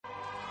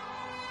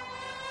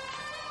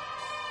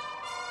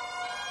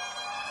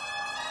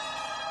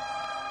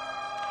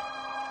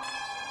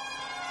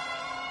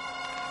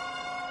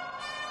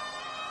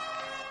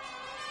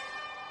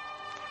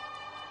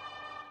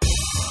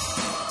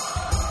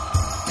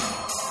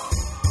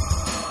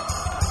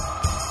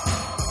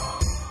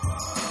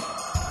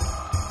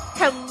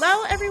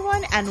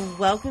everyone, and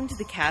welcome to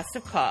the Cast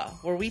of Caw,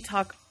 where we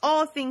talk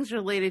all things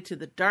related to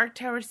the Dark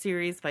Tower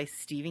series by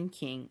Stephen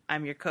King.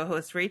 I'm your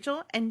co-host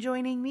Rachel, and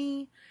joining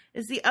me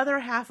is the other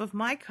half of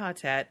my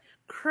quartet,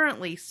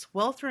 currently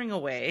sweltering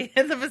away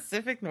in the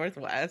Pacific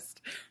Northwest,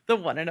 the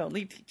one and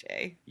only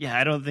TJ. Yeah,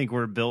 I don't think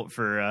we're built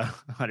for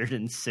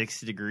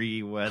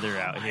 106-degree weather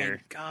out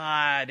here. Oh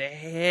my God,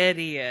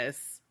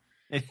 hideous.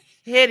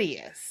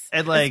 Hideous.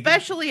 And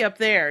especially up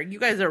there. You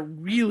guys are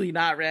really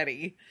not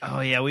ready. Oh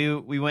yeah,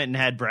 we went and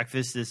had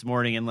breakfast this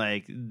morning,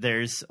 and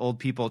there's old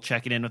people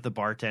checking in with the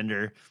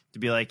bartender to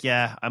be like,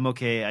 yeah, I'm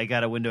okay, I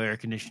got a window air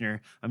conditioner,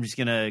 I'm just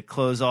gonna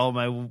close all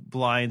my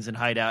blinds and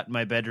hide out in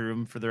my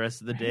bedroom for the rest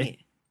of the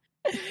day.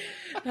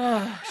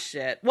 Oh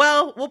shit.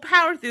 Well, we'll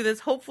power through this.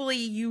 Hopefully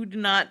you do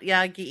not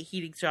get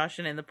heat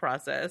exhaustion in the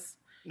process.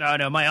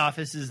 No, my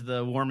office is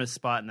the warmest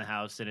spot in the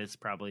house, and it's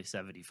probably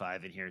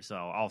 75 in here, so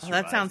I'll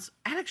survive. That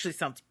actually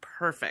sounds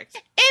perfect.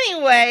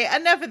 Anyway,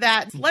 enough of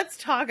that. Let's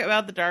talk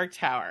about the Dark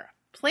Tower.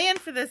 Plan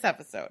for this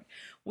episode.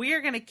 We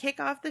are going to kick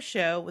off the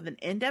show with an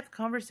in-depth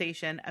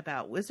conversation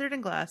about Wizard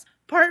and Glass,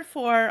 Part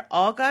 4,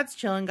 All Gods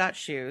Chillin' Got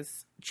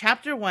Shoes,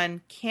 Chapter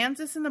 1,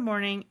 Kansas in the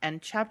Morning,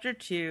 and Chapter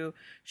 2,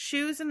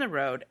 Shoes in the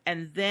Road.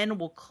 And then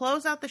we'll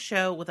close out the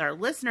show with our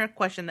listener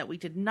question that we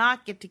did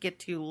not get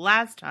to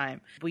last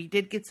time. We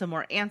did get some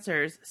more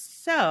answers,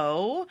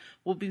 so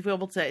we'll be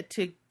able to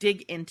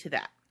dig into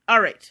that.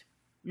 All right.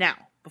 Now,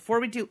 before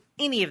we do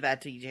any of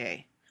that,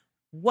 DJ,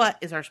 what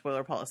is our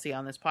spoiler policy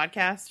on this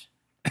podcast?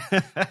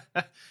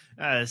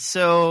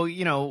 So,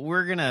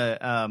 we're going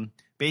to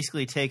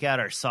basically take out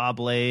our saw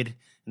blade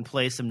and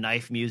play some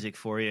knife music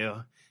for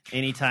you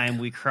anytime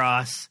we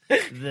cross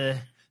the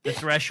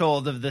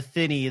threshold of the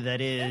thinny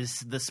that is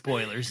the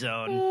spoiler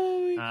zone.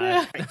 Oh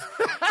my God.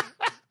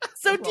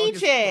 So,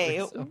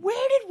 DJ,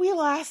 where did we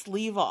last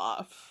leave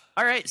off?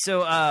 All right,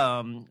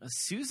 so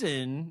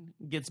Susan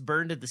gets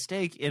burned at the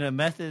stake in a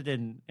method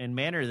and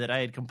manner that I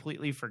had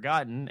completely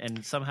forgotten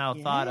and somehow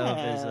thought of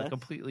as a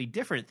completely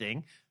different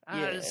thing.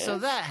 So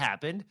that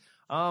happened.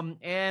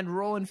 And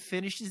Roland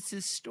finishes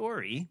his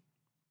story.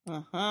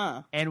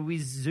 And we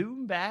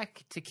zoom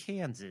back to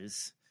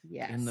Kansas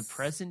in the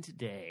present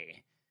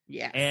day.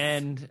 Yes.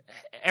 And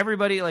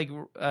everybody,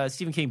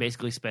 Stephen King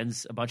basically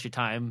spends a bunch of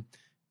time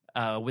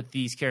with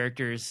these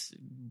characters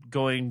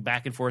going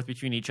back and forth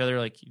between each other.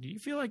 Like, do you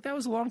feel like that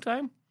was a long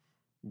time?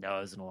 No, it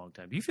wasn't a long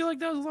time. Do you feel like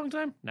that was a long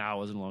time? No, it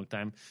wasn't a long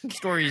time.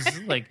 Stories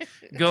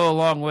go a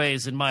long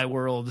ways in my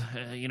world.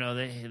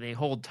 They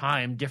hold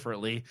time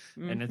differently.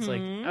 And it's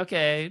like,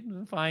 okay,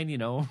 fine,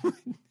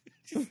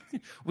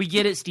 we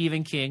get it,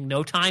 Stephen King.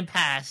 No time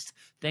passed.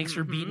 Thanks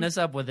for beating us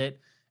up with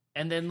it.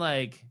 And then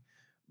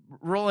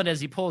Roland,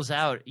 as he pulls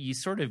out, you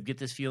sort of get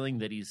this feeling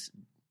that he's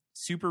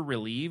super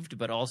relieved,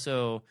 but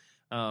also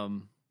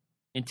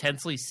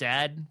intensely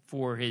sad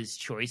for his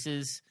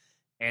choices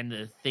and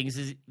the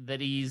things that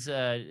he's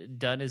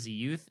done as a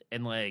youth.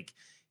 And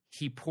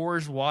he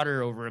pours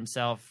water over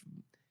himself,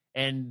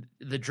 and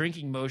the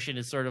drinking motion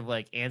is sort of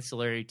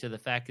ancillary to the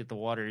fact that the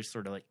water is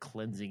sort of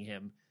cleansing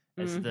him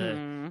as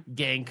the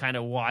gang kind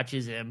of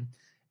watches him.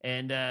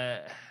 And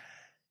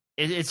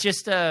it's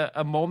just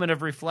a moment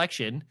of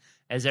reflection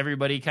as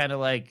everybody kind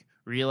of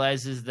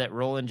realizes that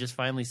Roland just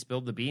finally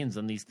spilled the beans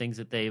on these things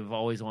that they've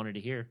always wanted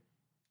to hear.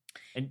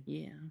 And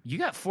you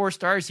got 4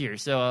 stars here,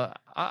 so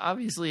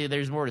obviously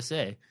there's more to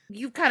say.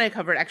 You've kind of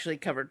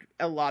covered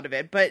a lot of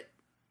it, but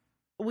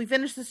we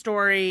finish the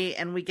story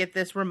and we get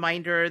this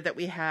reminder that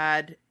we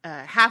had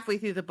halfway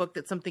through the book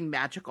that something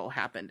magical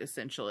happened,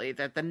 essentially,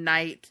 that the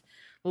night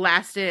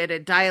lasted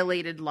and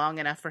dilated long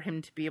enough for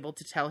him to be able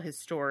to tell his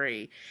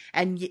story.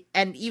 And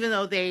even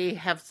though they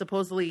have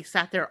supposedly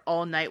sat there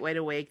all night wide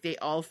awake, they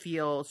all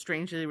feel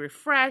strangely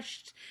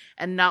refreshed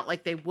and not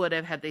like they would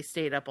have had they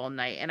stayed up all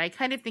night. And I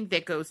kind of think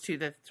that goes to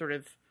the sort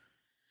of,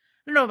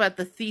 I don't know about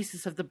the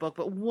thesis of the book,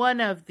 but one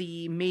of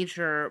the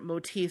major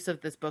motifs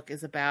of this book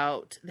is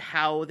about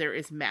how there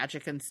is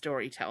magic in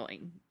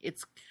storytelling.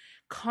 It's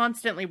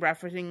constantly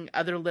referencing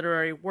other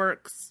literary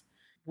works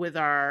with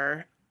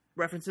our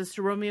references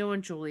to Romeo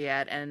and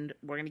Juliet, and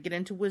we're going to get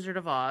into Wizard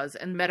of Oz,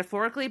 and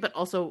metaphorically, but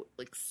also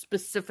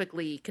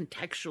specifically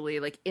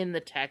contextually, in the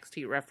text,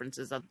 he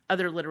references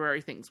other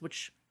literary things,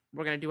 which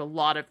we're going to do a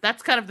lot of.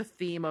 That's kind of the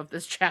theme of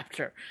this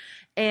chapter.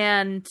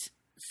 And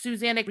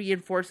Susanna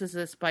reinforces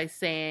this by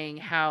saying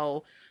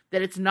how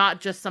that it's not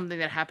just something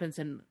that happens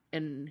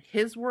in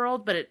his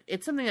world, but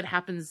it's something that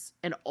happens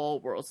in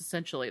all worlds,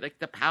 essentially.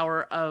 The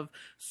power of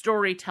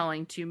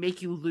storytelling to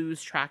make you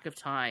lose track of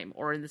time,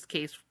 or in this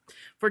case,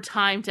 for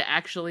time to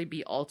actually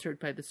be altered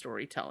by the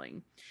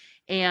storytelling.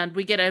 And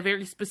we get a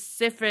very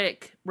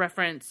specific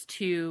reference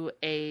to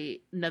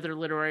another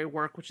literary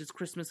work, which is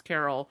Christmas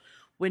Carol,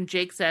 when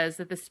Jake says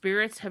that the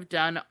spirits have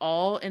done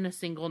all in a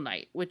single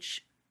night,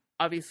 which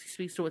obviously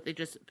speaks to what they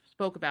just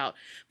spoke about,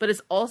 but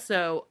it's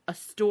also a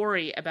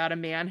story about a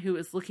man who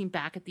is looking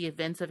back at the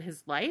events of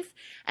his life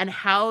and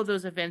how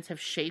those events have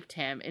shaped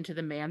him into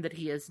the man that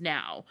he is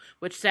now,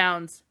 which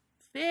sounds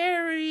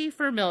very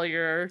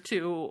familiar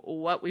to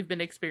what we've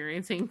been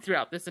experiencing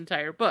throughout this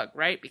entire book,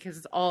 right? Because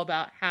it's all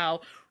about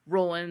how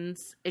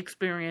Roland's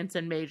experience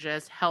in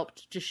Magus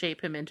helped to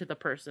shape him into the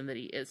person that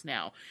he is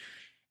now.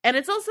 And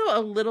it's also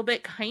a little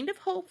bit kind of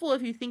hopeful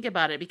if you think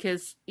about it,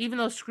 because even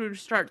though Scrooge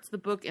starts the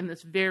book in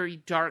this very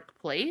dark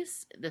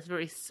place, this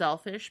very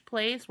selfish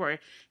place where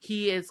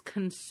he is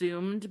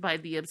consumed by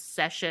the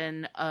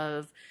obsession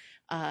of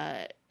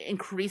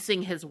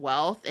increasing his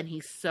wealth, and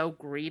he's so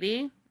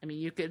greedy. I mean,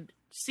 you could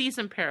see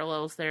some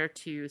parallels there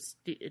to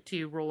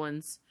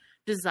Roland's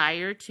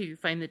desire to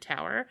find the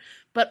tower,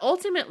 but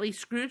ultimately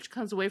Scrooge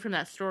comes away from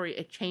that story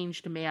a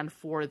changed man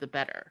for the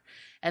better.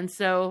 And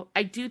so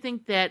I do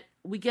think that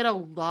we get a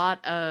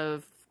lot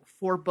of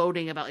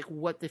foreboding about like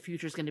what the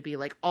future is going to be.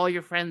 Like, all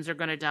your friends are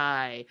going to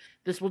die,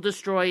 this will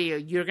destroy you,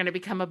 you're going to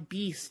become a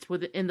beast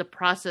in the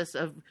process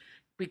of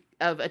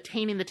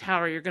attaining the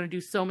tower, you're going to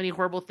do so many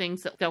horrible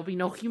things that there'll be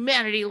no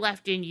humanity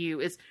left in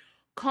you. Is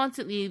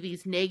constantly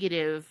these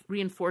negative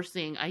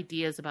reinforcing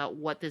ideas about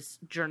what this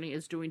journey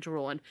is doing to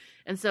Roland.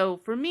 And so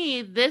for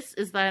me, this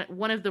is that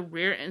one of the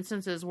rare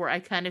instances where I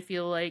kind of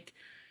feel like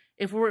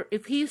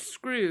if he's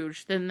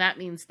Scrooge, then that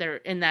means they're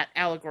in that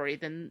allegory,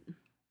 then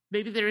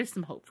maybe there is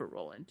some hope for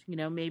Roland. You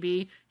know,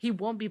 maybe he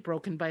won't be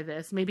broken by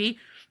this. Maybe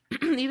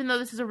even though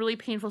this is a really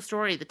painful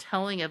story, the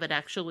telling of it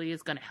actually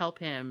is going to help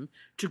him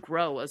to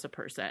grow as a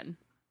person.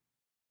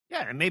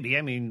 Yeah, maybe.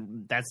 I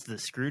mean, that's the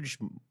Scrooge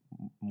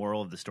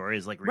moral of the story,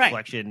 is like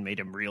reflection made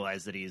him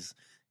realize that he's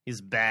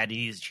bad,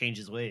 he's changed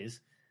his ways.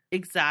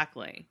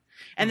 Exactly.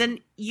 And then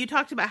you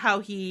talked about how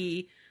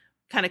he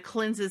kind of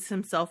cleanses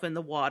himself in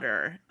the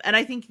water. And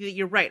I think that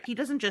you're right. He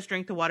doesn't just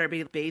drink the water, but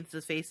he bathes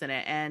his face in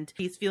it. And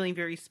he's feeling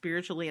very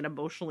spiritually and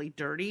emotionally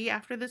dirty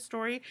after this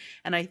story.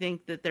 And I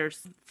think that there's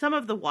some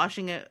of the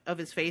washing of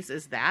his face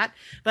is that.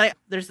 But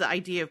there's the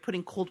idea of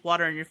putting cold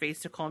water on your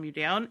face to calm you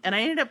down. And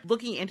I ended up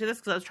looking into this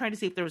because I was trying to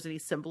see if there was any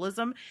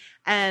symbolism.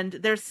 And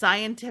there's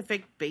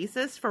scientific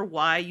basis for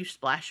why you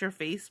splash your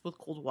face with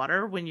cold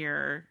water when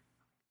you're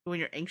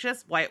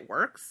anxious, why it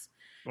works.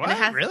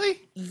 What?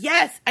 Really?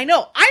 Yes, I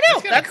know.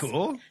 That's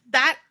cool.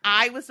 That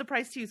I was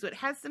surprised too. So it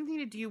has something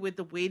to do with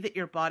the way that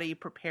your body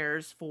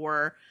prepares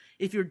for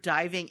if you're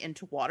diving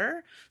into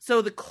water.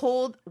 So the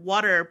cold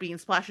water being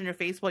splashed in your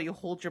face while you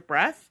hold your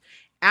breath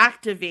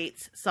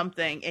activates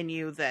something in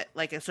you, that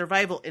like a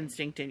survival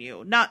instinct in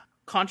you. Not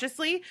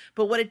consciously,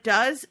 but what it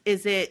does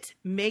is it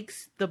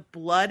makes the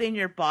blood in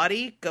your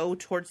body go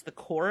towards the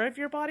core of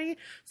your body,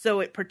 so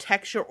it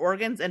protects your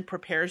organs and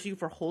prepares you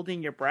for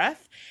holding your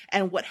breath.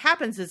 And what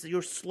happens is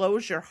it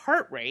slows your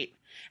heart rate,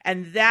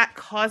 and that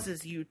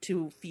causes you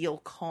to feel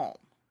calm.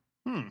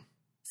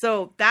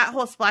 So that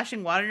whole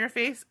splashing water in your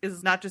face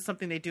is not just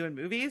something they do in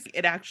movies,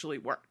 it actually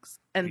works.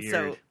 And Weird.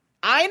 So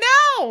I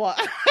know.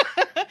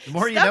 The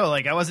more you know.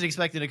 Like, I wasn't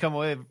expecting to come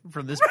away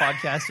from this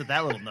podcast with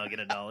that little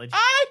nugget of knowledge.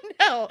 I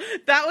know.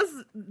 That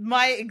was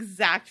my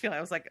exact feeling.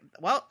 I was like,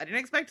 well, I didn't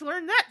expect to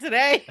learn that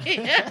today.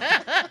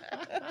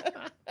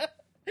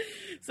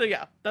 So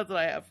yeah, that's what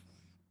I have.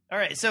 All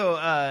right. So,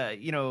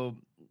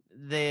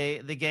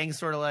 the gang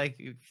sort of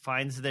like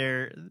finds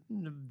their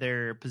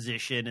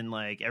position, and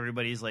like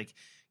everybody's like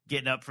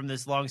getting up from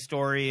this long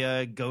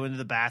story, go into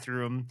the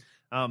bathroom.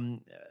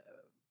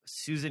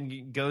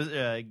 Susan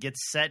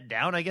gets set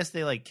down. I guess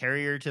they like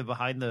carry her to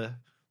behind the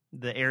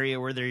area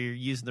where they're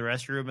using the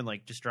restroom and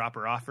like just drop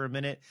her off for a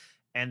minute.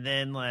 And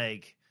then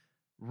like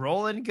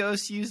Roland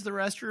goes to use the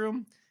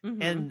restroom.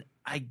 Mm-hmm. And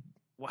I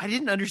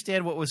didn't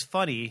understand what was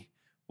funny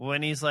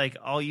when he's like,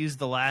 I'll use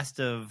the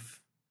last of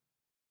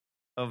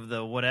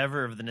the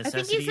whatever, of the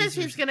necessities. I think he says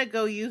he's going to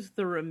go use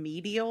the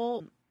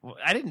remedial. Well,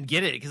 I didn't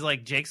get it because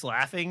like Jake's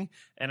laughing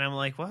and I'm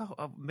like,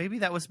 well, maybe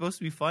that was supposed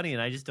to be funny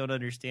and I just don't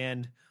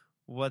understand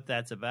what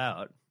that's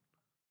about.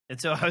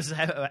 And so I was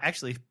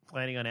actually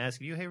planning on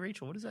asking you, hey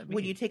Rachel, what does that mean?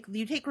 When you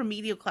take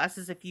remedial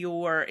classes if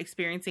you're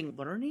experiencing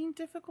learning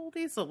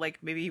difficulties. So like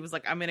maybe he was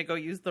like, I'm going to go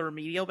use the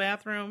remedial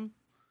bathroom.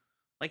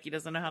 Like he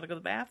doesn't know how to go to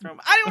the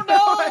bathroom. I don't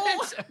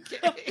know.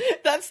 Okay.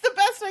 That's the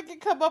best I could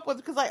come up with,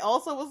 because I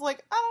also was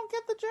like, I don't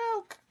get the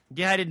joke.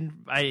 Yeah,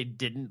 I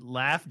didn't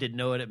laugh, didn't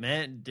know what it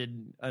meant,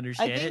 didn't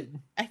understand it.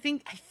 I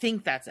think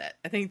that's it.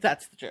 I think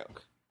that's the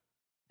joke.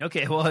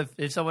 Okay, well,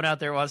 if someone out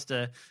there wants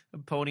to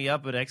pony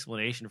up an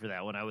explanation for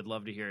that one, I would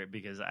love to hear it,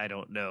 because I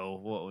don't know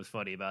what was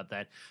funny about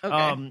that.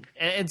 Okay.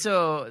 And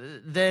so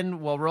then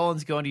while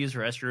Roland's going to use the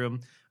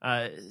restroom,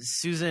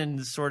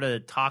 Susan sort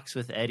of talks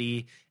with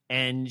Eddie,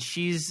 and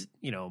she's,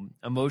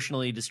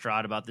 emotionally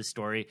distraught about this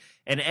story.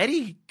 And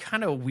Eddie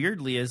kind of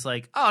weirdly is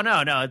like, oh,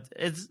 no,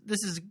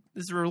 this is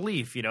a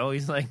relief,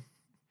 He's like,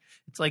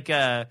 it's like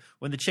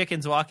when the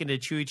chickens walk into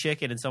Chewy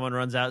Chicken and someone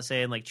runs out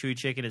saying like Chewy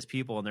Chicken is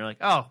people, and they're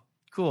like, oh,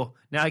 cool,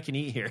 now I can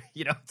eat here.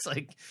 It's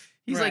like,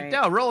 he's right. like,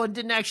 no, Roland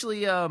didn't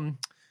actually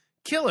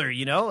kill her,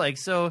 like,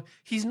 so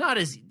he's not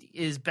as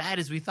bad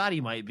as we thought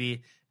he might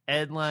be.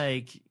 And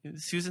like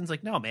Susan's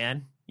like, no,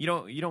 man, you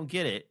don't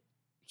get it.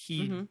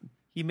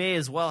 He may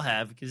as well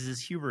have, because his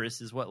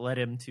hubris is what led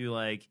him to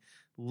like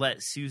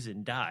let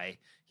Susan die.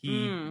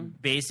 He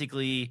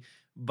basically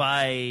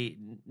by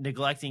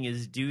neglecting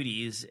his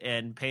duties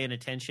and paying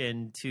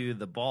attention to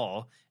the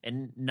ball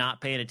and not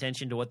paying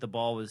attention to what the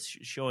ball was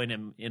showing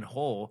him in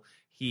whole,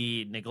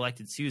 he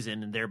neglected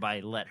Susan and thereby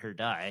let her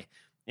die.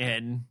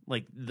 And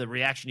like the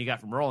reaction you got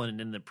from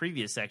Roland in the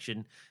previous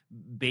section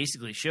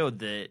basically showed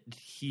that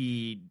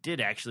he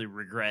did actually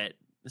regret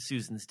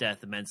Susan's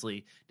death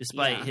immensely,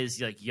 despite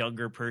his like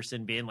younger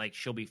person being like,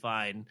 she'll be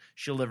fine,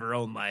 she'll live her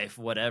own life,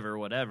 whatever.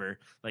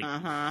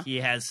 Like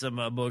he has some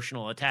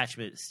emotional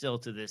attachment still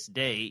to this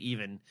day,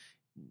 even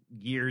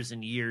years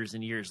and years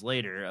and years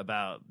later,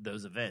 about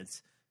those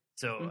events.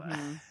 So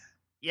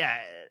yeah,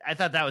 I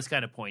thought that was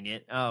kind of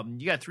poignant.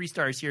 You got 3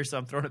 stars here, so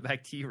I'm throwing it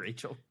back to you,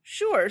 Rachel.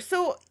 Sure.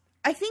 So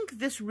I think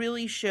this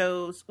really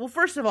shows, well,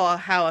 first of all,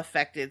 how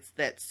affected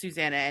that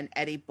Susanna and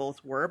Eddie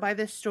both were by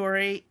this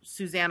story.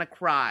 Susanna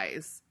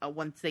cries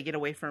once they get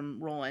away from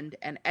Roland,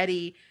 and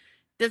Eddie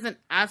doesn't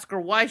ask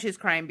her why she's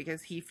crying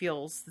because he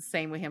feels the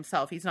same way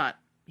himself.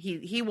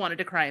 He wanted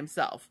to cry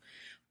himself.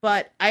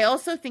 But I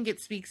also think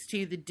it speaks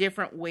to the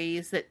different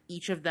ways that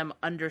each of them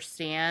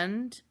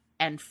understand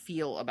and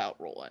feel about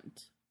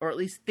Roland, or at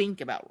least think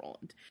about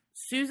Roland.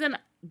 Susan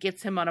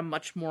gets him on a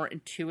much more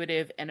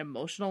intuitive and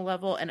emotional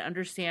level and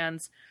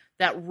understands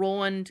that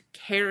Roland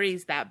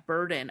carries that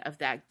burden of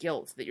that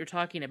guilt that you're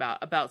talking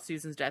about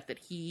Susan's death, that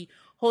he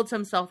holds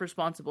himself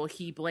responsible.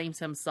 He blames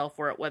himself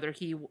for it, whether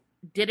he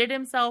did it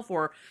himself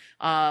or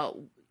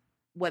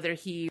whether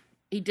he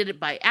did it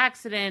by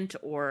accident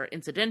or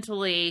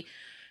incidentally.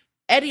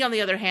 Eddie, on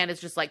the other hand, is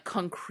just like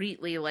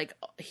concretely like,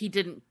 he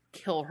didn't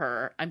kill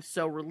her. I'm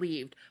so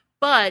relieved.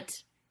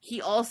 But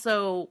he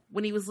also,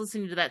 when he was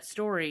listening to that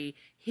story,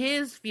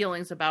 his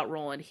feelings about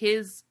Roland,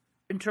 his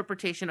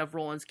interpretation of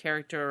Roland's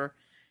character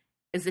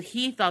is that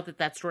he thought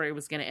that story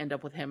was going to end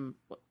up with him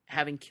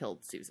having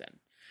killed Susan.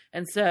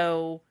 And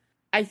so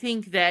I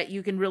think that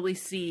you can really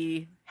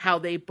see how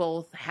they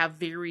both have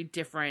very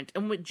different,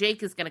 and what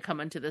Jake is going to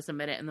come into this a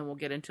minute, and then we'll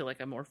get into like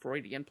a more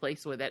Freudian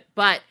place with it.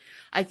 But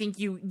I think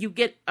you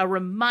get a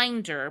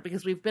reminder,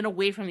 because we've been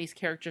away from these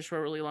characters for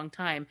a really long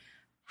time,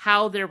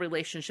 how their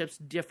relationships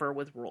differ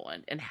with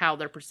Roland and how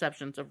their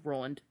perceptions of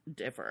Roland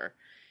differ.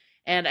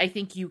 And I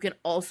think you can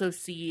also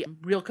see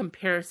real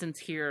comparisons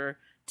here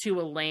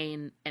to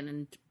Elaine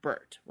and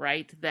Bert,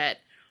 right? That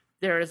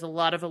there is a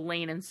lot of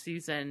Elaine and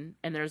Susan,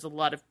 and there's a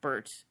lot of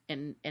Bert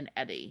and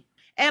Eddie.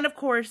 And of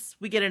course,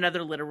 we get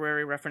another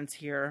literary reference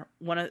here.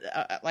 One of,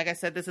 like I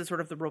said, this is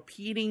sort of the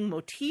repeating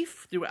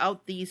motif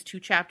throughout these 2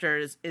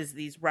 chapters, is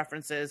these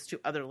references to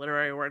other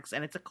literary works,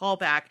 and it's a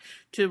callback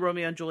to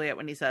Romeo and Juliet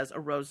when he says, "A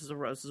rose is a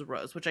rose is a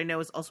rose," which I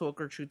know is also a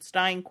Gertrude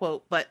Stein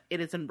quote, but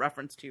it is in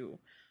reference to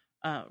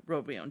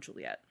Romeo and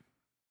Juliet.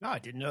 Oh, I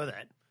didn't know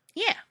that.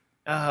 Yeah.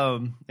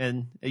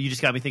 And you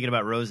just got me thinking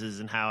about roses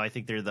and how I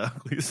think they're the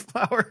ugliest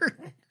flower.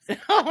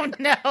 Oh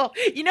no.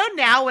 You know,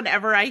 now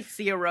whenever I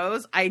see a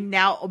rose, I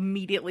now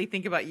immediately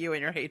think about you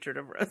and your hatred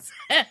of roses.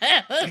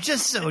 They're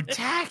just so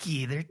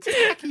tacky. They're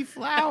tacky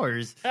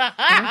flowers.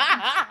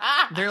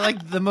 They're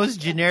like the most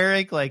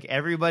generic, like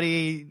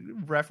everybody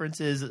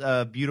references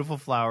a beautiful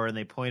flower and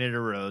they point at a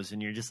rose,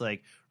 and you're just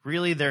like,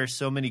 really, there are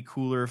so many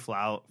cooler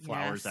flowers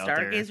out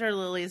there. Stargazer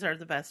lilies are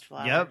the best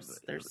flowers. Yep.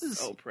 They're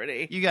so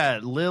pretty. You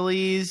got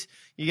lilies,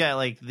 you got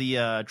like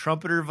the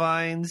trumpeter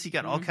vines, you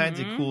got all kinds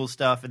of cool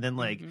stuff, and then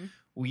like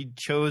we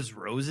chose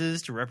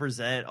roses to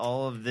represent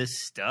all of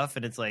this stuff,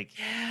 and it's like,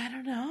 yeah, I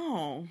don't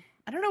know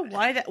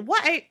why that.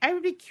 Why I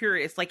would be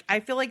curious. Like,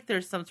 I feel like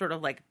there's some sort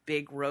of like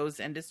big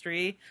rose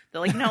industry that,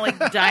 like, like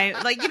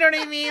like, you know what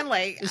I mean?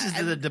 Like, this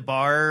is the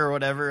bar or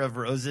whatever of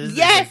roses.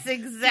 Yes,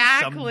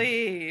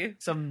 exactly.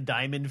 Some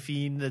diamond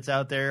fiend that's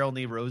out there,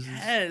 only roses.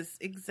 Yes,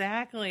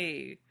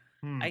 exactly.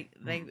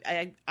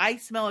 I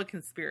smell a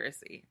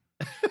conspiracy.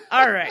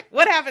 All right,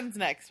 what happens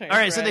next? All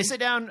right, so they sit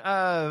down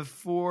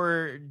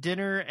for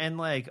dinner, and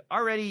like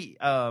already,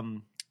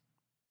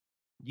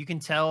 you can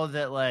tell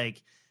that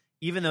like,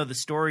 even though the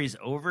story's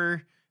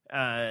over,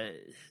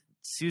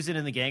 Susan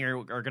and the gang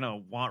are gonna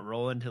want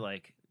Roland to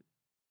like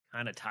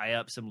kind of tie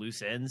up some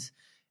loose ends,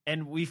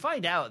 and we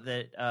find out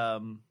that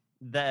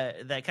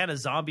that kind of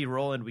zombie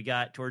Roland we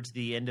got towards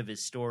the end of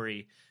his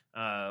story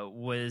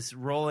was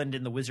Roland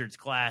in the wizard's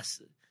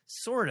class,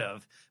 sort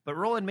of. But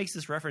Roland makes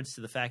this reference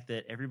to the fact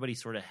that everybody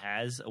sort of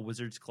has a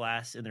wizard's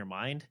class in their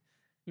mind,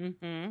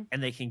 and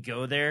they can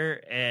go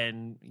there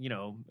and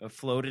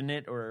float in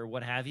it or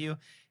what have you,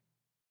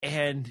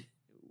 and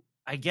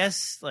I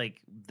guess like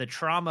the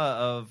trauma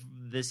of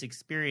this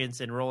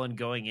experience and Roland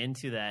going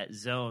into that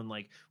zone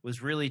like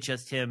was really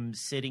just him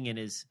sitting in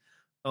his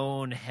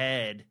own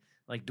head,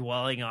 like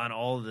dwelling on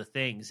all of the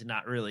things and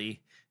not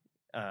really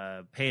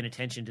paying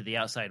attention to the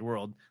outside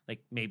world,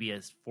 like maybe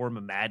a form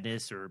of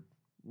madness or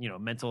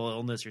mental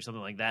illness or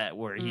something like that,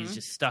 where he's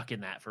just stuck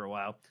in that for a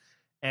while.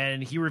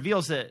 And he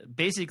reveals that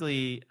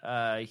basically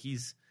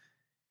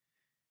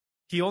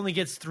he only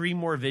gets 3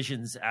 more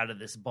visions out of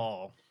this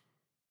ball.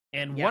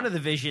 And one of the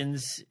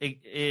visions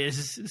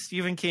is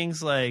Stephen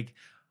King's like,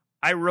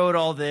 I wrote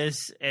all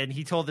this, and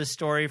he told this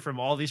story from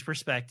all these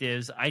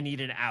perspectives. I need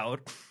an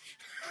out.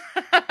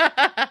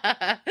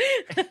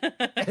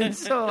 And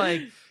so,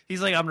 like,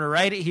 he's like, I'm going to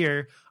write it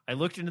here. I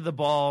looked into the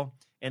ball,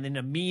 and in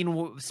a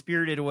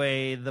mean-spirited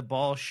way, the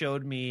ball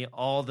showed me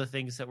all the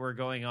things that were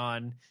going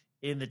on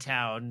in the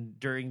town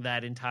during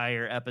that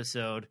entire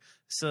episode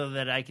so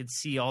that I could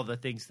see all the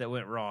things that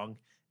went wrong.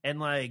 And,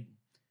 like,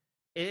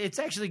 it's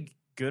actually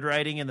good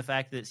writing in the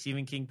fact that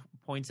Stephen King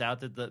points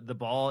out that the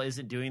ball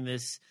isn't doing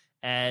this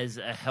as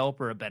a help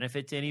or a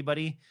benefit to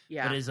anybody,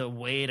 but as a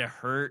way to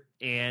hurt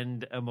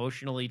and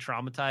emotionally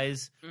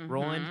traumatize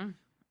Roland.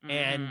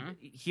 And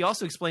he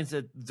also explains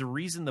that the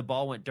reason the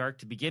ball went dark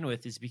to begin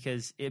with is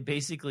because it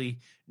basically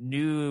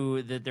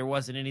knew that there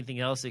wasn't anything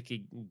else it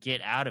could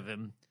get out of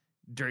him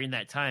during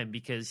that time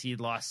because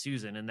he'd lost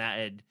Susan, and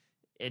that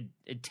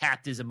had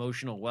tapped his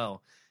emotional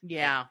well.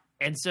 Yeah.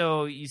 And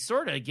so you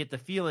sort of get the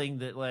feeling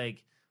that,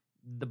 like,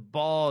 the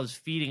ball is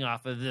feeding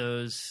off of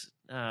those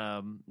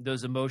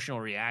emotional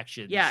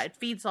reactions. Yeah, it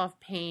feeds off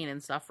pain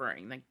and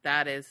suffering. Like,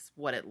 that is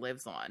what it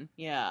lives on.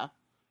 Yeah.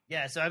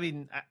 Yeah, so I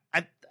mean,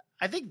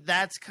 I think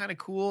that's kind of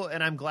cool,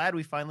 and I'm glad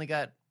we finally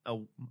got a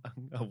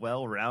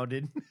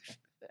well-rounded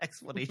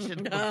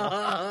explanation.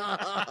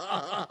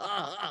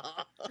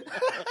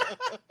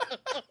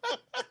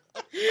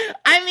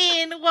 I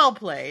mean, well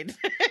played.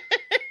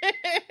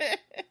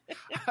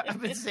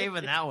 I've been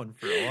saving that one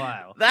for a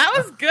while. That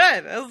was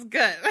good. That was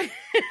good.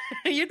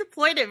 You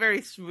deployed it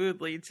very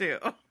smoothly, too.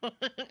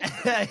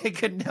 I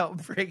couldn't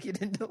help breaking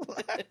into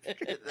laughter.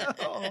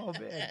 Oh,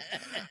 man.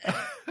 All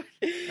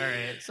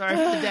right. Sorry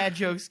for the dad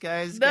jokes,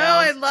 guys. No,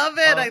 gals. I love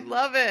it. I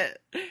love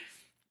it.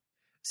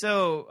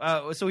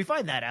 So we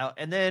find that out.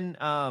 And then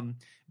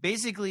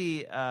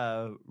basically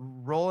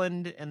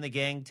Roland and the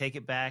gang take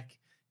it back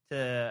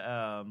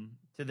to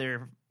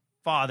their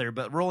father,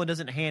 but Roland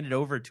doesn't hand it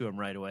over to him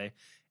right away.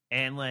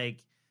 And,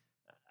 like,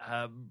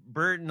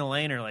 Bert and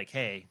Elaine are like,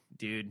 hey,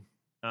 dude,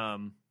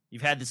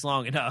 you've had this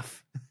long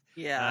enough.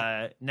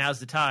 Yeah. Now's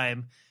the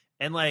time.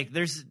 And, like,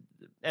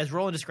 as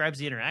Roland describes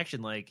the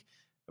interaction, like,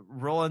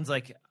 Roland's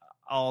like,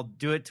 I'll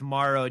do it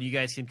tomorrow and you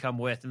guys can come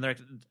with. And they're like,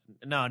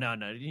 no,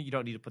 you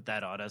don't need to put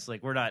that on us.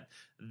 Like, we're not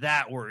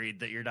that worried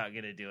that you're not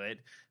going to do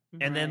it.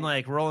 And then,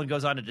 like, Roland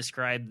goes on to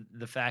describe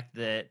the fact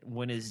that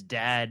when his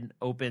dad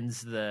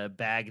opens the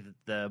bag that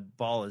the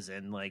ball is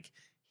in, like,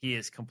 he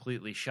is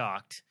completely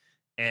shocked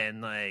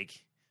and, like,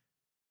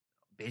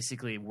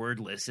 basically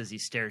wordless as he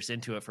stares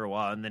into it for a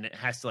while, and then it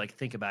has to, like,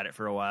 think about it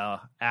for a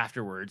while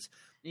afterwards.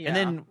 Yeah. And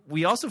then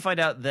we also find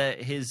out that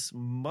his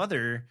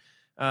mother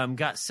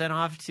got sent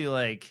off to,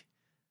 like,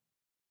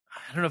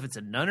 I don't know if it's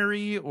a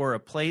nunnery or a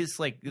place,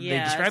 like, they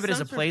describe it as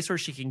a place where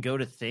she can go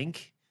to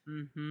think.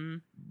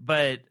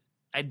 But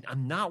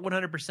I'm not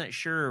 100%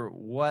 sure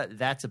what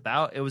that's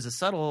about. It was a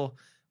subtle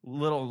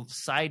little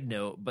side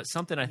note, but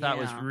something I thought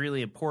was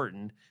really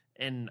important.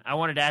 And I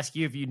wanted to ask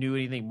you if you knew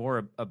anything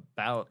more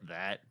about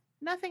that.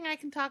 Nothing I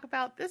can talk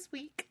about this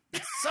week.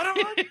 Son of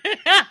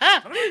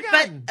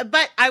a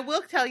but I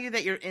will tell you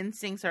that your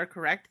instincts are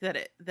correct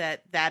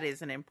that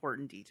is an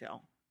important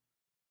detail.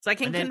 So I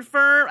can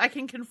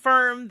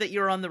confirm that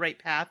you're on the right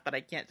path, but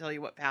I can't tell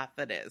you what path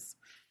that is.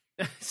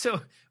 So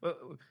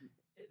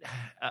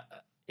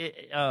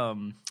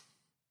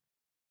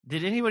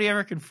did anybody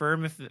ever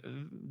confirm if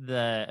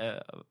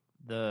the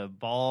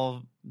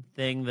ball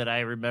thing that I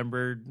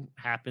remembered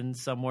happened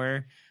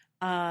somewhere?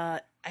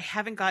 I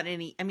haven't gotten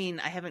any. I mean,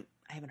 I haven't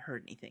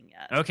heard anything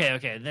yet.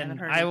 Okay. Then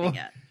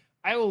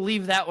I will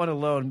leave that one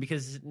alone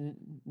because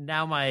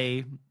now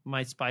my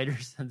spider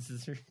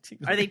senses are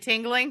tingling. Are they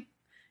tingling?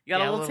 You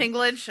got a little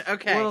tinglage?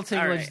 Okay. A little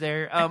tinglage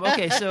there.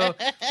 Okay, so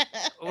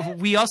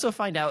we also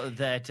find out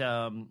that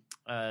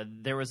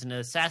there was an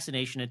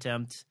assassination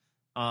attempt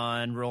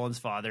on Roland's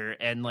father,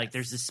 and, like,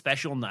 there's this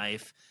special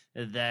knife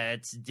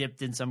that's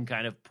dipped in some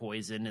kind of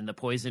poison, and the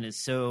poison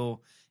is so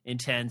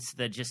intense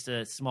that just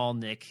a small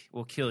nick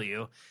will kill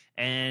you.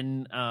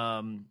 And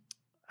a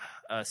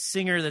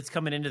singer that's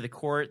coming into the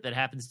court that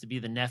happens to be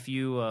the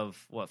nephew of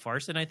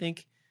Farson, I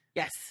think.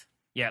 Yes.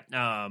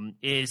 Yeah.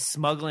 Is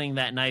smuggling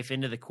that knife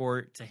into the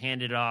court to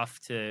hand it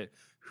off to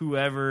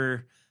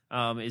whoever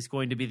is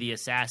going to be the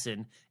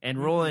assassin. And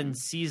Roland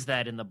sees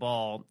that in the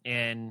ball,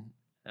 and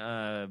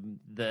the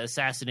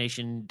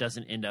assassination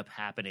doesn't end up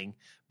happening.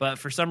 But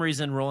for some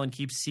reason, Roland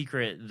keeps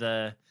secret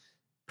the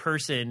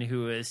person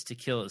who is to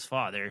kill his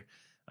father,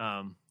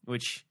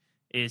 which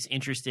is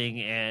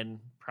interesting and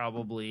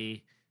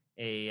probably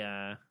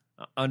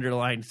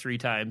underlined 3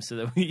 times so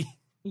that we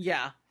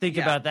think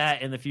about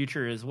that in the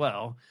future as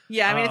well.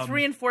 Yeah, I mean, it's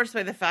reinforced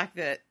by the fact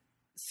that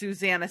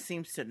Susanna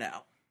seems to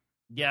know.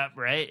 Yeah,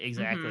 right,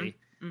 exactly.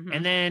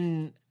 And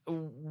then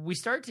we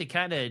start to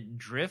kind of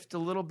drift a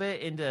little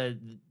bit into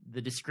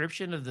the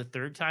description of the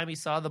third time he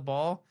saw the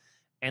ball,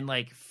 and,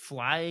 like,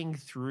 flying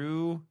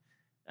through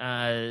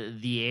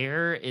the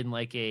air in,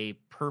 like, a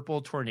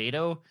purple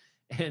tornado,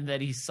 and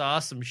that he saw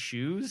some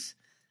shoes.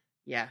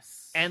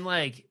 Yes. And,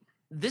 like,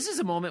 this is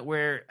a moment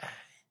where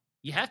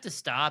you have to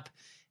stop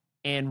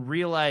and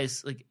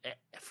realize, like,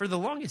 for the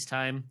longest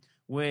time,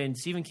 when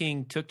Stephen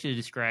King took to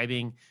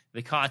describing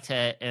the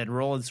quartet and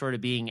Roland sort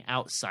of being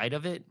outside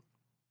of it,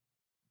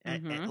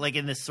 like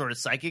in this sort of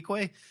psychic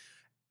way.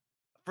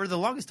 For the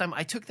longest time,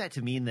 I took that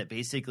to mean that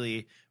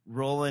basically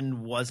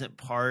Roland wasn't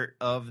part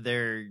of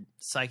their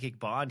psychic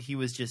bond. He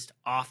was just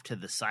off to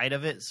the side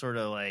of it, sort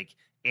of like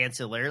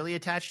ancillarily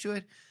attached to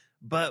it.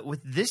 But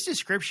with this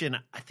description,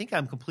 I think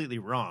I'm completely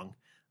wrong.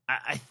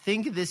 I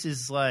think this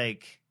is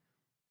like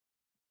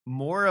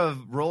more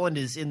of Roland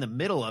is in the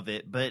middle of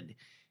it, but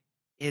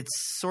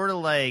it's sort of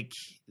like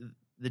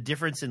the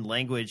difference in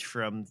language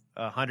from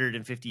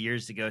 150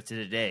 years ago to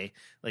today.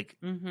 Like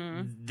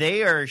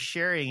they are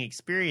sharing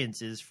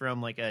experiences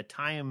from like a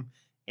time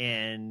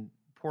and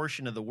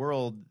portion of the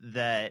world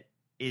that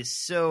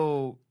is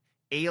so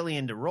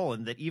alien to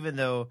Roland that even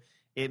though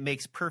it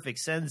makes perfect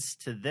sense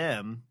to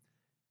them,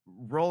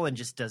 Roland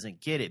just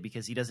doesn't get it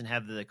because he doesn't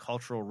have the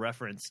cultural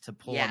reference to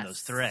pull on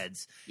those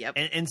threads. Yep.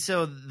 And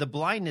so the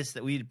blindness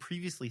that we had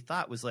previously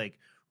thought was like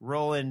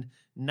Roland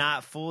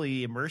not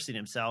fully immersing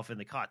himself in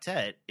the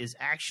quartet is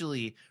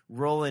actually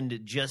Roland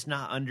just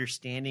not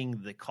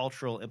understanding the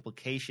cultural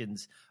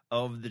implications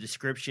of the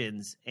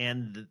descriptions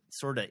and the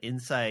sort of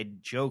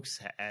inside jokes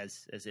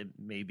as it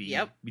may be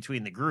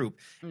between the group.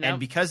 And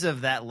because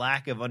of that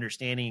lack of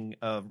understanding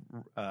of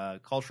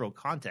cultural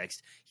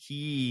context,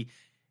 he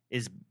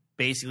is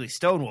basically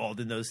stonewalled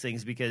in those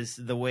things because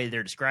the way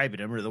they're describing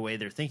him or the way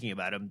they're thinking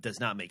about him does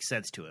not make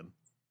sense to him.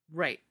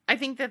 Right. I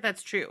think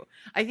that's true.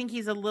 I think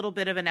he's a little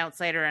bit of an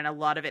outsider, and a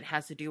lot of it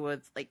has to do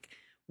with like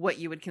what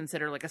you would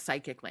consider like a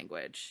psychic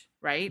language,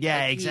 right? Yeah,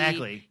 like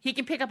exactly. He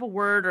can pick up a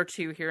word or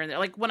two here and there.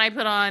 Like when I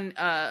put on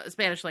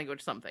Spanish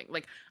language something,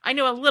 like I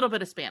know a little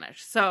bit of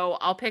Spanish, so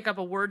I'll pick up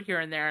a word here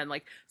and there, and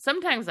like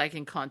sometimes I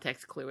can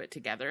context clue it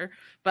together,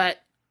 but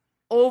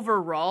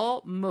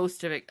overall,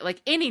 most of it,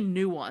 like any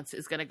nuance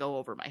is going to go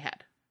over my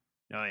head.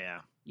 Oh, yeah.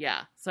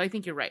 Yeah. So I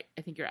think you're right.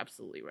 I think you're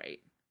absolutely right.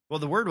 Well,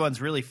 the word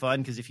one's really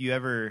fun because if you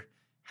ever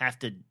have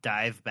to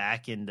dive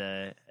back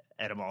into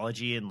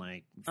etymology and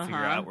like figure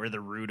out where the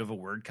root of a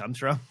word comes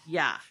from.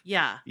 Yeah.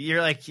 Yeah.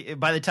 You're like,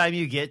 by the time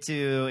you get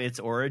to its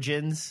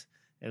origins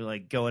and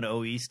like going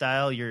OE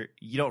style, you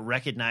don't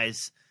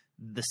recognize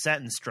the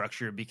sentence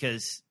structure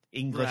because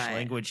English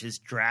language is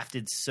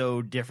drafted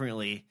so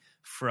differently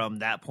from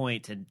that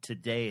point to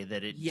today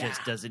that it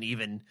just doesn't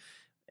even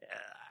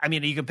I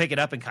mean, you can pick it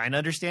up and kind of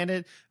understand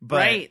it,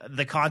 but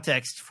the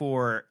context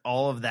for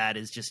all of that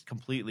is just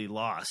completely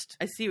lost.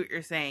 I see what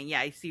you're saying. Yeah,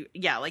 I see.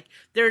 Yeah, like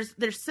there's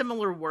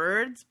similar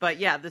words, but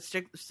yeah, the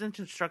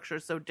sentence structure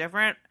is so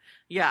different.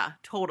 Yeah,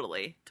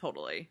 totally.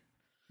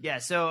 Yeah,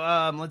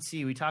 so let's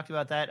see. We talked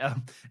about that,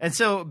 and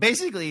so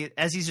basically,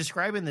 as he's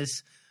describing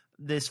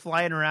this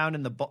flying around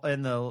in the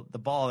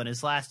ball in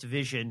his last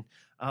vision.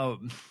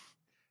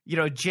 You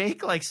know,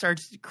 Jake like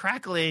starts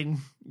crackling,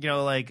 you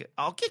know, like,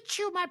 I'll get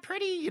you, my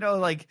pretty, you know,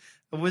 like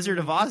the Wizard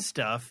of Oz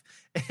stuff.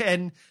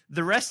 And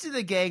the rest of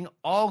the gang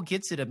all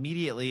gets it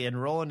immediately. And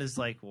Roland is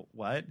like,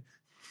 what?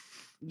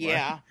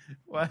 Yeah.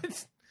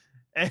 What?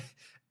 And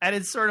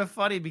it's sort of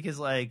funny because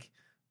like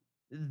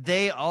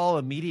they all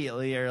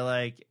immediately are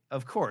like,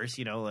 of course,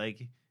 you know,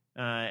 like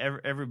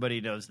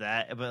everybody knows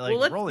that. But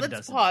like Roland doesn't.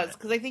 Let's pause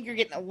because I think you're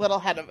getting a little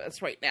ahead of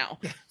us right now.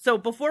 So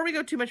before we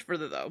go too much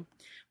further, though,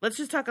 let's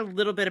just talk a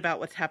little bit about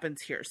what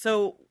happens here.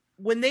 So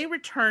when they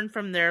return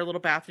from their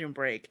little bathroom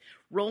break,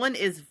 Roland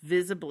is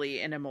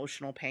visibly in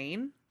emotional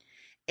pain.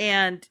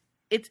 And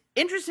it's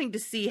interesting to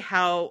see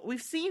how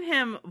we've seen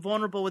him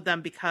vulnerable with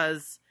them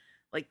because,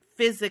 like,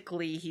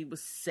 physically he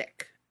was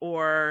sick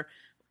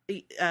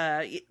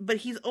but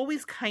he's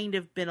always kind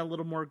of been a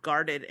little more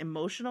guarded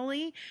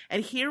emotionally.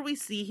 And here we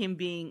see him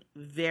being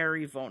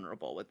very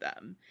vulnerable with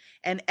them.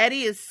 And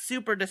Eddie is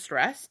super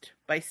distressed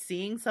by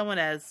seeing someone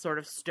as sort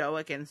of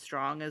stoic and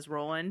strong as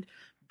Roland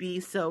be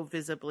so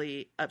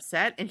visibly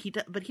upset. And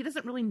but he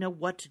doesn't really know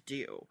what to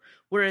do.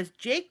 Whereas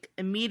Jake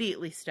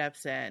immediately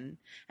steps in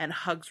and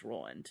hugs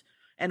Roland.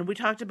 And we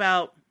talked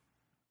about,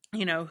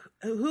 you know,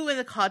 who in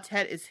the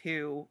quartet is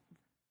who,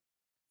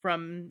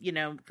 from, you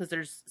know, because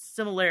there's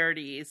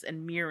similarities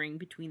and mirroring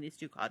between these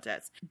two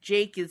quartets.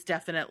 Jake is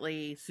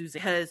definitely Susan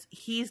because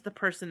he's the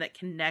person that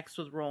connects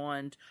with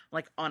Roland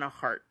like on a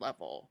heart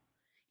level.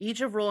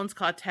 Each of Roland's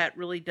quartet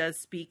really does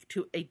speak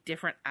to a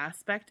different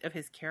aspect of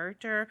his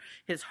character,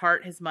 his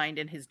heart, his mind,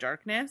 and his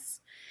darkness.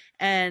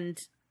 And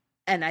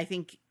I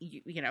think,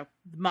 you know,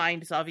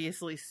 mind is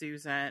obviously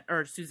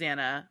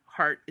Susanna,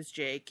 heart is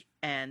Jake,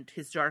 and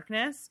his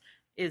darkness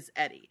is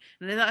Eddie.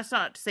 And that's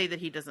not to say that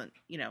he doesn't,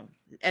 you know,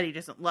 Eddie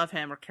doesn't love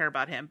him or care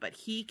about him, but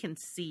he can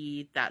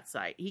see that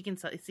side. He can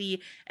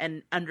see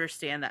and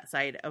understand that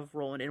side of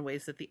Roland in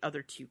ways that the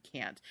other two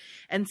can't.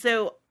 And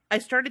so I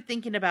started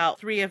thinking about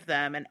three of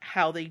them and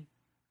how they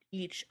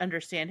each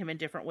understand him in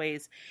different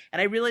ways. And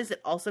I realized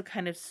it also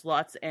kind of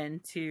slots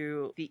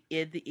into the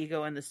id, the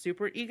ego, and the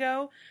super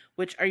ego,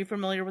 which, are you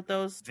familiar with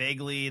those?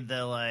 Vaguely,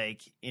 the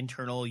like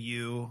internal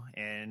you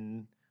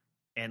and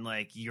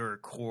like your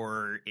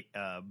core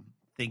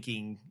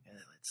thinking.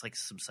 it's like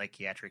some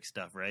psychiatric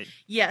stuff, right?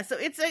 Yeah, so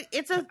it's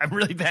a I'm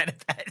really bad at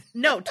that.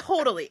 No,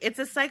 totally. It's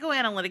a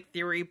psychoanalytic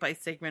theory by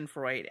Sigmund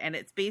Freud, and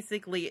it's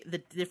basically the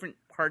different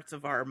parts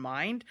of our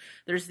mind.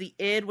 There's the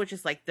id, which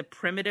is like the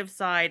primitive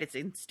side. It's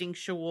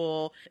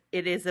instinctual.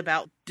 It is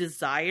about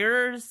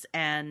desires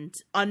and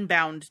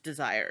unbound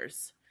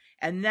desires.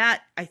 And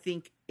that, I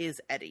think,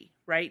 is Eddie,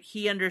 right?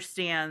 He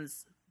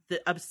understands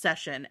the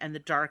obsession and the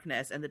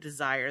darkness and the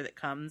desire that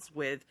comes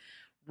with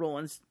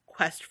Roland's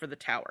quest for the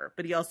tower,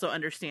 but he also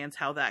understands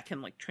how that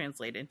can like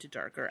translate into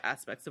darker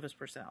aspects of his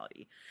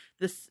personality.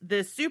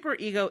 The super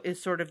ego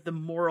is sort of the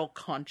moral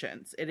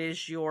conscience. It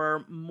is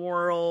your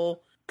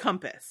moral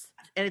compass,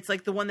 and it's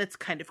like the one that's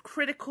kind of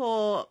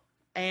critical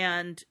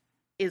and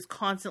is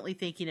constantly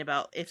thinking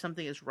about if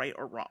something is right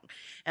or wrong.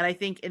 And I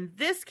think in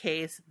this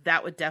case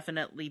that would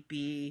definitely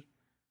be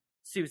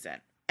Susan.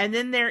 And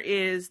then there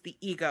is the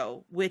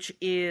ego, which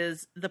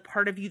is the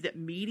part of you that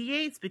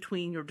mediates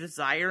between your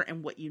desire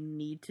and what you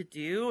need to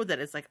do, that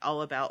is like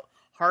all about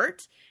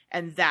heart,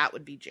 and that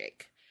would be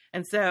Jake.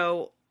 And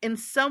so in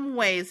some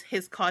ways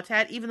his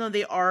quartet, even though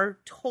they are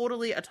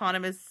totally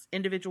autonomous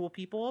individual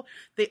people,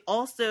 they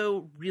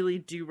also really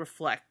do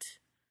reflect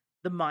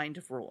the mind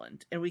of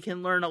Roland. And we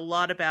can learn a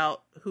lot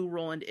about who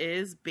Roland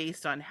is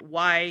based on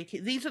why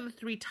these are the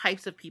three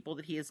types of people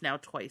that he has now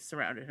twice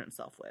surrounded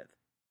himself with.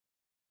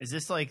 Is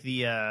this like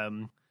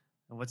the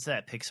what's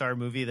that Pixar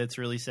movie that's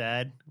really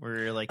sad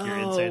where like you're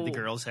inside the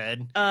girl's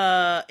head?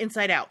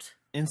 Inside Out.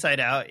 Inside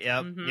Out.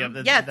 Yep.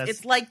 Mm-hmm. Yep. That's...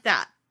 it's like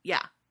that.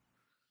 Yeah.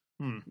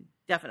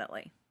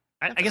 Definitely.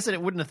 I guess I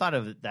wouldn't have thought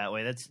of it that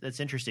way.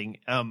 That's interesting.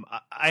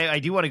 I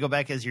do want to go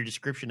back as your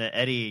description of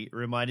Eddie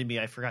reminded me.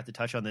 I forgot to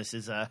touch on this.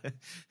 Is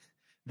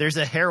there's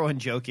a heroin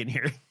joke in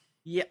here?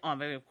 Yeah, I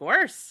mean, of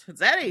course,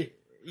 it's Eddie.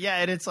 Yeah,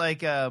 and it's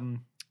like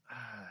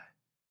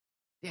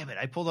damn it,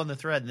 I pulled on the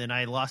thread and then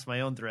I lost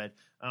my own thread.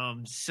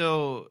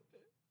 So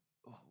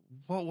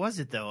what was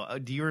it though?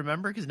 Do you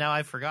remember? Because now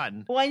I've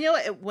forgotten. Well, I know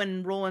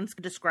when Roland's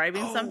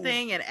describing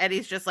something and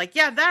Eddie's just like,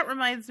 yeah, that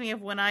reminds me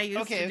of when I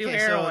used to do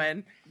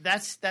heroin.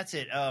 So that's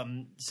it.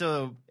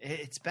 So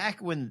it's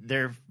back when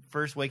they're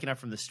first waking up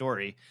from the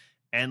story,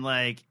 and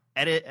like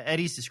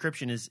Eddie's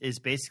description is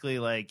basically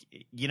like,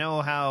 you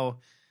know how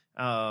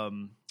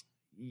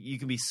you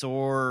can be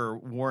sore or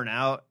worn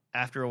out.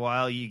 After a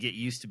while, you get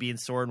used to being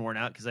sore and worn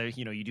out because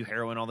you do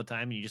heroin all the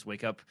time and you just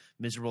wake up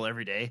miserable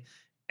every day.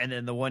 And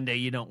then the one day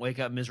you don't wake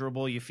up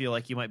miserable, you feel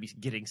like you might be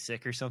getting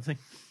sick or something.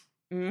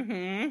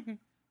 Mm-hmm.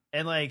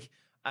 And like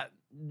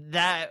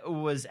that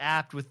was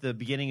apt with the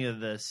beginning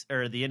of this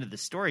or the end of the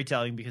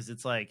storytelling, because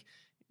it's like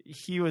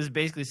he was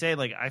basically saying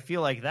like, I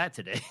feel like that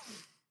today.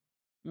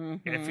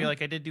 Mm-hmm. And I feel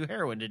like I did do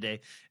heroin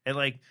today. And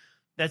like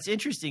that's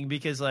interesting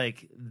because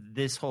like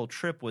this whole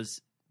trip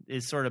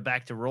is sort of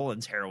back to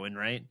Roland's heroin,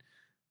 right?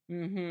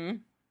 Mm-hmm.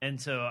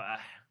 And so I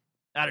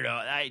don't know.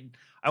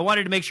 I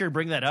wanted to make sure to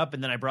bring that up,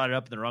 and then I brought it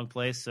up in the wrong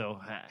place. So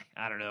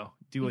I don't know.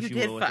 Do what you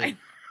will with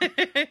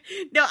it.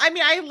 No, I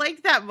mean, I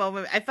liked that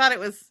moment. I thought it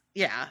was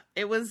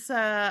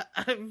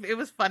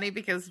funny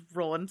because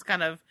Roland's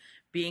kind of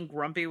being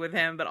grumpy with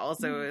him, but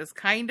also is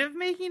kind of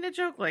making a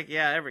joke. Like,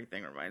 yeah,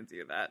 everything reminds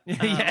you of that.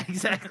 Yeah,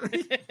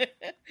 exactly.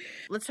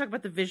 Let's talk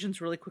about the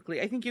visions really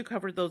quickly. I think you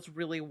covered those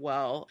really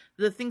well.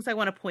 The things I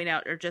want to point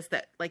out are just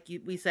that, like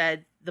we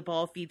said, the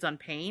ball feeds on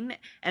pain,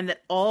 and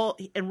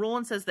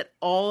Roland says that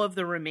all of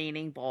the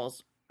remaining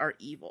balls are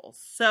evil.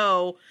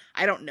 So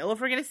I don't know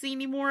if we're going to see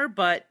any more,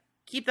 but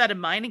keep that in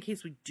mind in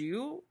case we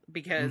do,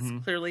 because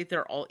clearly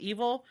they're all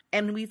evil.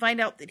 And we find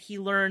out that he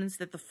learns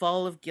that the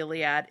fall of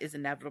Gilead is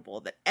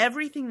inevitable, that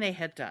everything they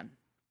had done,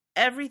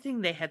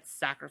 everything they had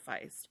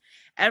sacrificed,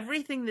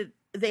 everything that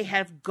they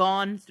have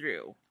gone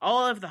through,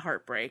 all of the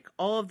heartbreak,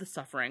 all of the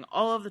suffering,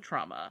 all of the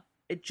trauma,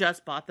 it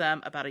just bought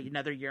them about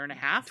another year and a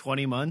half.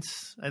 20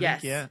 months, I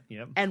think. Yeah.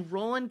 Yep. And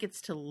Roland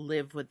gets to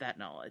live with that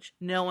knowledge,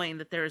 knowing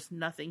that there is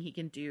nothing he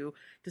can do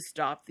to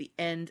stop the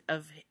end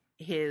of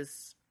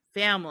his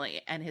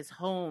family and his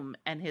home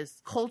and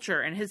his culture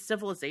and his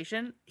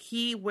civilization.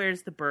 He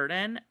wears the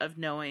burden of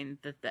knowing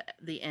that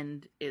the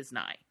end is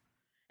nigh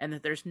and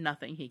that there's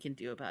nothing he can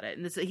do about it.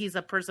 And he's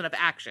a person of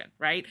action,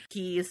 right?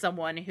 He is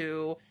someone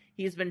who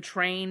he's been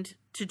trained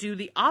to do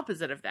the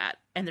opposite of that,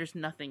 and there's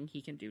nothing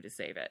he can do to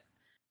save it.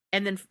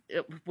 And then,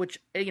 which,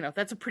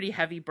 that's a pretty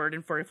heavy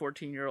burden for a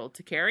 14-year-old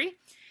to carry.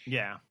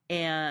 Yeah.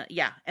 And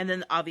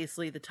then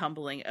obviously the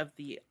tumbling of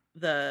the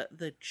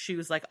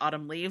shoes like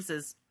autumn leaves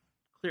is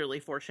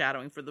clearly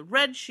foreshadowing for the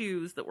red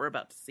shoes that we're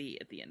about to see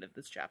at the end of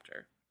this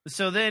chapter.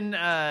 So then,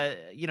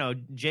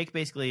 Jake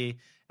basically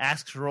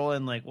asks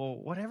Roland, like, well,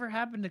 whatever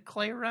happened to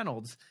Clay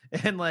Reynolds?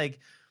 And, like,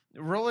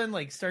 Roland,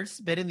 like, starts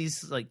spitting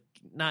these, like,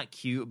 not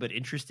cute, but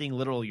interesting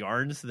little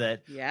yarns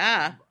that...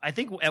 Yeah. I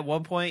think at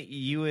one point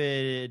you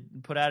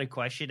would put out a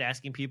question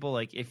asking people,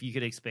 like, if you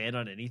could expand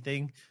on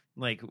anything,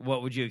 like,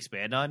 what would you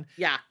expand on?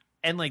 Yeah.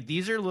 And, like,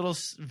 these are little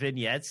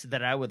vignettes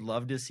that I would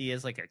love to see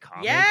as, like, a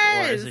comic or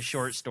as a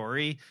short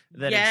story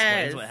that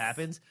explains what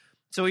happens.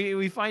 So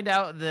we find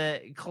out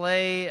that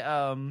Clay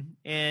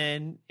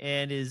and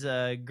his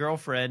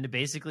girlfriend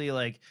basically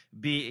like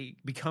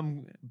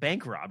become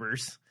bank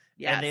robbers.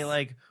 Yes. And they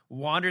like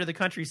wander the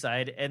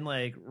countryside, and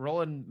like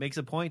Roland makes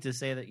a point to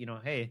say that,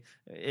 hey,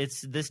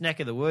 it's this neck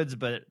of the woods,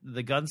 but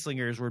the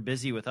gunslingers were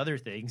busy with other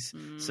things.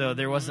 So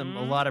there wasn't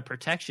a lot of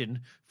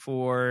protection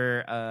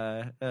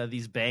for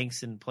these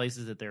banks and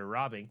places that they're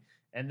robbing.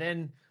 And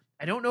then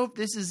I don't know if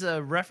this is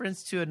a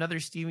reference to another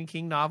Stephen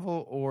King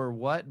novel or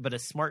what, but a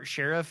smart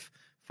sheriff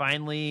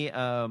finally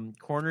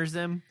corners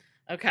them.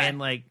 Okay. And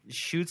like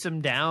shoots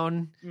him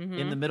down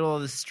in the middle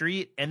of the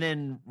street, and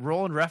then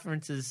Roland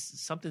references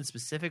something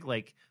specific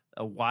like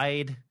a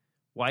wide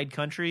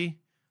country.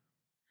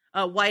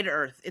 Wide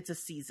Earth. It's a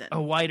season. A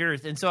wide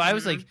Earth. And so I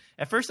was like,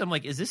 at first I'm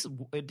like,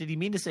 did he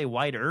mean to say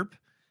wide Earp?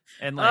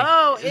 And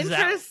like,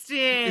 interesting.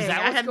 Is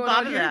that I what's hadn't going thought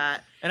on of here?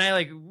 that. And I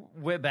like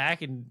went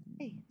back and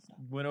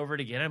went over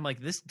it again. I'm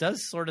like, this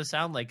does sort of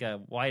sound like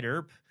a wide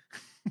Earp.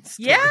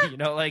 Story,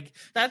 Yeah, like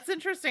that's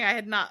interesting. I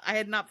had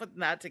not put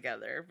that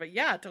together, but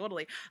yeah,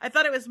 totally. I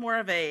thought it was more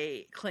of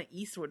a Clint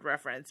Eastwood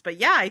reference, but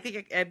yeah, I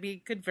think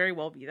it could very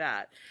well be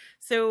that.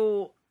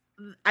 So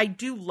I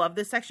do love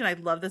this section. I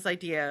love this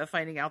idea of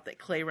finding out that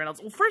Clay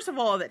Reynolds. Well, first of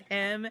all, that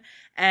him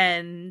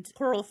and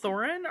Coral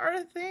Thorin are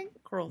a thing.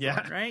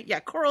 Thorin, right?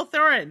 Yeah, Coral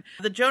Thorin.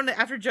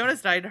 After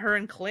Jonas died, her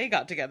and Clay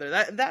got together.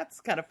 That's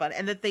kind of fun,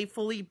 and that they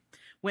fully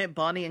went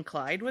Bonnie and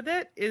Clyde with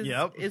it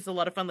is a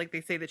lot of fun. Like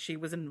they say that she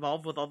was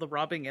involved with all the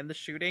robbing and the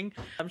shooting.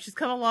 She's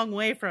come a long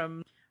way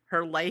from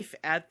her life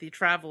at the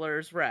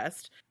Traveler's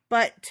Rest.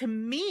 But to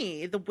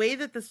me, the way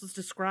that this was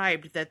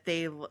described, that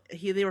they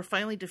were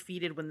finally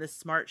defeated when this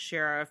smart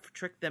sheriff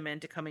tricked them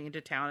into coming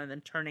into town and then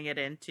turning it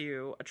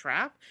into a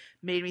trap,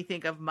 made me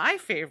think of my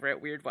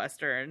favorite Weird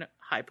Western,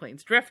 High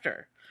Plains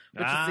Drifter.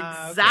 Which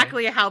is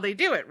exactly how they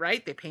do it,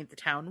 right? They paint the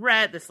town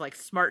red. This like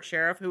smart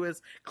sheriff who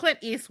is Clint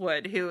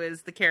Eastwood, who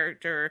is the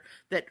character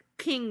that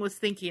King was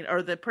thinking,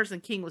 or the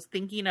person King was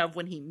thinking of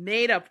when he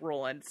made up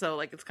Roland. So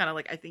like it's kind of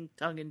like, I think,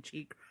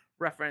 tongue-in-cheek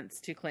reference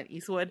to Clint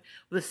Eastwood.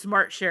 The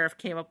smart sheriff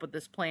came up with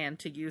this plan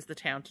to use the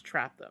town to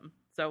trap them.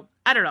 So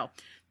I don't know.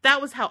 That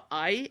was how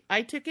I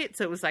took it.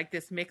 So it was like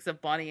this mix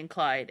of Bonnie and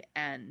Clyde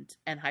and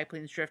High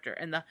Plains Drifter.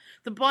 And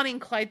the Bonnie and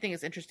Clyde thing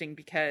is interesting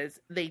because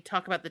they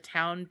talk about the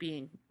town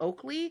being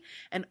Oakley,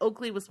 and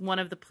Oakley was one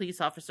of the police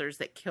officers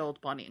that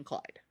killed Bonnie and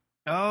Clyde.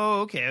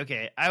 Oh,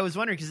 okay. I was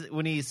wondering because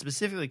when he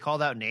specifically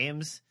called out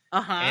names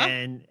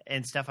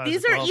and stuff,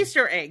 These are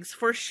Easter eggs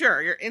for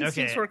sure. Your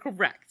instincts were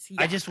correct.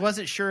 Yeah. I just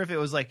wasn't sure if it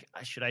was like,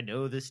 should I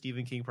know this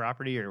Stephen King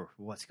property or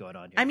what's going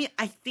on here? I mean,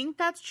 I think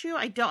that's true.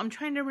 I'm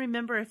trying to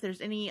remember if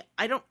there's any.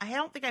 I don't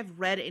think I've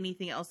read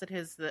anything else of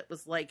his that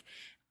was like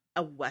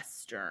a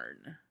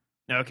Western.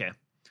 Okay,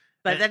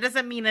 but that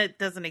doesn't mean it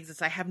doesn't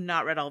exist. I have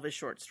not read all of his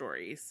short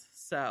stories,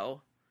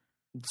 so.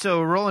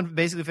 So Roland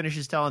basically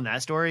finishes telling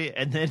that story,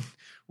 and then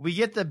we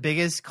get the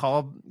biggest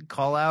call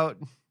out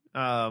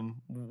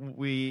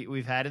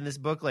we've had in this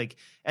book. Like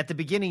at the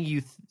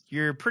beginning,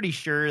 you're pretty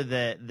sure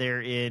that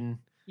they're in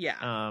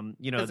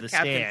the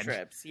stand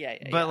trips.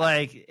 But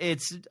like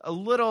it's a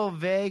little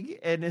vague,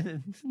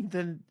 and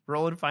then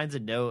Roland finds a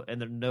note, and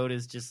the note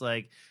is just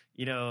like,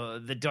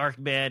 the Dark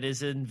Man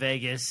is in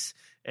Vegas,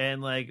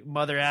 and like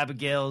Mother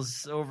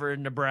Abigail's over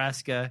in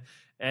Nebraska.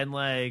 And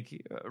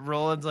like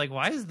Roland's like,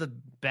 why is the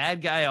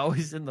bad guy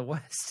always in the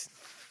West?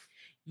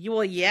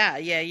 Well,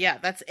 yeah.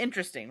 That's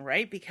interesting,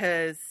 right?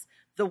 Because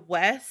the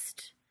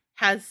West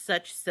has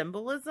such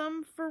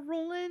symbolism for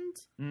Roland.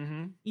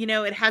 Mm-hmm.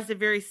 It has a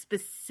very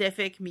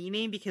specific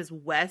meaning because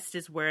West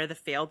is where the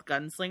failed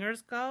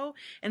gunslingers go.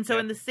 And so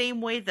in the same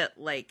way that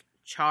like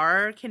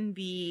Char can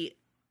be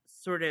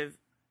sort of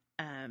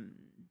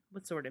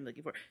what's the word I'm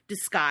looking for?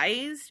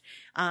 Disguised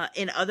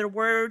in other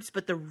words,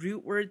 but the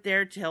root word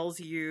there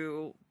tells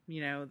you,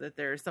 that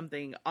there's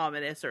something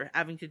ominous or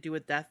having to do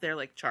with death there,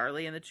 like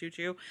Charlie and the Choo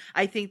Choo.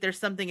 I think there's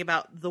something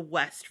about the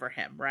West for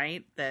him,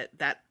 right?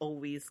 That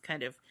always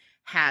kind of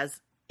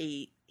has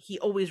he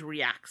always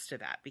reacts to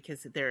that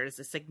because there is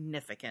a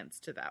significance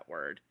to that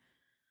word.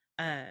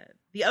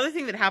 The other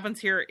thing that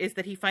happens here is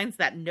that he finds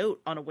that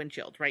note on a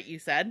windshield, right? You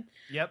said?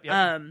 Yep.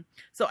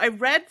 So I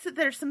read that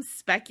there's some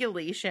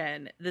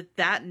speculation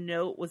that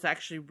note was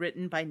actually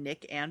written by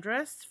Nick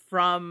Andrus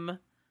from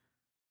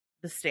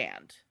The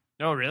Stand.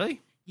 Oh, really?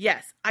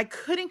 Yes. I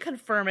couldn't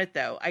confirm it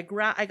though. I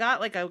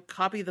got like a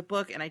copy of the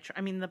book,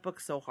 and the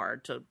book's so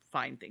hard to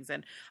find things,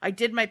 and I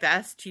did my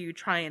best to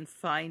try and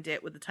find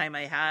it with the time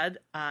I had.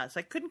 So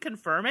I couldn't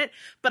confirm it,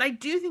 but I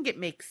do think it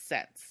makes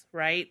sense,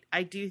 right?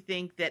 I do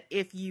think that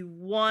if you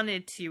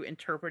wanted to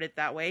interpret it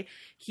that way,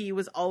 he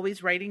was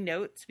always writing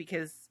notes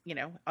because,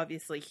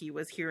 obviously he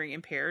was hearing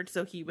impaired,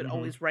 so he would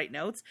always write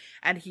notes,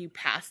 and he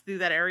passed through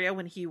that area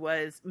when he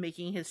was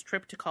making his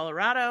trip to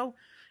Colorado.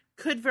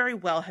 Could very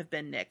well have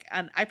been Nick,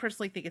 and I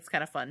personally think it's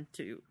kind of fun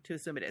to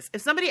assume it is.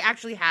 If somebody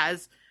actually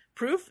has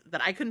proof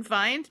that I couldn't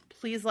find,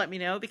 please let me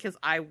know because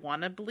I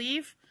want to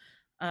believe.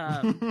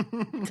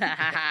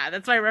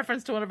 That's my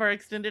reference to one of our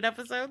extended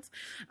episodes.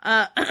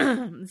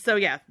 So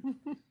yeah.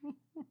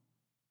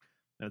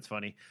 That's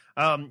funny.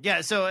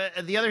 Yeah. So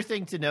the other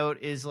thing to note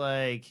is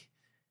like,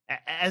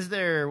 as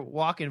they're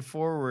walking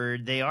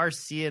forward, they are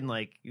seeing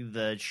like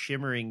the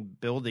shimmering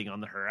building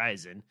on the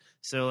horizon.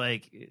 So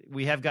like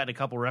we have gotten a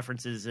couple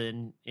references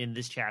in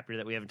this chapter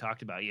that we haven't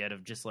talked about yet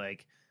of just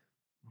like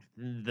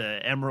the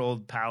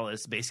Emerald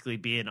Palace basically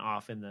being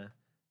off in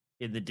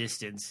the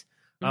distance.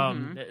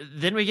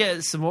 Then we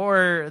get some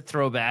more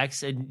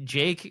throwbacks, and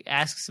Jake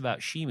asks about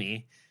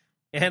Shimi.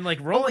 And like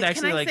Roland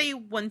actually, can I like, say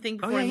one thing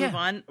before I move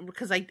on?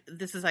 Because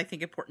this is, I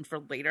think, important for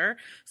later.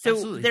 So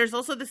Absolutely. There's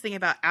also this thing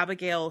about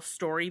Abigail's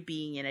story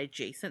being an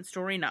adjacent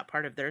story, not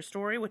part of their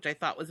story, which I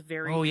thought was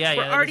very. Oh yeah,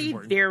 we're that already is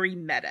important. very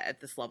meta at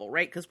this level,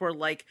 right? Because we're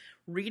like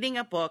reading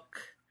a book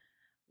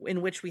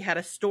in which we had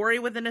a story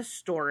within a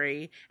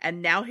story,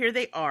 and now here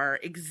they are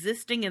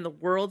existing in the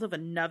world of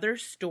another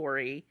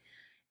story,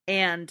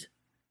 and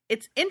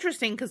it's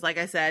interesting because, like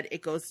I said,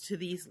 it goes to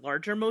these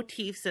larger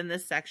motifs in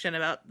this section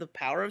about the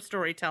power of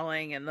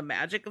storytelling and the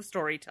magic of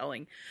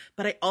storytelling.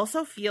 But I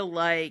also feel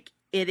like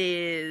it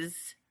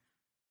is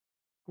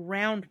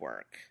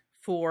groundwork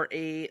for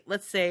a,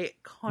 let's say,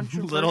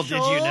 controversial. Little did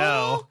you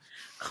know.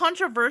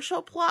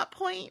 Controversial plot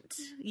point.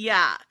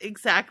 Yeah,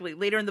 exactly.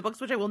 Later in the books,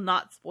 which I will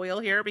not spoil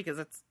here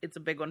because it's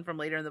a big one from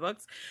later in the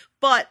books.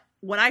 But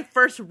when I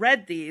first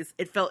read these,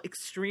 it felt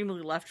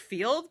extremely left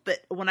field. But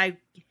when I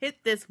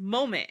hit this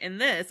moment in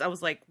this, I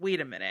was like, wait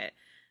a minute.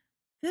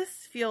 This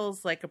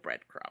feels like a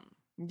breadcrumb.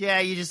 Yeah,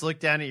 you just look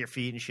down at your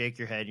feet and shake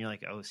your head, and you're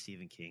like, "Oh,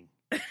 Stephen King."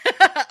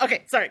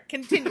 Okay, sorry.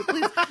 Continue,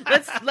 please.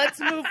 Let's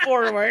move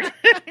forward.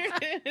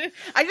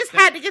 I just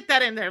had to get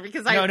that in there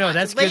because no,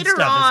 that's later good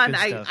stuff. on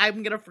That's good stuff.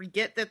 I'm gonna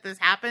forget that this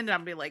happened. And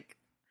I'll be like,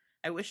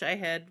 I wish I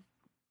had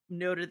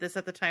noted this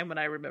at the time when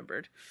I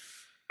remembered.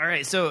 All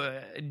right,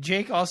 so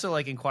Jake also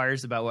like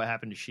inquires about what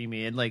happened to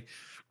Shimi, and like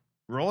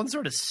Roland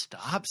sort of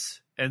stops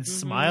and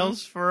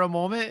smiles for a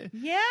moment.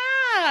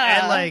 Yeah,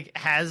 and like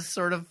has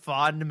sort of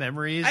fond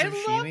memories of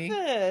Shimi. I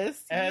love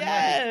this. And,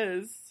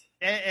 yes.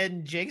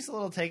 And Jake's a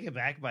little taken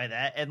back by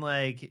that, and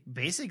like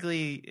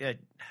basically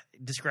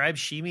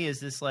describes Shimi as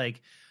this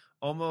like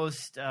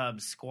almost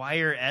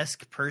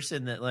Squire-esque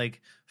person that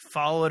like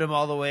followed him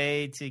all the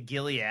way to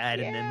Gilead,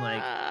 and then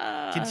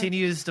like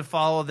continues to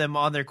follow them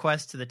on their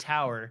quest to the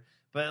tower.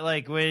 But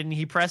like when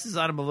he presses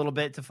on him a little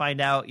bit to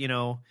find out,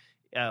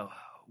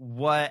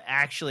 what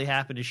actually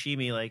happened to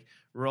Shimi, like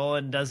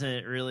Roland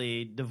doesn't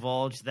really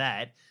divulge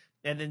that.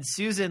 And then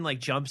Susan like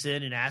jumps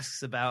in and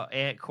asks about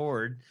Aunt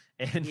Cord.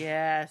 And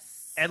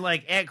yes. And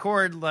like Aunt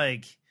Cord,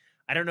 like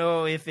I don't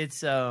know if it's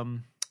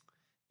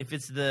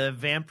the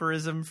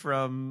vampirism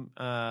from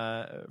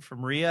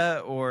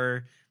Rhea,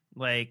 or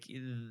like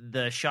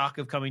the shock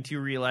of coming to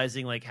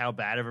realizing like how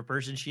bad of a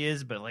person she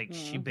is, but like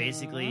she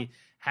basically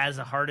has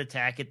a heart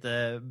attack at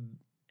the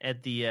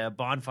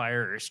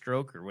bonfire or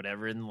stroke or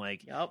whatever, and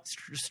like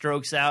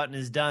strokes out and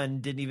is done.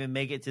 Didn't even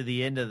make it to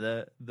the end of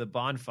the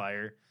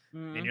bonfire.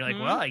 And you're like,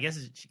 well, I guess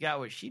she got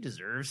what she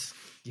deserves,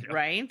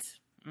 right?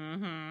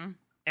 Mm-hmm.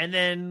 And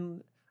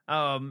then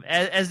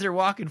as they're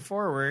walking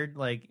forward,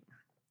 like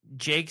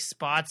Jake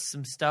spots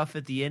some stuff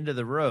at the end of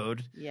the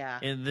road,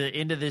 in the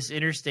end of this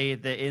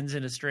interstate that ends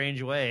in a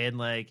strange way, and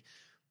like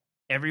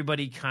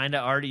everybody kind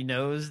of already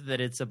knows that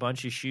it's a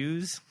bunch of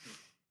shoes,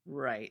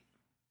 right?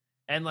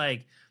 And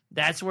like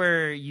that's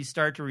where you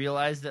start to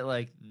realize that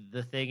like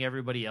the thing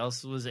everybody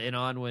else was in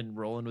on when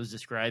Roland was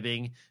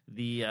describing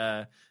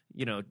the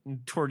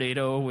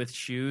tornado with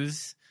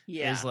shoes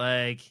is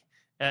like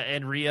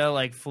and Rhea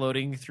like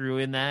floating through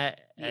in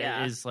that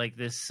is like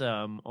this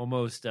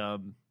almost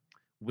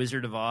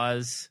Wizard of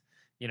Oz,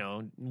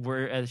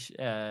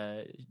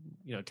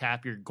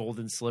 tap your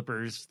golden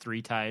slippers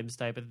 3 times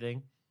type of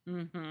thing.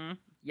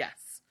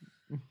 Yes.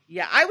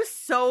 Yeah, I was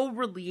so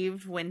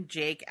relieved when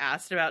Jake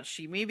asked about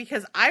Shimi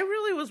because I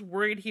really was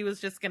worried he was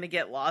just going to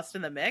get lost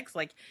in the mix.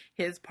 Like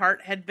his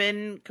part had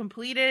been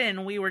completed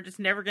and we were just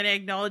never going to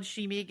acknowledge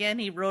Shimi again.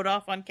 He rode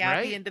off on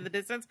Cappy into the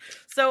distance.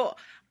 So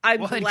I'm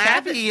glad and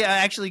Cappy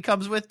actually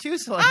comes with too.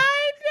 So like,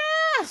 I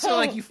know. So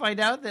like you find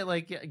out that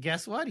like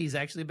guess what? He's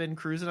actually been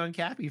cruising on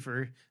Cappy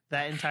for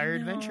that entire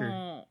adventure.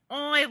 Oh,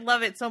 I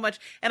love it so much.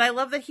 And I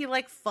love that he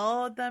like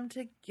followed them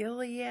to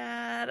Gilead.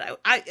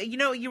 I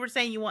you were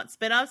saying you want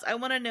spin-offs. I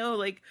want to know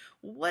like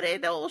what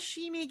did old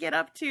Shimi get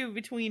up to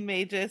between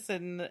Magus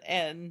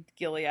and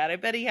Gilead? I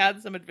bet he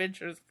had some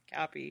adventures with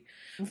Cappy.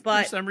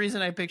 But for some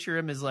reason I picture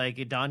him as like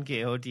a Don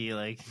Quixote,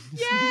 like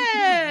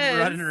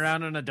running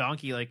around on a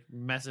donkey, like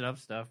messing up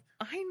stuff.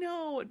 I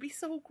know, it'd be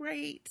so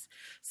great.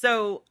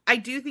 So I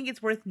do think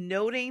it's worth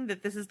noting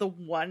that this is the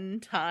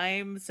one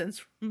time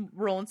since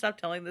Roland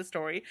stopped telling this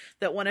story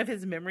that one of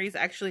his memories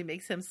actually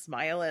makes him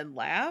smile and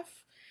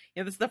laugh.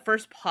 This is the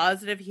first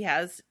positive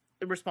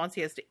response he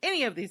has to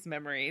any of these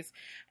memories.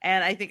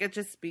 And I think it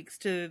just speaks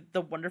to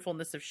the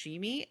wonderfulness of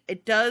Shimi.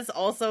 It does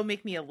also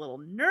make me a little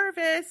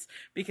nervous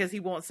because he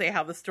won't say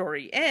how the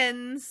story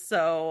ends.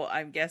 So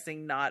I'm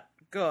guessing not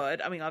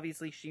good. I mean,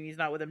 obviously Shimi's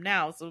not with him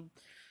now, so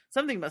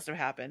something must have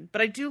happened.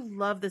 But I do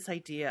love this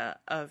idea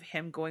of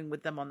him going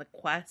with them on the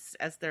quest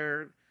as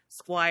their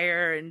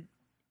squire and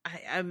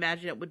I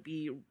imagine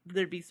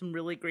there'd be some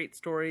really great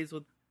stories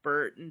with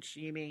Bert and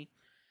Sheemy.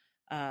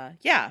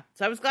 Yeah,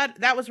 so I was glad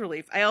that was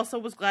relief. I also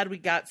was glad we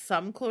got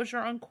some closure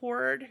on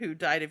Cord, who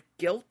died of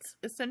guilt,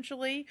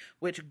 essentially.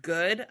 Which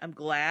good, I'm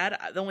glad.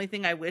 The only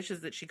thing I wish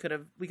is that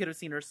we could have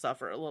seen her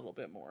suffer a little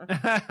bit more,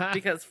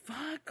 because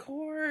fuck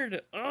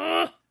Cord,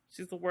 ugh,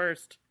 she's the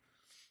worst.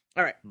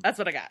 All right, that's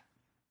what I got.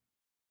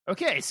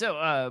 Okay,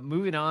 so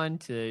moving on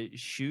to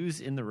Shoes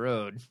in the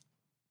Road.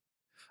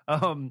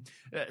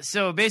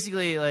 So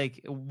basically,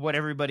 like, what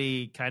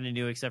everybody kind of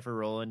knew except for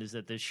Roland is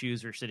that the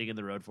shoes were sitting in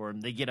the road for him.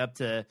 They get up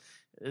to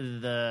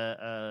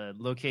the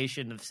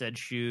location of said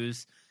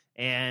shoes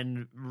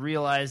and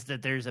realize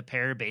that there's a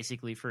pair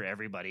basically for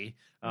everybody.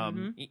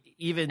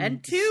 Even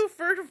and two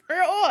for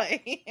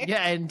Oi.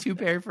 Yeah, and 2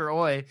 pair for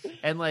Oi.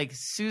 And like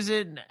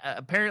Susan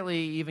apparently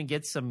even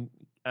gets some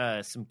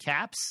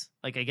caps.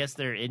 Like, I guess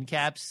they're end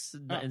caps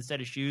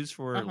instead of shoes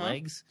for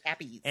legs.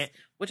 Cappies.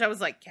 Which I was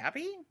like,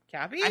 Cappy?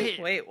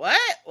 Wait, what?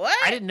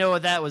 I didn't know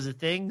that was a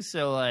thing,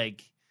 so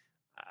like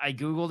I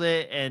Googled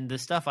it, and the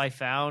stuff I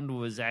found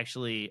was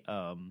actually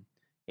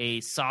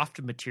a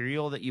soft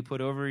material that you put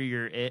over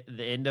the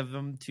end of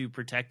them to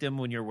protect them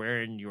when you're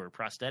wearing your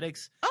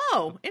prosthetics.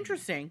 Oh,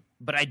 interesting.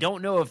 But I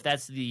don't know if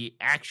that's the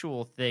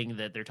actual thing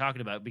that they're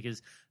talking about,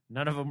 because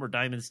none of them were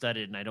diamond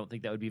studded, and I don't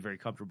think that would be very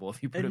comfortable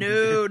if you put them.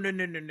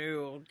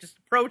 No. Just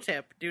pro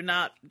tip: do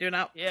not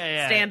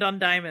stand on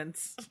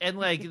diamonds. And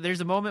like, there's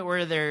a moment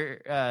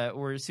where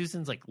where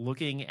Susan's like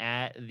looking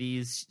at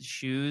these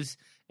shoes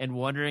and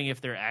wondering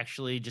if they're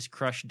actually just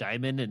crushed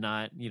diamond and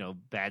not,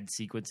 bad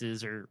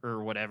sequences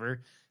or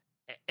whatever.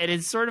 And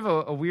it's sort of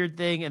a weird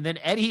thing. And then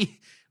Eddie,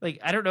 like,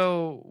 I don't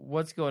know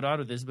what's going on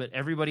with this, but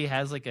everybody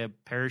has like a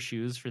pair of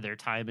shoes for their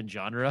time and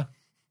genre.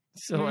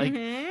 So like,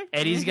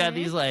 Eddie's got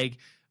these like,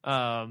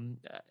 John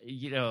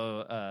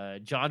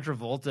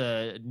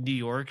Travolta New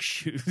York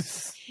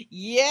shoes.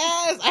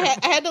 Yes, I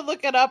had to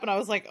look it up, and I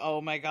was like, oh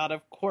my god,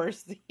 of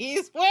course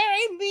he's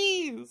wearing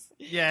these.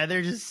 Yeah,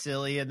 they're just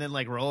silly. And then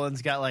like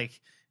Roland's got like,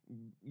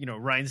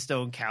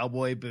 rhinestone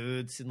cowboy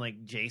boots, and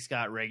like Jake's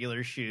got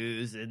regular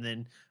shoes. And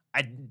then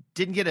I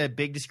didn't get a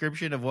big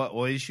description of what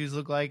Oi's shoes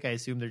look like. I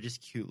assume they're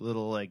just cute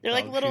little like they're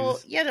like little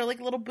shoes. Yeah, they're like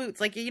little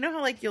boots. Like, you know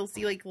how like you'll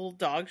see like little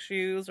dog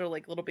shoes or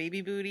like little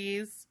baby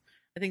booties?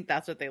 I think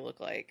that's what they look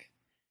like.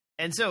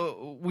 And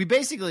so we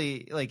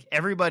basically, like,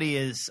 everybody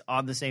is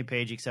on the same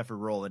page except for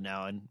Roland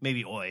now, and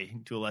maybe Oi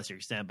to a lesser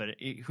extent, but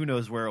who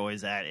knows where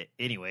Oi's at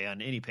anyway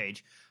on any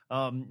page.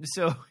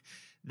 So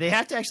they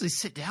have to actually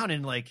sit down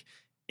and like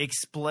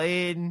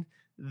explain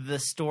the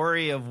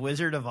story of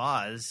Wizard of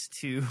Oz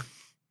to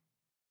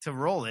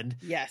Roland.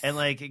 Yes. And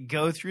like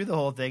go through the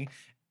whole thing.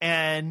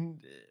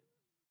 And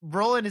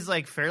Roland is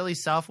like fairly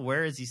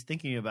self-aware as he's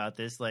thinking about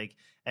this, like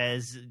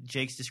as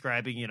Jake's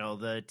describing,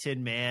 the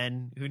Tin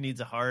Man who needs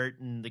a heart,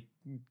 and the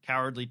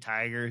Cowardly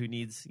Tiger who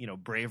needs,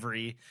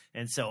 bravery,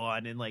 and so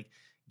on. And like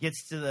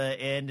gets to the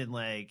end, and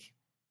like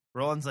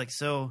Roland's like,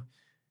 so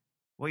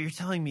what you're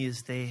telling me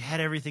is they had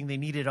everything they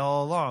needed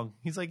all along.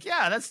 He's like,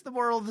 yeah, that's the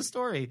moral of the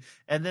story.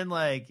 And then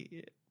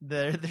like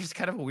there's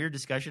kind of a weird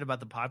discussion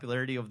about the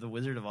popularity of the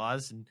Wizard of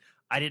Oz, and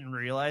I didn't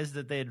realize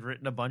that they had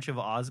written a bunch of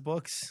Oz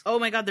books. Oh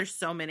my god, there's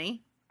so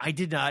many. I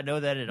did not know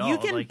that at all. You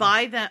can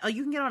buy them.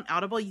 You can get on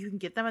Audible. You can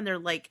get them, and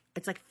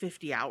it's like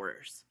 50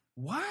 hours.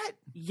 What?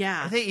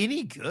 Yeah. Are they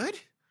any good?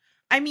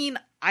 I mean,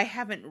 I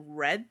haven't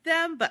read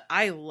them, but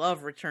I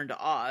love Return to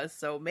Oz,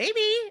 so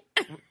maybe.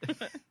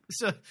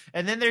 So,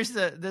 and then there's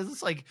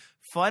this like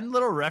fun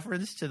little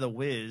reference to the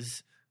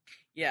Wiz.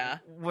 Yeah.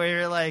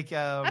 Where like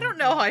I don't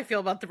know how I feel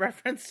about the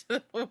reference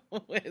to the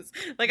Wiz.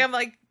 Like, I'm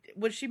like,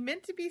 was she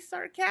meant to be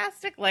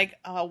sarcastic? Like,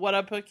 what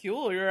a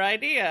peculiar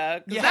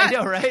idea. Yeah, I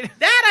know, right?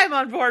 That I'm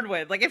on board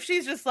with. Like, if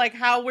she's just like,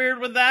 how weird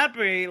would that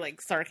be?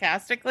 Like,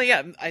 sarcastically,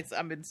 I'm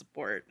in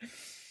support.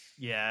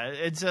 Yeah,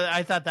 and so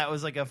I thought that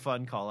was like a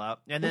fun call out.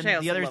 And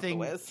then the other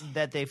thing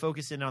that they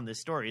focus in on this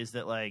story is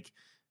that like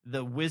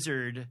the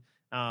wizard,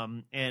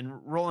 and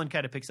Roland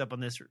kind of picks up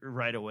on this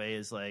right away,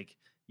 is like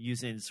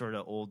using sort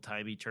of old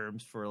timey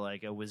terms for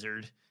like a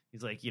wizard.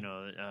 He's like,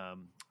 I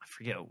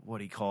forget what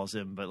he calls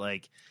him, but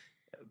like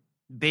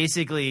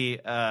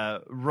basically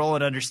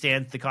Roland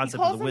understands the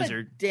concept of the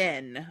wizard.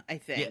 Den, I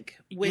think.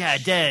 Yeah,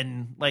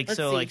 den. Like,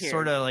 so like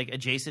sort of like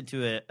adjacent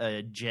to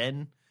a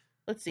gen.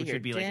 Let's see which here.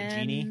 Would be like a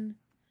genie.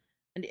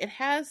 And it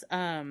has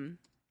Den,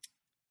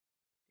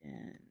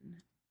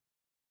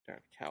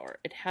 Dark Tower.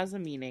 It has a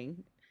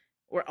meaning.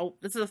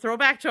 This is a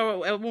throwback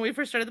to when we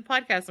first started the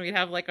podcast, and we'd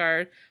have like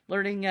our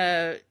learning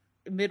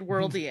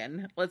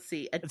Midworldian. Let's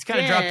see. It's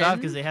kind of dropped off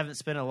because they haven't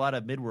spent a lot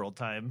of Midworld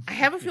time. I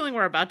have a feeling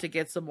we're about to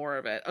get some more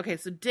of it. Okay,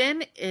 so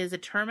Den is a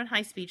term in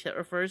high speech that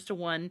refers to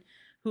one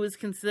who is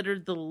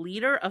considered the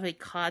leader of a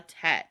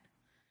quartet.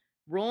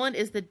 Roland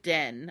is the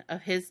Den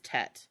of his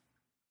tet.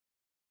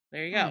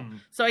 There you go.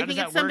 So I think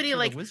it's somebody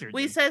like,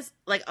 he says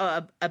like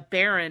a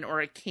baron or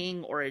a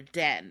king or a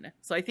den.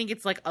 So I think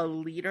it's like a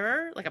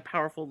leader, like a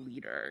powerful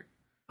leader.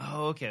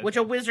 Oh, okay. Which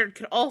a wizard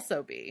could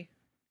also be.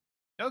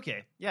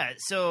 Okay, yeah.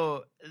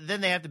 So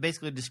then they have to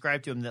basically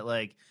describe to him that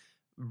like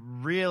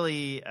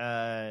really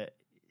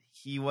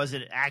he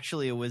wasn't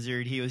actually a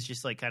wizard. He was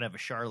just like kind of a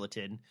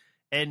charlatan.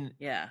 And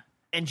Yeah.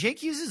 and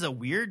Jake uses a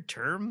weird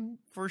term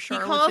for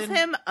charlatan. He calls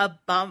him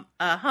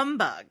a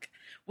humbug,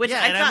 which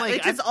Yeah, I and I'm thought, like,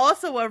 which is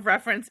also a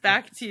reference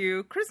back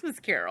to Christmas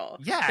Carol.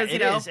 Yeah, 'Cause,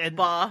 it is. And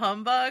bah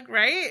humbug,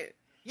 right?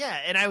 yeah,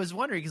 and I was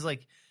wondering because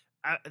like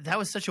that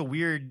was such a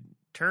weird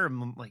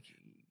term. Like,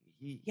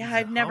 he's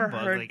I've a never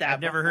humbug. heard Like, that I've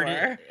never heard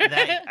it. before.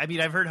 That, I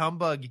mean, I've heard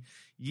humbug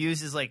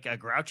used as like a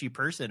grouchy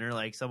person or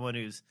like someone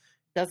who's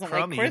Doesn't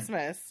crummy, like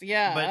Christmas.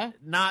 Yeah.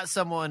 but not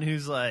someone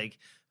who's like,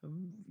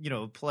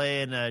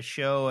 playing a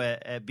show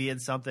at being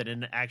something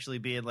and actually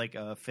being like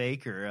a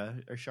fake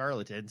or a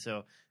charlatan.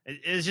 So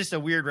it's just a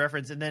weird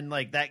reference. And then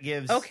like that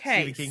gives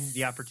Stephen King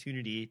the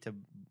opportunity to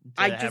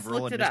I have just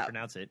Roland looked it up.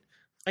 mispronounce it.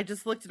 I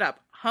just looked it up.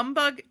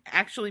 Humbug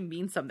actually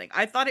means something.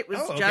 I thought it was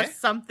Oh, okay. just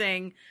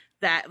something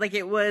that, like,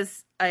 it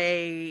was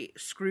a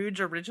Scrooge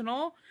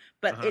original,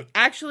 but it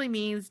actually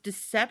means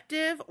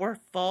deceptive or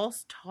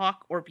false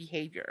talk or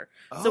behavior.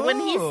 So when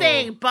he's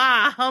saying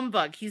bah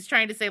humbug, he's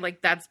trying to say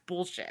like that's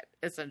bullshit,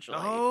 essentially.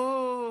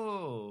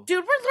 Oh,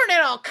 Dude, we're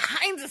learning all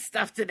kinds of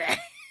stuff today.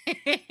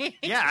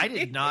 yeah, I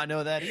did not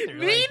know that either.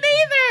 Me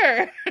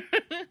neither.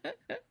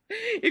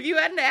 If you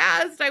hadn't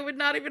asked, I would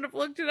not even have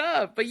looked it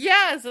up. But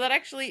yeah,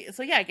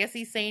 I guess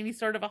he's saying he's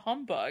sort of a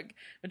humbug,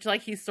 which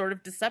like he's sort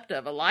of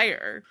deceptive, a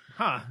liar.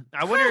 Huh.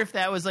 I wonder if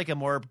that was like a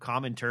more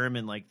common term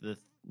in like the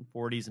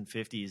 40s and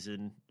 50s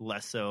and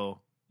less so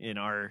in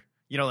our,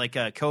 like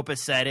a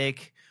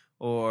copacetic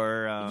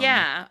or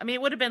yeah, I mean,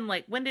 it would have been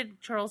like, when did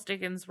Charles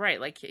Dickens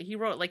write? Like, he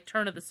wrote like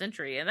turn of the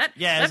century, and that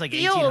it was like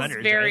feels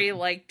 1800s, very right?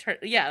 like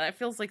that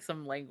feels like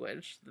some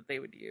language that they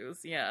would use.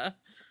 Yeah,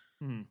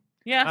 Hmm.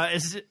 yeah.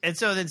 And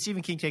so then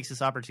Stephen King takes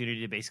this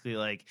opportunity to basically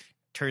like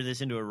turn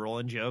this into a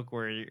Roland joke,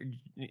 where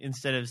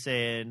instead of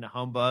saying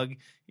humbug,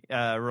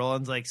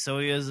 Roland's like, so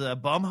he is a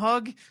bum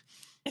hug.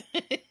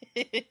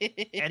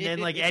 And then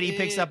like Eddie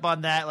picks up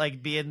on that,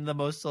 like being the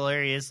most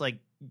hilarious like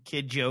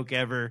kid joke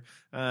ever.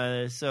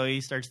 So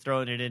he starts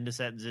throwing it into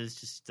sentences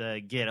just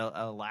to get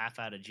a laugh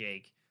out of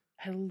Jake.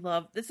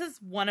 This is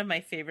one of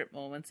my favorite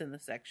moments in the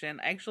section.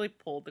 I actually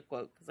pulled the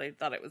quote because I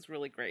thought it was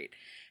really great.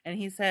 And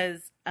he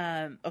says,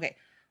 okay,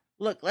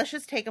 look, let's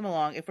just take him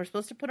along. If we're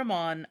supposed to put him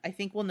on, I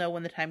think we'll know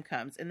when the time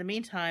comes. In the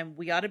meantime,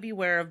 we ought to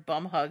beware of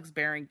bum hugs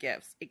bearing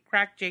gifts. It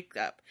cracked Jake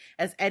up,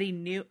 as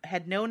Eddie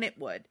had known it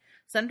would.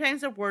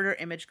 Sometimes a word or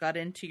image got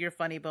into your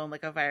funny bone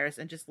like a virus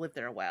and just lived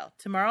there a while.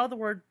 Tomorrow the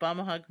word bum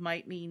hug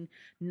might mean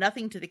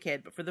nothing to the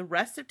kid, but for the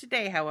rest of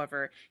today,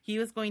 however, he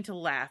was going to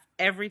laugh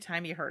every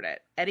time he heard it.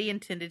 Eddie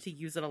intended to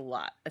use it a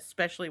lot,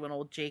 especially when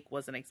old Jake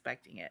wasn't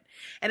expecting it.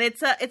 And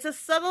it's a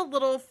subtle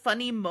little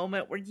funny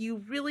moment where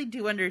you really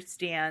do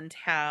understand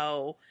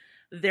how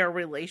their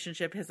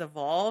relationship has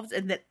evolved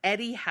and that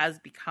Eddie has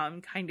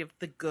become kind of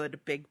the good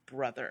big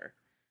brother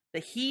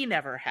that he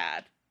never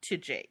had to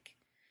Jake.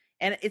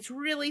 And it's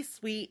really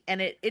sweet,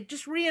 and it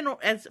just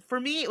as for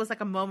me, it was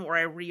like a moment where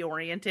I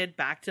reoriented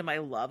back to my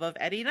love of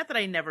Eddie. Not that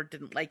I never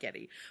didn't like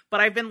Eddie,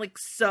 but I've been like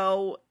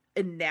so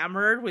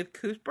enamored with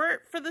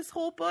Cuthbert for this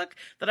whole book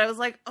that I was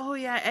like, oh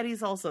yeah,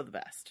 Eddie's also the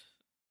best.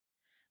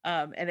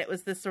 And it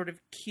was this sort of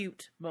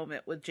cute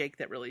moment with Jake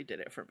that really did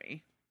it for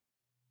me.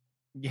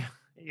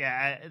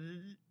 Yeah.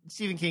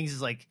 Stephen King's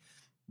is like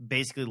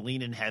basically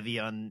leaning heavy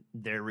on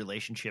their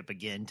relationship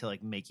again to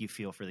like make you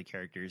feel for the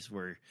characters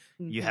where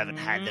you haven't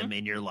had them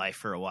in your life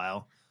for a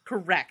while.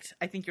 Correct.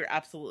 I think you're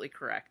absolutely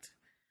correct.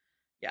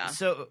 Yeah.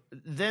 So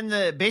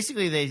then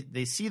basically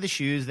they see the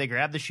shoes, they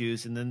grab the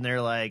shoes, and then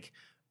they're like,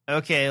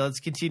 okay, let's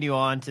continue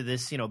on to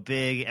this,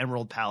 big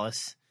Emerald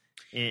Palace.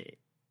 Can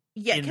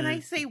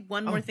I say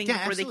one more thing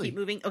before absolutely. they keep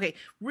moving? Okay,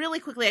 really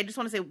quickly, I just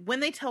want to say, when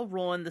they tell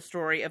Roland the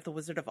story of the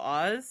Wizard of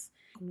Oz,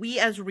 we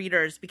as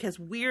readers, because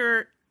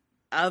we're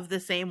of the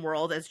same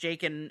world as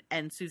Jake and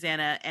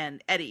Susanna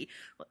and Eddie,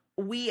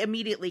 we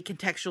immediately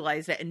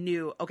contextualized it and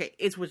knew, okay,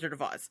 it's Wizard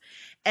of Oz.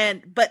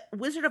 But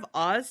Wizard of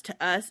Oz to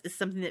us is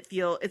something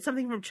it's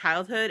something from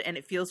childhood, and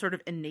it feels sort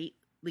of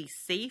innately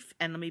safe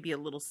and maybe a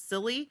little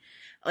silly,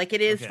 like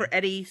it is for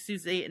Eddie,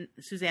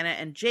 Susanna,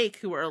 and Jake,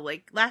 who are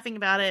like laughing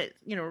about it,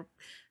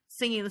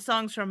 singing the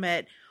songs from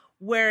it.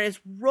 Whereas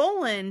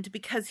Roland,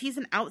 because he's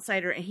an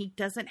outsider and he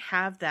doesn't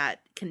have that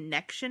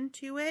connection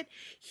to it,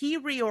 he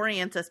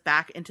reorients us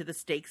back into the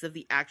stakes of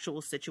the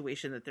actual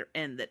situation that they're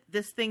in. That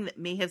this thing that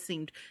may have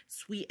seemed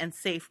sweet and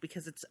safe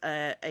because it's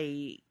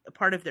a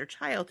part of their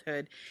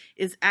childhood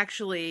is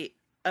actually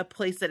a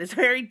place that is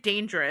very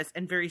dangerous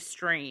and very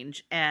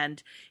strange.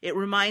 And it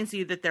reminds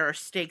you that there are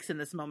stakes in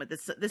this moment.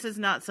 This is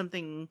not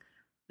something...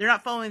 They're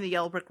not following the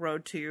Yellow Brick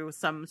Road to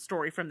some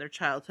story from their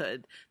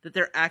childhood, that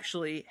they're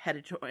actually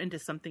headed into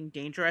something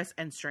dangerous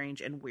and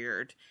strange and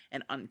weird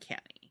and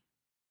uncanny.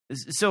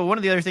 So one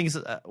of the other things,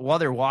 while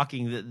they're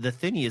walking, the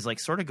thinny is like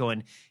sort of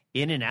going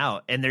in and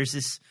out. And there's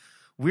this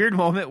weird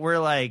moment where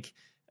like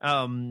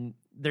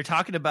they're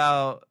talking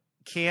about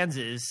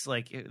Kansas,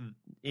 like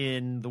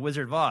in The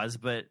Wizard of Oz,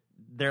 but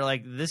they're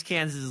like, this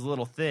Kansas is a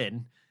little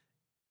thin.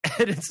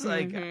 And it's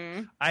like,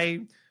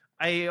 I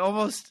I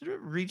almost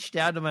reached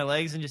down to my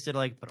legs and just did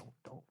like, but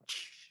don't.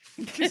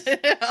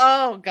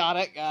 Oh, got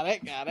it.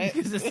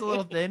 Because it's a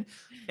little thin.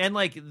 And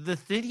like the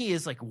thinny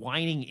is like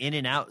whining in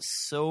and out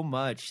so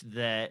much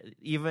that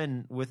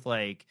even with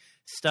like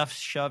stuff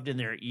shoved in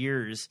their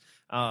ears,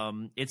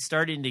 it's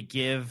starting to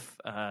give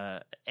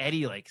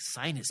Eddie like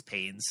sinus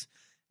pains.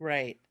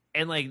 Right.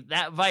 And like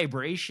that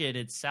vibration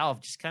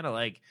itself just kind of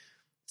like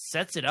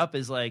sets it up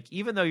as like,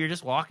 even though you're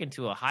just walking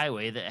to a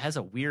highway that has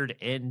a weird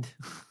end,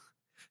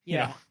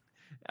 Yeah.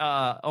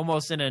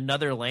 Almost in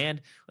another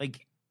land,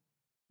 like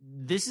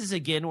this is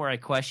again where I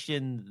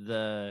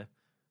question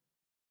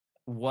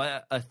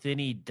what a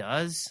thinny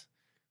does,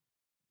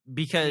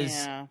 because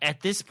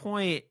at this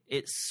point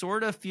it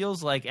sort of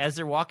feels like as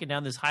they're walking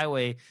down this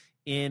highway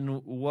in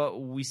what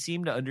we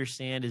seem to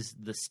understand is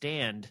the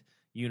Stand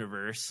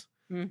universe,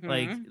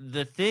 like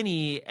the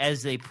thinny,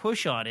 as they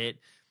push on it,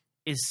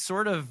 is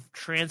sort of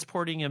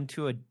transporting them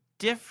to a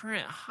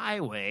different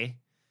highway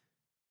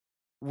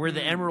where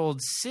the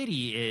Emerald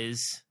City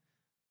is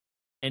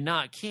and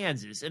not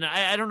Kansas. And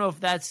I don't know if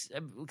that's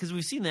because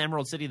we've seen the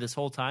Emerald City this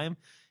whole time,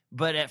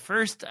 but at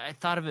first I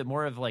thought of it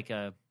more of like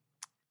a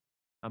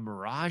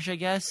mirage, I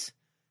guess.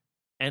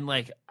 And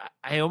like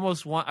I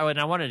almost want, and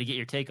I wanted to get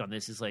your take on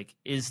this, is like,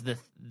 is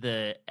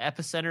the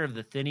epicenter of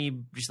the thinny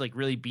just like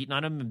really beating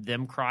on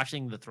them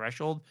crossing the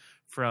threshold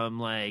from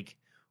like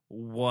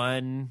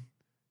one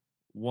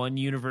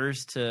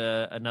universe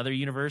to another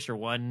universe, or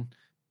one,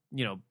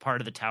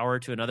 part of the tower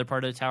to another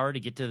part of the tower to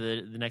get to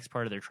the next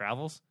part of their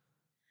travels?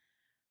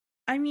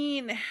 I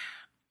mean,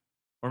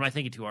 or am I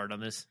thinking too hard on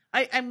this?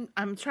 I'm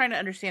trying to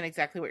understand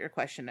exactly what your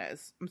question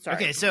is. I'm sorry.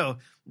 Okay, so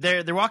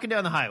they're walking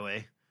down the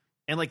highway,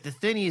 and like the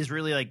thinny is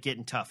really like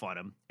getting tough on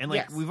them, and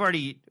like Yes. we've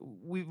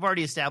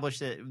already established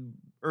that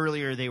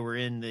earlier they were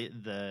in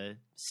the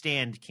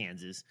Stand,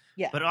 Kansas.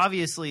 Yeah. But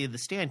obviously the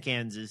Stand,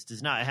 Kansas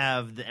does not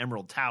have the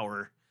Emerald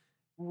Tower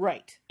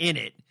Right. in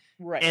it.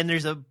 Right. And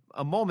there's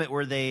a moment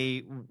where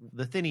the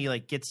thinny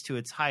like gets to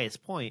its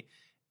highest point,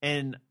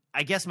 and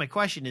I guess my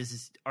question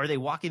is are they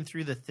walking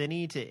through the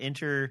thinny to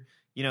enter,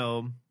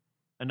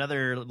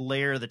 another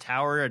layer of the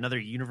tower, another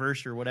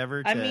universe or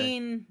whatever? I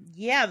mean,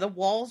 yeah, the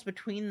walls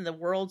between the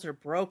worlds are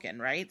broken,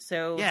 right?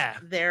 So Yeah.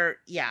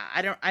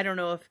 I don't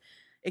know if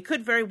it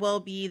could very well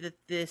be that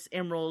this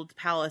Emerald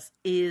Palace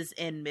is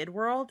in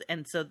Midworld,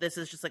 and so this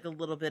is just like a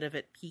little bit of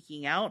it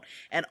peeking out,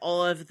 and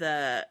all of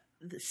the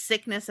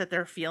sickness that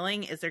they're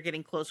feeling as they're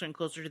getting closer and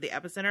closer to the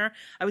epicenter.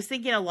 I was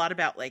thinking a lot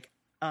about like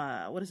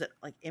what is it,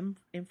 like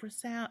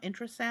infrasound?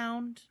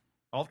 Infrasound.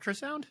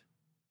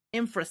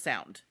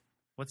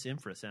 What's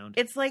infrasound?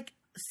 It's like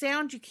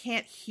sound you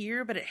can't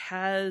hear, but it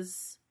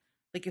has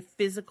like a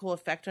physical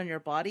effect on your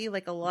body.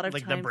 Like a lot of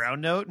like times, the brown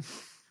note.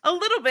 a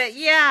little bit,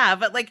 yeah,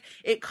 but like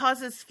it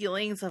causes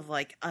feelings of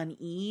like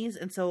unease,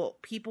 and so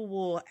people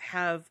will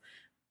have.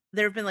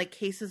 There have been like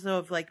cases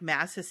of like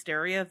mass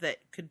hysteria that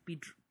could be,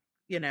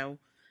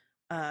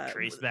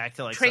 Traced back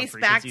to like traced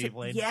some back frequency to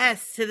played.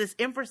 yes, to this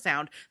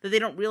infrasound that they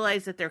don't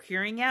realize that they're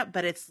hearing yet,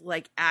 but it's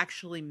like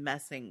actually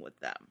messing with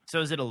them.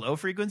 So is it a low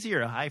frequency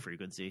or a high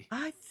frequency?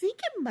 I think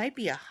it might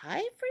be a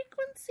high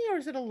frequency, or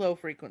is it a low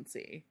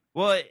frequency?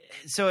 Well,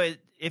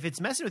 if it's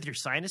messing with your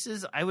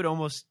sinuses, I would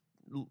almost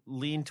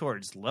lean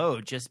towards low,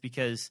 just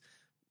because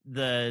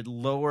the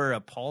lower a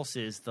pulse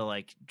is, the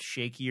like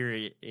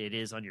shakier it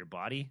is on your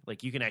body.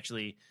 Like you can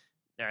actually,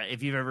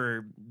 if you've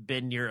ever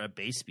been near a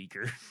bass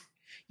speaker,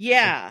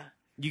 Yeah.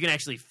 you can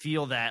actually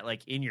feel that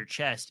like in your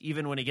chest.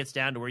 Even when it gets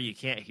down to where you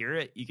can't hear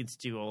it, you can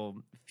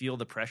still feel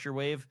the pressure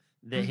wave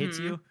that hits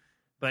you.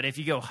 But if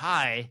you go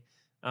high,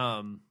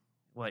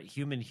 what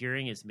human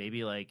hearing is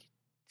maybe like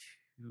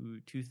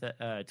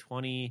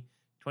 20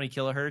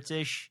 kilohertz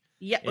ish.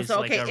 Yeah. Is So,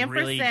 like okay, a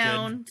really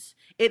infrasound,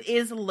 it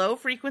is low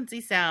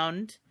frequency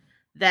sound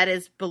that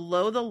is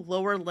below the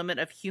lower limit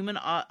of human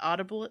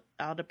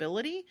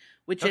audibility,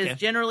 which Okay. is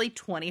generally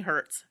 20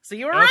 hertz. So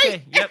you were Okay.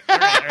 right. Yep. All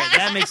right.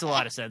 That makes a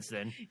lot of sense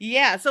then.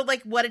 Yeah. So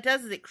like what it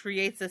does is it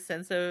creates a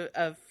sense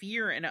of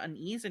fear and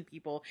unease in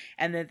people,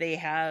 and that they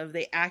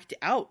act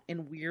out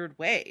in weird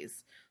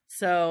ways.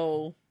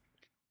 So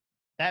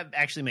That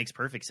actually makes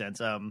perfect sense.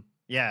 I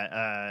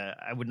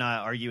would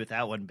not argue with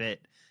that one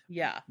bit.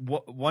 yeah.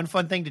 One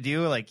fun thing to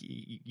do, like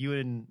you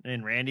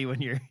and Randy,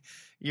 when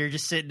you're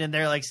just sitting in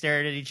there like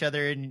staring at each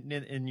other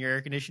in your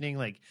air conditioning,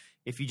 like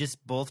if you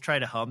just both try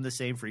to hum the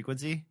same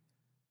frequency,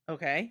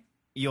 Okay.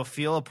 you'll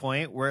feel a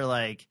point where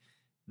like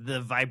the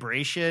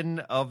vibration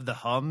of the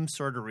hum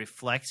sort of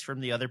reflects from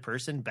the other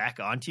person back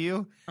onto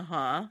you,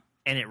 Uh-huh.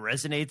 and it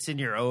resonates in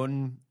your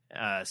own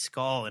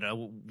skull in a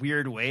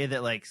weird way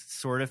that like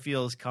sort of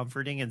feels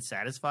comforting and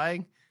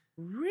satisfying.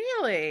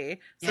 Really?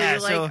 So Yeah,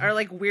 you like so- are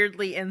like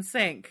weirdly in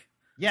sync.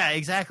 Yeah,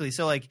 exactly.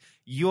 So like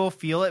you'll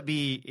feel it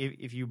be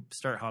if you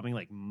start humming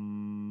like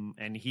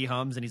and he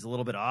hums and he's a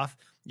little bit off,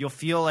 you'll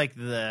feel like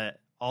the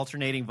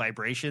alternating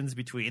vibrations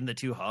between the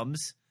two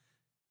hums,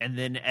 and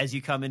then as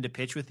you come into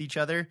pitch with each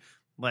other,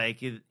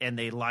 like and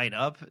they line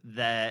up,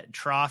 that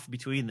trough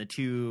between the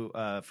two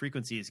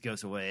frequencies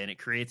goes away, and it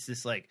creates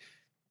this like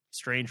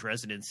strange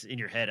resonance in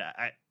your head.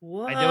 I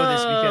Whoa. know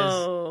this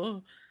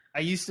because I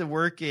used to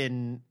work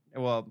in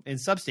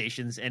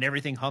substations, and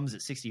everything hums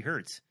at 60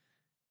 hertz.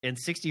 And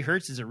 60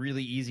 hertz is a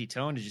really easy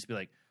tone to just be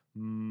like,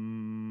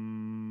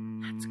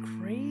 That's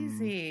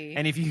crazy.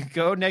 And if you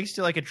go next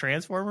to like a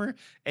transformer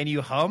and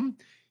you hum,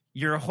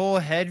 your whole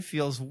head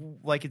feels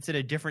like it's in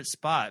a different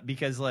spot,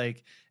 because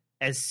like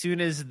as soon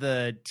as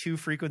the two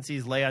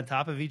frequencies lay on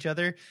top of each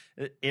other,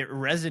 it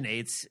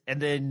resonates, and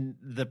then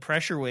the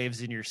pressure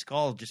waves in your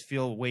skull just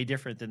feel way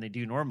different than they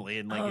do normally.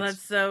 And like,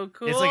 that's so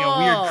cool. It's like a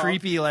weird,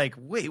 creepy, like,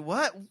 wait,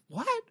 what?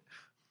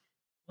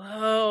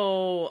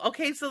 Whoa.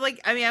 Okay, so like,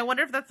 I mean, I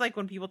wonder if that's like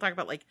when people talk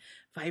about like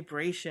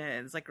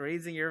vibrations, like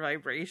raising your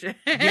vibration.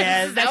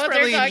 Yeah, Is that that's what they're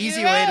probably an talking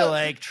easy about? way to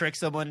like trick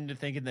someone into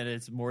thinking that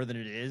it's more than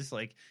it is.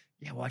 Like,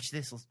 yeah, watch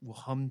this. We'll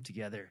hum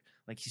together.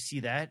 Like, you see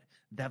that?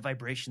 That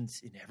vibration's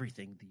in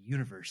everything. The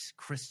universe,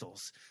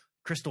 crystals,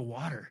 crystal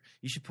water.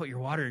 You should put your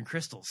water in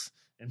crystals.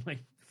 And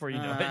like, before you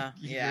know it,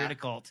 you're in a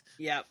cult.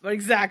 Yeah,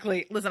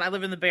 exactly. Listen, I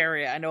live in the Bay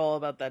Area. I know all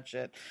about that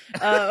shit.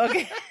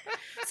 Okay.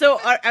 So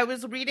I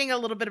was reading a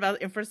little bit about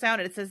infrasound,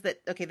 and it says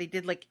that, okay, they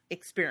did like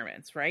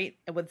experiments, right,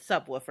 with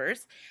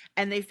subwoofers,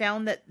 and they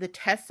found that the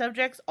test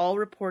subjects all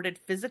reported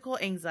physical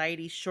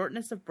anxiety,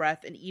 shortness of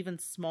breath, and even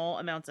small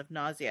amounts of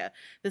nausea.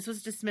 This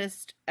was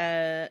dismissed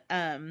by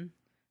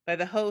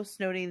the host,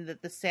 noting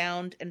that the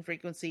sound and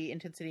frequency,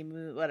 intensity,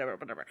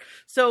 whatever.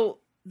 So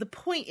the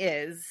point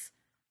is,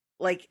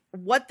 like,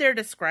 what they're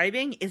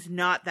describing is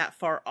not that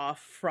far off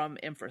from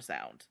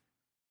infrasound.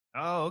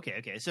 Oh,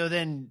 okay. So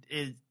then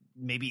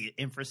maybe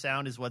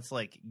infrasound is what's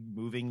like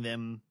moving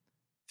them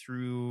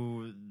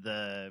through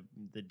the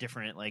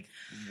different like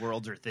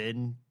worlds or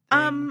thin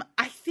thing?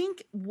 I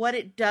think what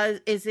it does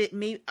is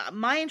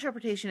my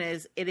interpretation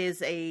is it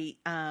is a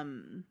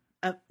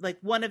like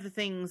one of the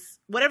things,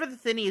 whatever the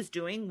thinny is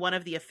doing, one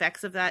of the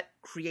effects of that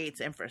creates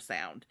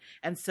infrasound.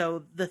 And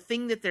so the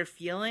thing that they're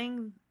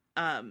feeling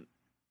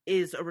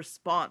is a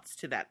response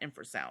to that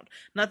infrasound.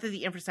 Not that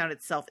the infrasound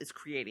itself is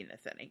creating the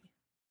thinny.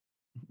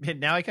 And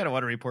now I kind of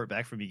want to report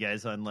back from you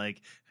guys on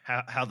like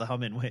how the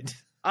humming went.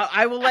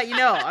 I will let you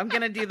know. I'm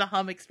going to do the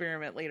hum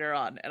experiment later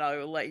on, and I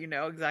will let you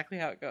know exactly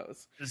how it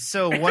goes.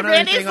 So one other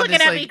Randy's thing on looking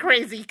this, at me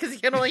crazy because he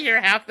can only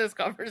hear half this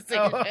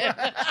conversation. Oh.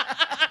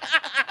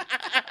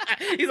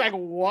 He's like,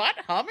 what?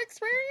 Hum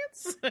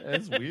experience?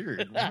 That's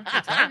weird. What are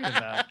you talking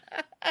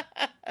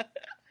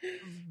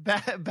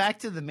about? Back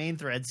to the main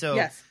thread. So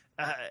yes.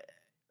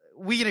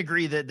 We can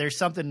agree that there's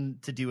something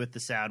to do with the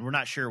sound. We're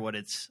not sure what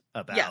it's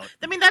about. Yeah,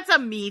 I mean, that's a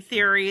me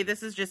theory.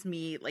 This is just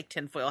me, like,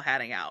 tinfoil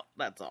hatting out.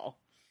 That's all.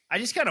 I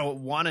just kind of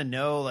want to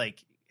know,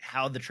 like,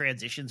 how the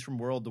transitions from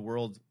world to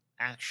world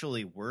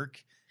actually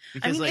work.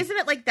 Because, I mean, like, isn't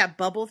it like that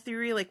bubble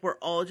theory? Like, we're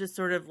all just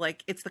sort of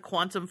like, it's the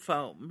quantum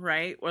foam,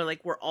 right? Or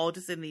like, we're all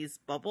just in these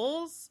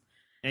bubbles.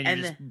 and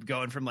you're just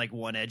going from like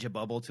one edge of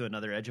bubble to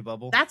another edge of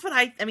bubble. That's what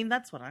I mean,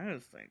 that's what I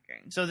was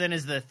thinking. So then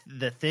is the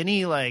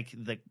thinny like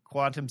the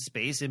quantum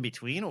space in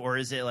between, or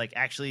is it like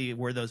actually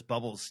where those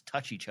bubbles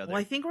touch each other? Well,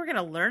 I think we're going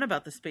to learn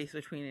about the space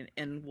between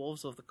in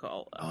Wolves of the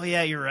Call. Oh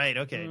yeah, you're right.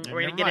 Okay.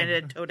 We're going to get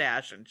into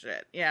Todash and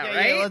shit. Yeah, yeah,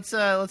 right?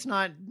 Yeah, let's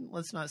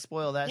not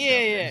spoil that stuff.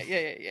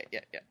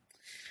 Yeah.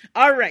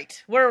 All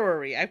right. Where were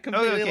we? I've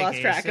completely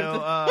lost track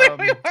of where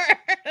we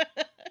were.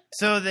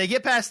 So they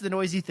get past the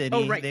noisy thinny.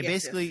 Oh, right.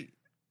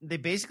 They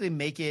basically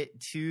make it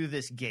to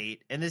this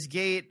gate. And this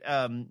gate,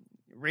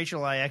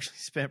 Rachel and I actually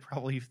spent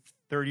probably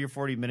 30 or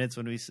 40 minutes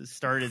when we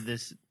started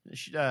this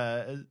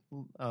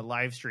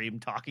live stream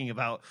talking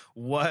about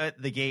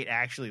what the gate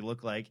actually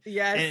looked like.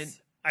 Yes.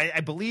 And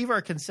I believe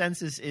our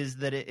consensus is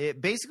that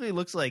it basically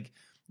looks like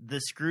the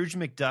Scrooge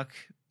McDuck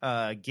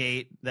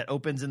gate that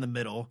opens in the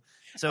middle.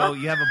 So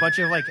you have a bunch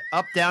of like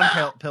up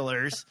down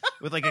pillars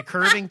with like a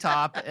curving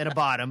top and a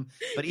bottom,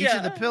 but each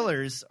of the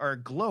pillars are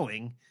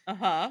glowing.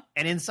 Uh-huh.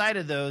 And inside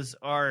of those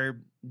are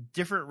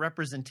different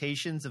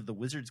representations of the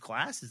wizard's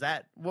class. Is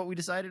that what we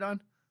decided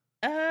on?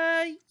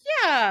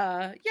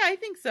 Yeah, I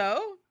think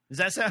so. Does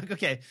that sound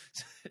okay?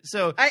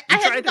 So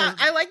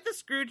I like the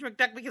Scrooge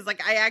McDuck because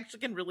like I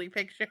actually can really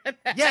picture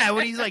that. Yeah,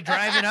 when he's like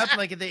driving up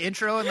like at the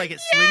intro and like it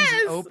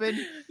swings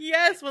open.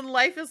 Yes, when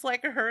life is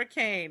like a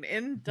hurricane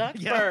in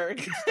Duckburg. Yeah,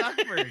 it's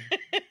Duckburg.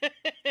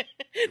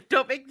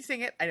 Don't make me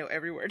sing it. I know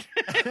every word.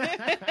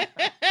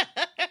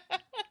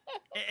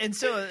 And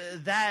so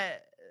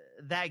that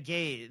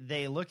gate,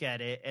 they look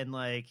at it, and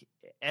like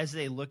as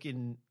they look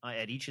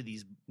at each of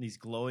these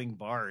glowing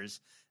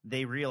bars,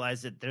 they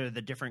realize that they're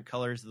the different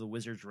colors of the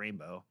wizard's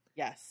rainbow.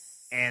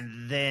 Yes.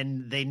 And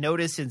then they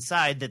notice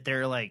inside that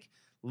they're like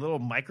little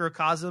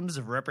microcosms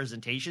of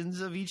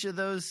representations of each of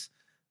those.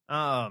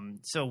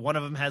 So one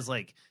of them has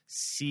like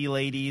sea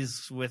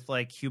ladies with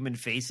like human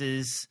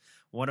faces.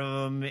 One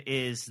of them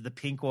is the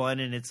pink one,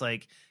 and it's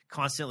like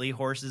constantly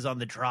horses on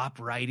the drop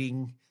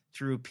riding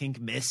through pink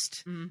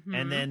mist. Mm-hmm.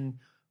 And then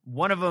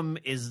one of them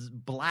is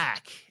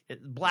black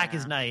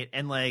as night.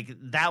 And like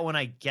that one,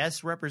 I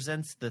guess,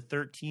 represents the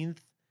 13th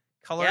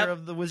color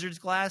of the wizard's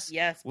glass.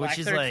 Yes, which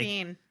is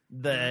 13. like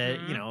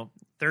The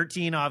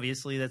 13,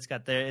 obviously, that's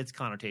got its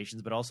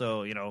connotations, but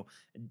also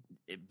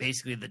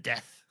basically the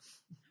death.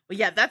 Well,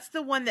 yeah, that's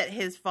the one that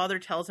his father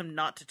tells him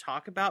not to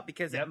talk about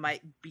because it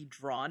might be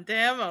drawn to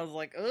him. I was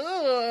like,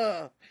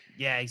 ugh.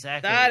 Yeah,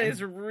 exactly. That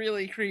is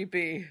really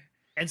creepy.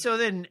 And so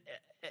then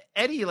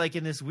Eddie, like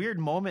in this weird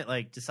moment,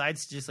 like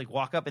decides to just like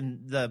walk up,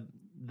 and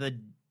the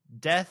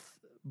death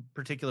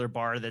particular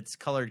bar that's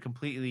colored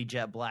completely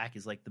jet black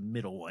is like the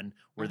middle one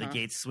where the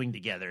gates swing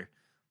together,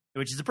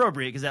 which is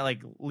appropriate because that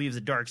like leaves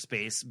a dark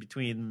space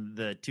between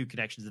the two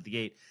connections at the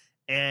gate.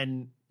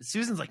 And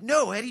Susan's like,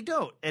 no, Eddie,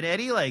 don't. And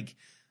Eddie, like,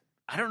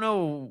 I don't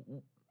know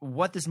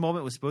what this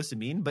moment was supposed to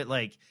mean, but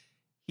like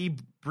he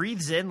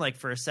breathes in like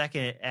for a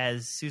second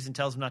as Susan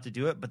tells him not to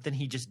do it, but then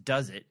he just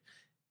does it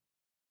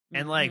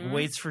and like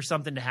waits for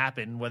something to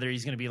happen, whether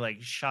he's going to be like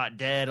shot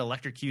dead,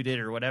 electrocuted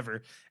or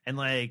whatever. And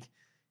like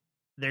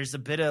there's a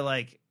bit of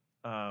like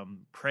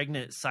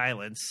pregnant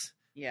silence.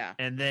 Yeah.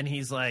 And then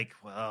he's like,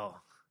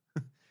 well,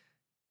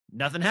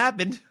 nothing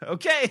happened.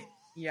 Okay.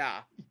 Yeah.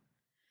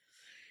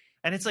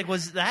 And it's like,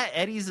 was that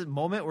Eddie's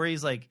moment where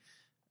he's like,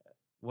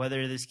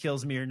 whether this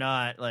kills me or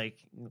not, like,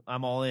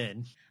 I'm all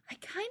in? I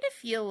kind of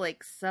feel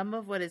like some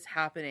of what is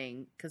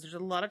happening, because there's a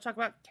lot of talk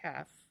about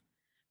Kef,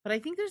 but I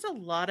think there's a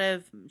lot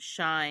of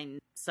Shine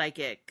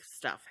psychic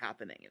stuff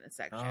happening in this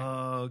section.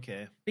 Oh,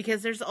 okay.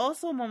 Because there's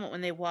also a moment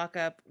when they walk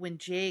up, when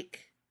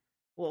Jake,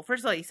 well,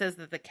 first of all, he says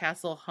that the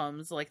castle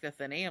hums like the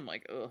thinny. I'm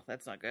like, oh,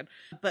 that's not good.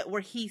 But where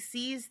he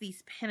sees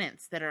these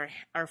pennants that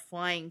are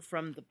flying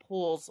from the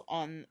poles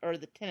on, or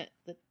the tenant,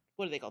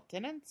 what are they called?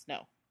 Tenants?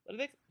 No. What are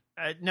they?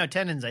 No,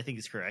 tenons, I think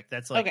is correct.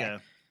 That's like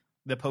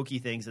the pokey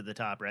things at the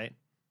top, right?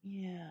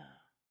 Yeah.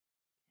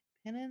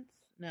 Pennants?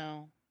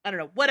 No. I don't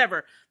know.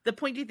 Whatever. The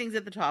pointy things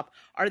at the top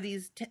are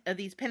these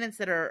pennants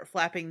that are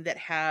flapping that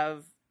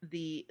have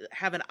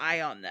an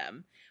eye on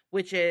them,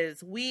 which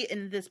is, we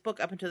in this book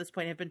up until this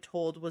point have been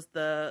told was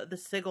the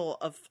sigil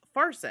of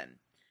Farson.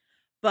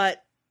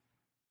 But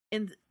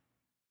in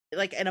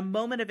a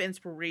moment of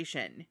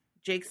inspiration,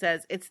 Jake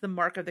says it's the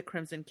mark of the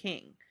Crimson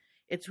King.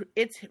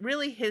 It's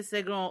really his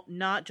signal,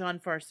 not John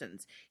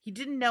Farson's. He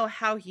didn't know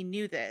how he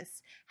knew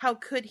this. How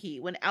could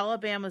he, when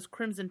Alabama's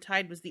Crimson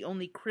Tide was the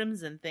only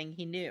crimson thing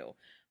he knew?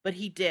 But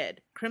he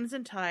did.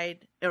 Crimson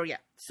Tide. Oh, yeah.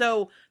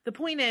 So the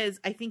point is,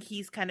 I think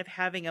he's kind of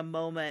having a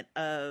moment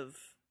of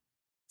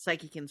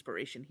psychic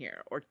inspiration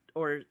here,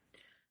 or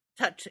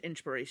touch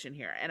inspiration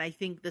here. And I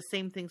think the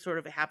same thing sort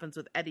of happens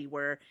with Eddie,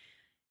 where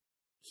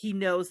he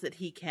knows that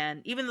he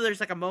can, even though there's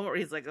like a moment where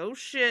he's like, oh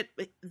shit,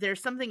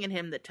 there's something in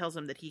him that tells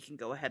him that he can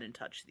go ahead and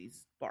touch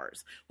these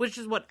bars, which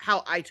is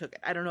how I took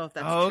it. I don't know if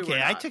that's true okay. or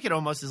not. I took it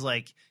almost as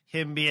like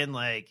him being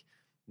like,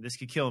 this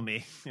could kill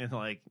me. And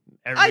like,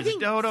 everybody's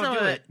like, no, don't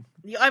do it.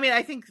 I mean,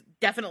 I think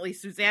definitely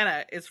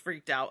Susanna is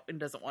freaked out and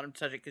doesn't want him to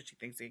touch it because she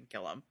thinks he can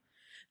kill him.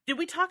 Did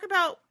we talk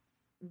about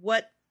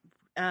what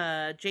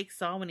Jake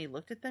saw when he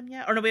looked at them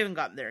yet? Or no, we haven't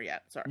gotten there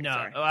yet. Sorry.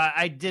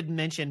 I did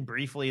mention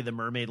briefly the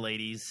mermaid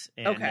ladies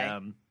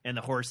and and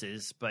the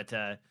horses, but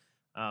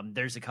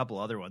there's a couple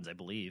other ones, I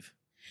believe.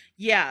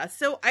 Yeah.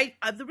 So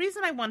the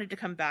reason I wanted to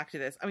come back to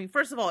this, I mean,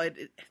 first of all, it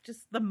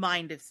just the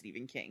mind of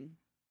Stephen King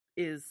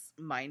is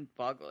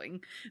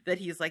mind-boggling, that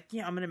he's like,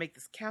 yeah, I'm going to make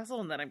this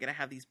castle, and then I'm going to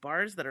have these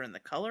bars that are in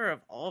the color of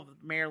all of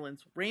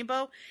Maryland's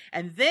rainbow,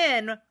 and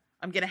then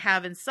I'm going to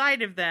have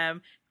inside of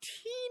them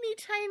teeny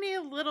tiny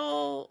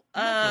little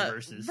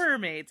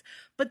mermaids.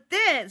 But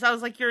then, so I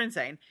was like, you're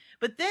insane.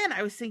 But then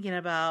I was thinking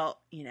about,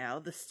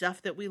 the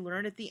stuff that we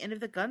learned at the end of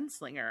The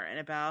Gunslinger, and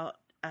about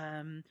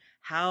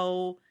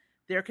how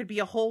there could be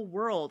a whole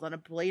world on a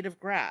blade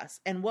of grass.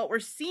 And what we're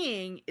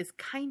seeing is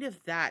kind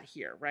of that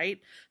here, right?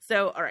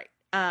 So, all right.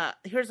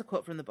 Here's a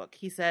quote from the book.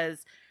 He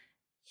says,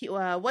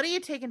 what are you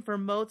taken for?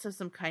 Motes of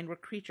some kind were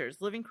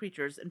creatures, living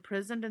creatures,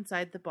 imprisoned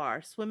inside the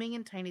bar, swimming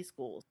in tiny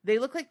schools. They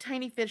look like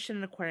tiny fish in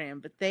an aquarium,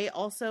 but they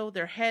also,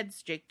 their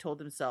heads, Jake told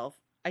himself,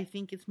 I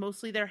think it's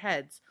mostly their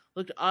heads,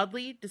 looked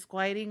oddly,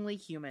 disquietingly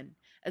human,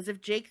 as if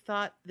Jake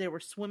thought they were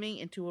swimming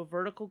into a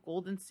vertical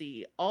golden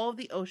sea, all of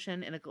the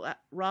ocean in a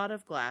rod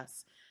of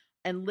glass,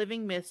 and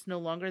living myths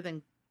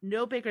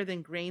no bigger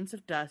than grains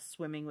of dust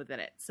swimming within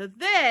it. So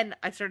then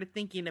I started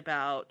thinking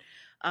about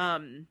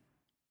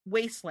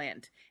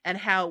Wasteland, and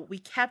how we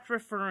kept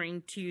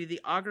referring to the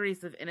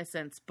Auguries of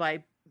Innocence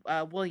by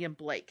William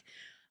Blake,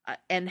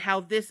 and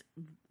how this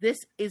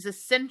is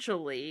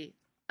essentially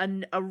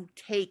a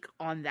take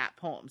on that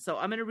poem. So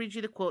I'm going to read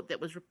you the quote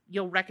that was,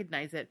 you'll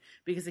recognize it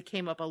because it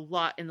came up a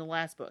lot in the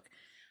last book.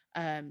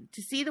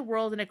 To see the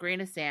world in a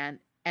grain of sand,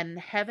 and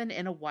heaven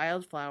in a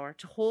wildflower,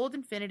 to hold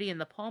infinity in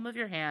the palm of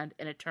your hand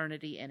and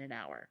eternity in an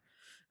hour.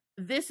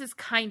 This is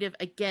kind of,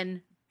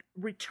 again,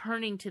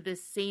 returning to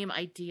this same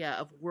idea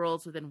of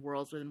worlds within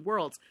worlds within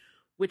worlds,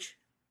 which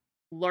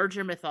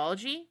larger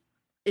mythology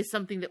is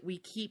something that we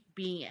keep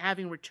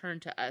having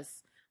returned to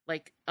us,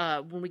 like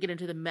when we get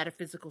into the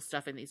metaphysical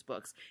stuff in these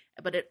books.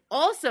 But it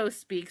also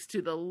speaks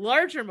to the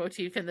larger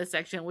motif in this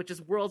section, which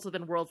is worlds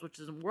within worlds,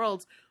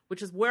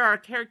 which is where our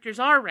characters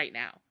are right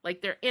now.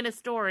 Like, they're in a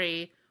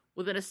story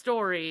within a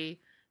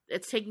story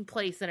that's taking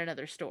place in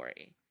another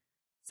story.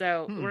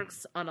 So it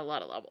works on a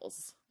lot of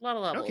levels. A lot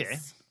of levels. Okay.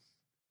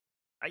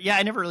 Yeah,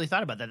 I never really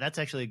thought about that. That's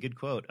actually a good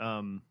quote.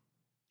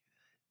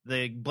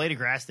 The blade of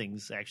grass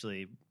thing's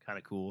actually kind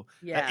of cool.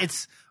 Yeah.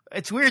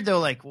 It's weird though.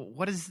 Like,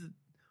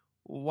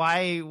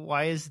 why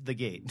is the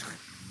gate?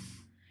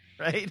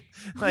 Right?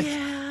 Like,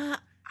 yeah.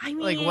 I mean,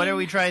 like, what are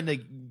we trying to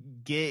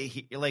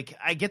get? Like,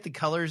 I get the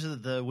colors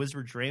of the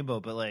Wizard's Rainbow,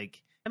 but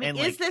like, I mean, and,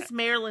 is this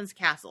Maryland's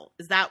castle?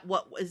 Is that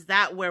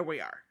where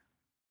we are?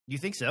 You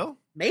think so?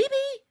 Maybe.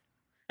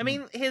 I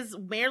mean, his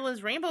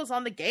Maryland's Rainbow's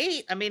on the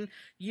gate. I mean,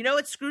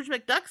 it's Scrooge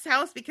McDuck's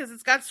house because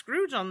it's got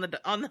Scrooge on the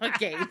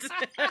gate,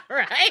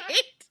 right?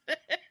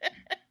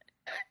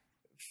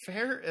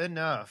 Fair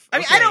enough. I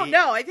mean, I don't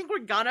know. I think we're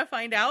gonna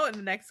find out in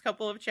the next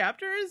couple of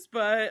chapters,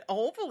 but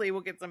hopefully we'll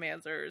get some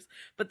answers.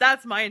 But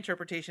that's my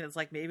interpretation. It's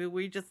like maybe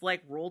we just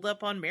like rolled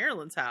up on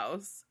Maryland's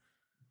house,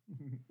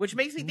 which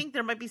makes me think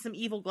there might be some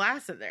evil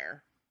glass in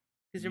there.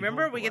 Because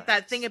remember, we get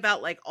that thing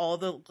about like all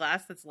the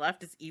glass that's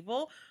left is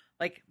evil.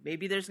 Like,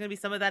 maybe there's going to be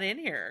some of that in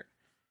here.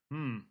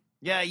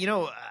 Yeah,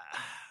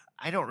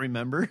 I don't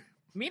remember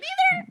Me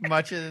neither.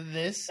 much of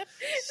this.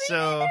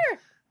 So, neither.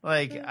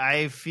 like,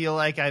 I feel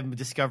like I'm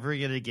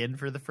discovering it again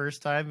for the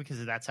first time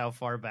because that's how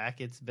far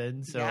back it's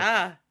been. So,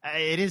 yeah.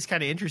 It is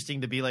kind of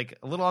interesting to be, like,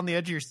 a little on the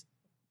edge of your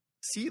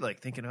seat, like,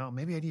 thinking, oh,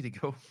 maybe I need to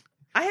go.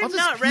 I have I'll just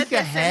not read peek this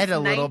ahead since a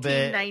little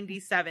bit.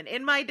 1997.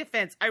 In my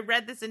defense, I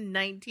read this in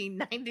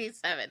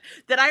 1997.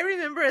 That I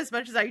remember as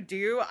much as I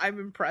do, I'm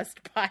impressed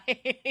by.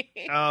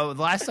 The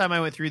last time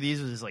I went through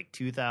these was like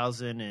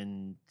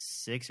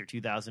 2006 or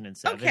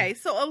 2007. Okay,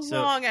 so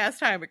long ass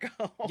time ago.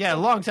 Yeah, a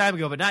long time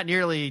ago, but not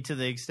nearly to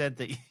the extent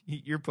that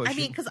you're pushing. I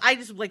mean, because I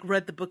just like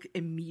read the book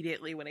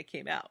immediately when it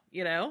came out,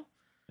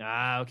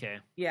 Okay.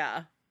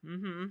 Yeah.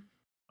 Mm-hmm.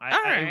 All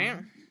right.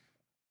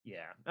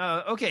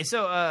 Yeah. Okay,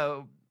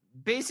 so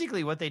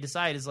basically what they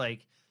decide is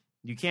like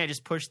you can't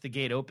just push the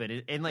gate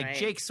open, and like right.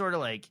 Jake's sort of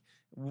like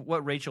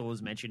what Rachel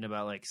was mentioning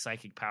about like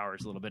psychic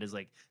powers a little bit is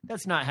like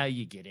that's not how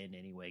you get in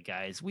anyway,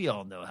 guys. We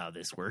all know how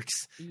this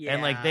works. Yeah.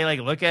 And like they like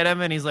look at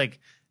him and he's like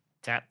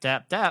tap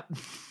tap tap,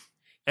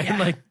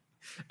 and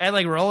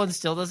like Roland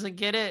still doesn't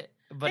get it,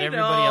 but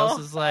everybody else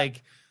is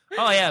like,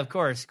 oh yeah, of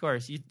course.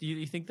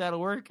 You think that'll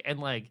work? And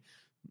like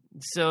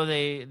so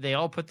they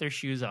all put their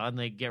shoes on.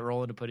 They get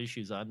Roland to put his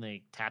shoes on.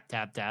 They tap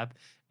tap tap.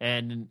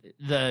 And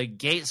the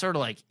gate sort of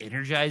like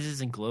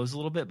energizes and glows a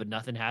little bit, but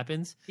nothing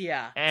happens.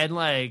 Yeah. And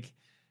like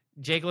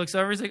Jake looks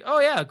over, he's like, "Oh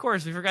yeah, of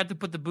course, we forgot to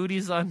put the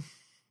booties on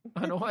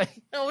Oi."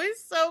 Oh,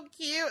 he's so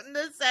cute in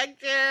this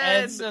section.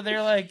 And so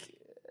they're like,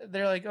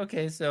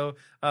 okay, so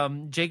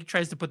Jake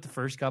tries to put the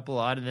first couple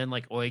on, and then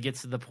like Oi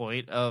gets to the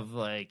point of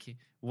like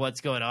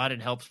what's going on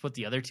and helps put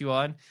the other two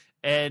on,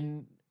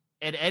 and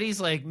Eddie's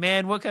like,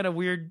 man, what kind of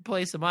weird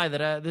place am I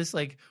that this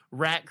like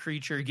rat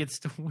creature gets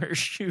to wear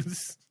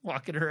shoes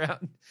walking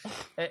around?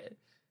 Do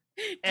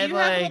you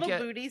have little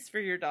booties for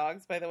your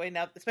dogs, by the way?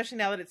 Now, especially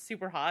now that it's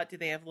super hot, do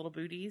they have little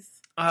booties?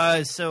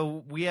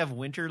 So we have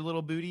winter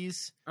little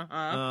booties.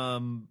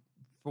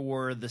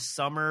 For the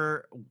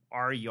summer,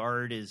 our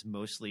yard is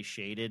mostly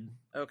shaded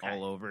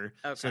all over.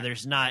 Okay. So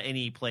there's not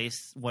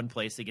one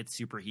place that gets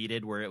super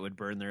heated where it would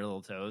burn their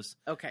little toes.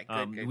 Okay,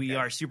 good. We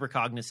are super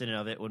cognizant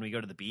of it when we go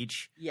to the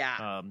beach.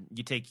 Yeah.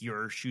 You take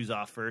your shoes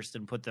off first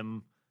and put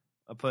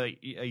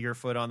your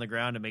foot on the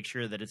ground to make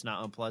sure that it's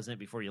not unpleasant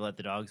before you let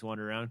the dogs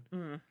wander around.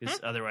 Because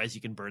otherwise you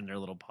can burn their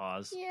little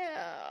paws.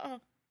 Yeah.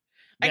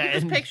 I can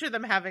just picture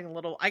them having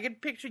I could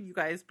picture you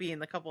guys being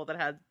the couple that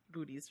had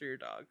booties for your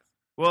dogs.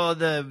 Well,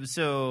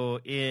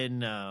 in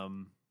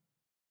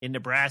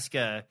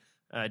Nebraska,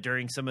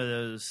 during some of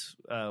those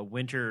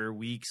winter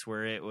weeks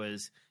where it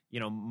was,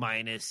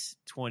 minus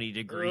 20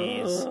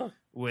 degrees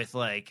with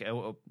like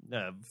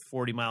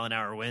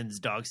 40-mile-an-hour winds,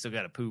 dogs still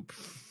got to poop.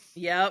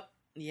 Yep.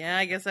 Yeah,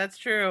 I guess that's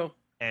true.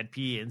 And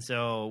pee. And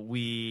so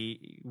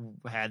we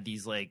had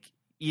these like,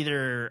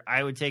 either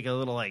I would take a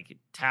little like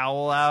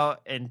towel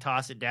out and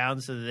toss it down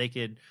so that they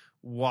could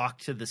walk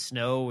to the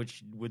snow,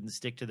 which wouldn't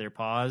stick to their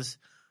paws.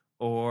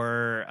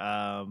 Or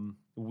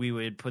we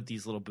would put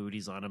these little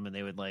booties on them, and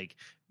they would like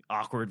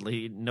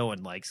awkwardly. No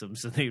one likes them,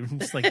 so they would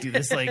just like do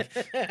this like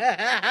if you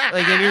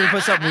ever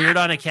put something weird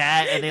on a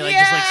cat, and they like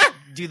just like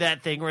do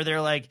that thing where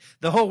they're like,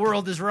 the whole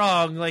world is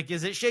wrong. Like,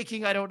 is it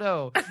shaking? I don't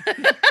know.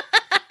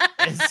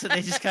 And so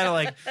they just kind of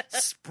like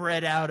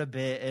spread out a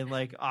bit and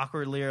like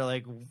awkwardly are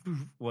like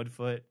 1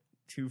 foot,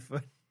 2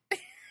 foot.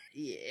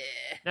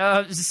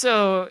 Yeah.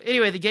 So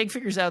anyway, the gang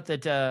figures out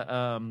that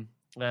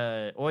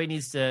Oi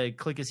needs to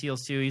click his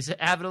heels too. He's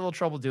having a little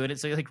trouble doing it,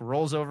 so he like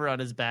rolls over on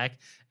his back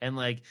and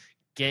like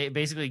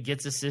basically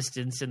gets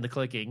assistance in the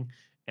clicking,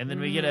 and then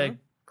we get a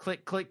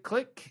click, click,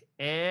 click,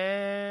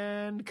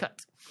 and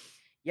cut.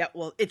 Yeah,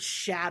 well, it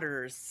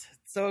shatters.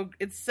 So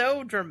it's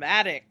so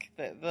dramatic.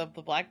 The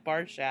black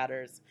bar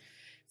shatters.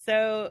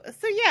 So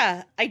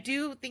yeah, I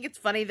do think it's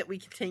funny that we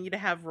continue to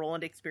have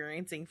Roland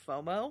experiencing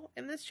FOMO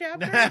in this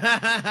chapter.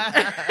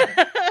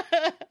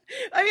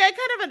 I mean, I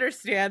kind of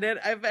understand it.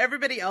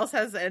 Everybody else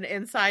has an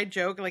inside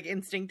joke, like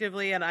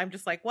instinctively, and I'm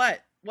just like, what?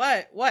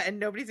 what? And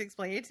nobody's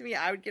explaining it to me.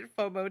 I would get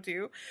FOMO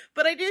too.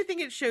 But I do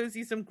think it shows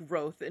you some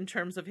growth in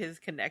terms of his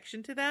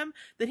connection to them,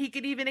 that he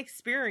could even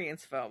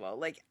experience FOMO.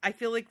 Like, I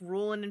feel like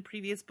Rowland in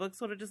previous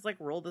books would have just like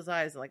rolled his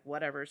eyes and like,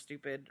 whatever,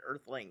 stupid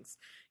earthlings,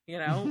 you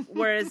know?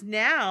 Whereas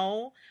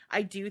now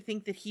I do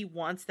think that he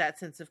wants that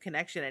sense of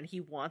connection, and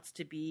he wants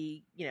to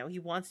be, you know, he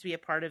wants to be a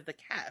part of the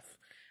CAF.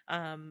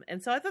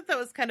 And so I thought that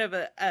was kind of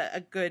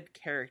a good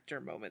character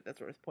moment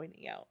that's worth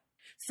pointing out.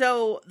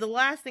 So the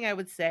last thing I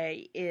would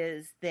say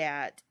is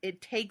that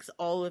it takes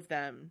all of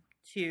them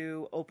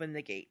to open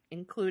the gate,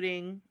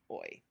 including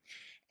Oy.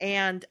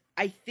 And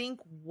I think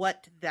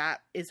what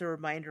that is a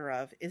reminder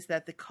of is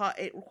that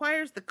it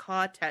requires the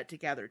quartet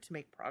together to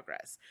make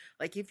progress.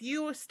 Like, if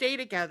you stay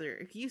together,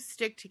 if you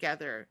stick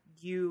together,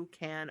 you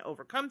can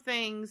overcome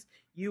things,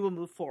 you will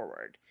move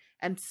forward.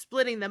 And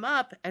splitting them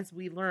up, as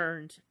we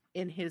learned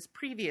in his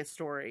previous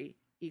story,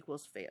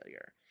 equals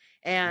failure.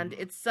 And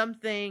it's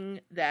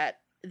something that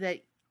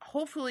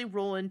hopefully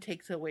Rowland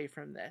takes away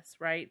from this,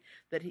 right?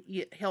 That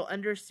he'll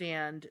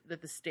understand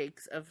that the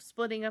stakes of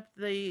splitting up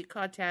the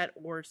quartet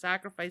or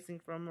sacrificing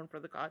someone for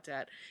the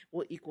quartet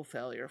will equal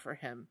failure for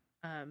him.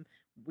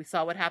 We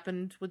saw what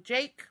happened with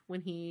Jake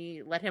when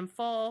he let him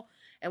fall,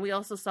 and we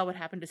also saw what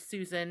happened to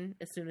Susan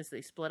as soon as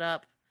they split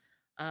up.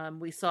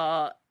 We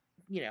saw,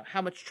 you know,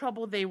 how much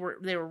trouble they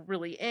were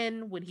really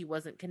in when he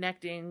wasn't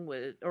connecting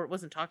with, or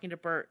wasn't talking to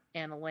Bert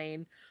and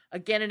Elaine.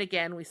 Again and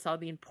again, we saw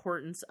the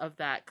importance of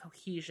that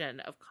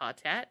cohesion of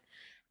quartet,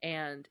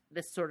 and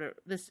this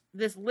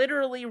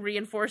literally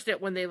reinforced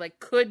it when they like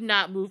could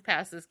not move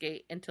past this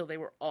gate until they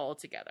were all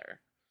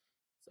together.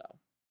 So,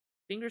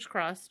 fingers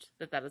crossed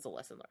that is a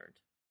lesson learned.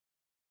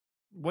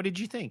 What did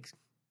you think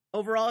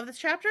overall of this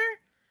chapter?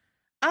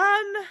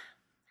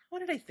 What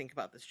did I think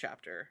about this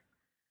chapter?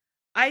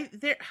 I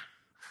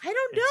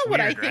don't know what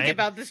I think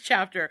about this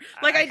chapter.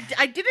 Like,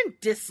 I didn't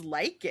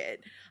dislike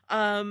it.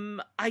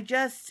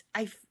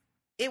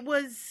 It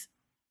was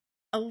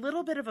a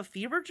little bit of a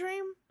fever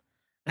dream.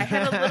 I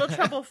had a little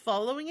trouble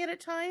following it at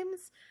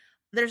times.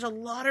 There's a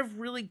lot of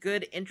really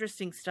good,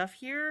 interesting stuff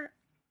here.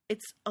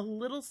 It's a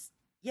little,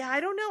 I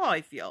don't know how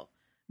I feel.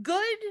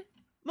 Good,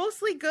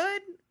 mostly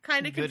good,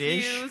 kind of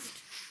confused,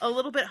 a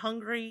little bit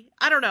hungry.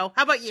 I don't know.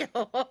 How about you?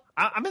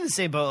 I'm in the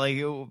same boat. Like,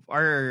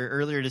 our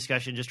earlier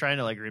discussion, just trying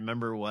to like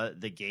remember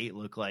what the gate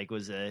looked like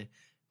was an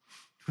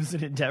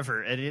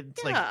endeavor, and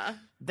it's like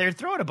they're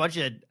throwing a bunch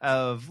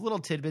of little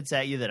tidbits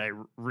at you that I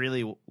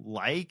really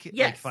like.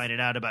 Yes. Like finding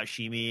out about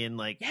Shimi and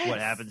like what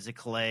happens to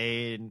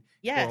Clay and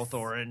Coral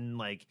Thorin,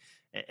 like,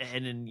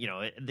 and then, you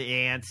know, the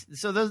ants.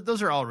 So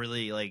those are all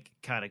really like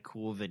kind of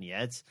cool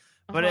vignettes.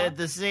 But at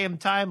the same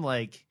time,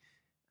 like,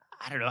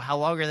 I don't know, how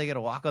long are they going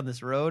to walk on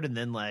this road? And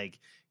then like,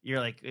 you're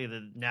like,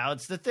 now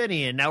it's the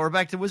Thinny, and now we're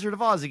back to Wizard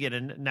of Oz again,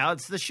 and now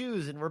it's the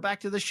shoes, and we're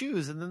back to the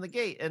shoes, and then the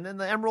gate, and then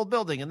the Emerald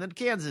Building, and then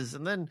Kansas,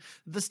 and then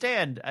the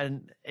stand,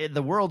 and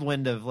the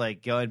whirlwind of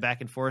like going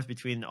back and forth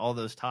between all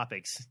those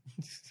topics.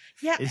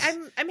 Yeah,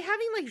 I'm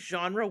having like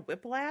genre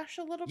whiplash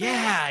a little bit.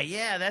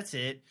 Yeah, that's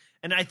it.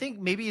 And I think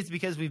maybe it's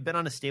because we've been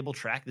on a stable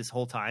track this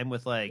whole time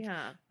with like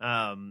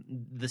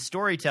the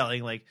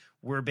storytelling. Like,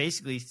 we're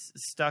basically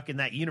stuck in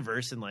that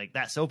universe, and like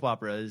that soap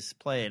opera is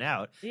playing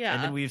out. Yeah,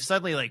 and then we've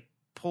suddenly like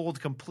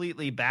pulled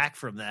completely back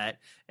from that,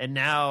 and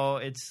now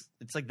it's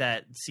like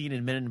that scene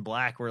in Men in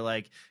Black where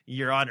like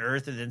you're on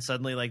Earth, and then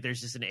suddenly like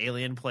there's just an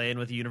alien playing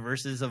with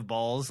universes of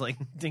balls like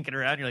dinking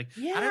around. You're like,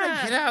 how did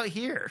I get out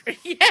here?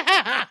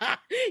 Yeah.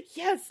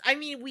 Yes. I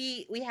mean,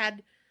 we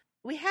had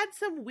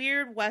some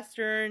weird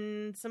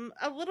Western,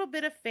 a little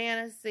bit of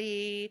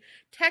fantasy,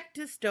 tech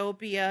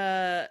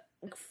dystopia,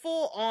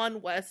 full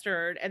on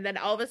Western, and then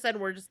all of a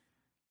sudden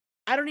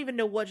I don't even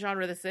know what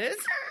genre this is.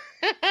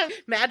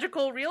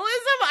 Magical realism?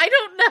 I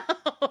don't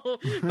know.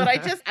 But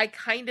I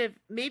kind of,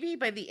 maybe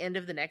by the end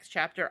of the next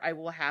chapter, I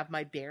will have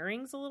my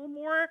bearings a little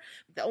more.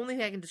 The only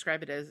thing I can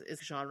describe it as is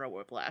genre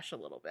whiplash a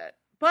little bit.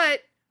 But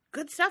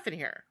good stuff in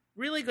here.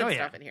 Really good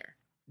stuff in here.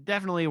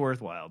 Definitely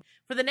worthwhile.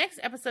 For the next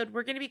episode,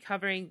 we're going to be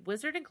covering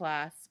Wizard and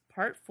Glass,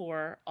 Part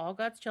 4, All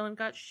Gods Children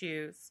Got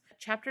Shoes,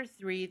 Chapter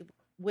 3, The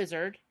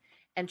Wizard,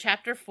 and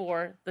Chapter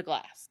 4, The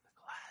Glass.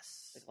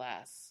 The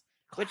Glass.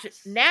 Which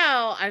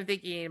now I'm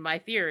thinking, my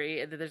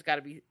theory, that there's got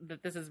to be,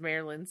 that this is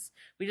Maryland's.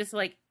 We just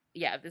like,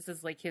 this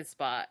is like his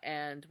spot,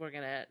 and we're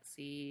going to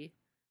see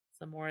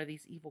some more of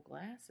these evil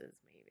glasses,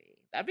 maybe.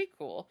 That'd be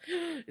cool.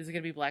 Is it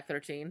going to be Black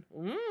 13?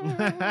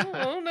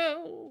 Oh,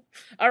 no.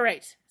 All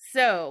right.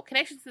 So,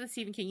 connections to the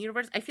Stephen King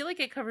universe. I feel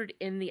like I covered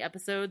in the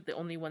episode the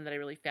only one that I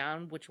really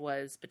found, which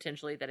was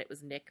potentially that it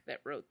was Nick that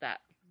wrote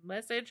that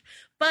message.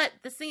 But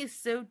this thing is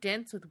so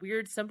dense with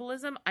weird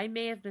symbolism, I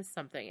may have missed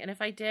something. And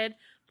if I did,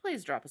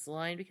 please drop us a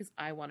line because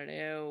I want to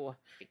know.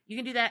 You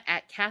can do that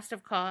at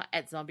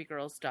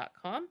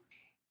castofcaw@zombiegirls.com.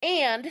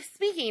 And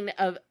speaking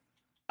of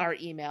our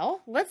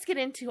email, let's get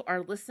into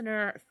our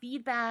listener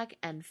feedback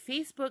and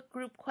Facebook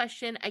group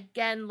question.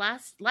 Again,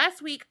 last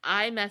week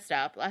I messed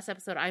up. Last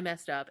episode I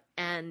messed up,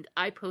 and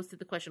I posted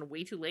the question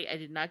way too late. I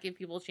did not give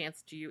people a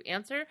chance to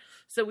answer.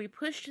 So we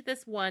pushed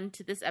this one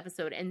to this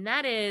episode, and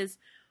that is,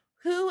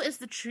 who is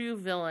the true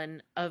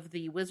villain of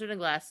the Wizard and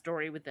Glass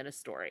story within a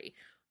story?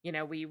 You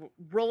know,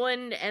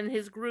 Roland and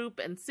his group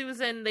and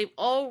Susan, they've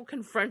all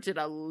confronted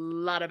a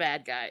lot of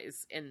bad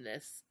guys in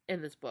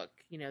this book.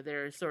 You know,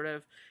 they're sort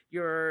of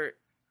your,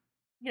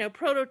 you know,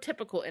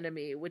 prototypical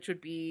enemy, which would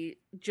be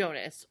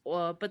Jonas.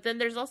 But then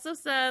there's also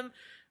some,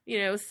 you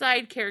know,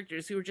 side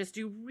characters who just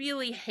do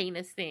really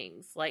heinous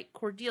things, like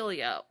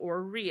Cordelia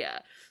or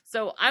Rhea.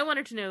 So I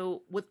wanted to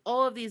know, with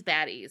all of these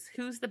baddies,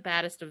 who's the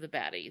baddest of the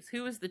baddies?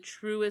 Who is the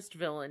truest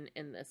villain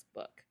in this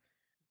book?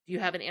 Do you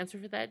have an answer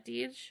for that,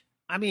 Deej?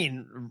 I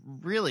mean,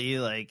 really,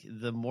 like,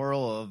 the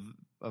moral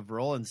of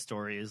Roland's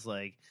story is,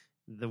 like,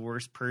 the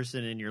worst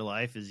person in your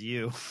life is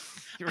you.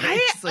 Right?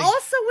 I like,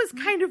 also was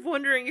kind of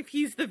wondering if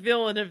he's the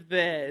villain of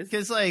this.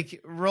 Because,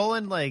 like,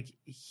 Roland, like,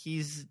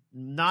 he's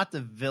not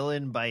the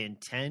villain by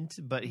intent,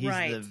 but he's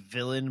the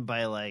villain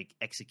by, like,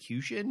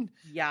 execution.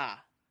 Yeah.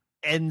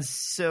 And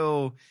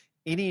so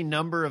any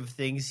number of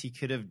things he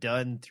could have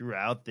done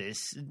throughout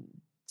this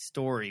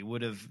story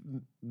would have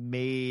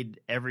made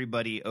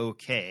everybody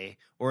okay,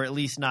 or at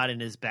least not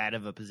in as bad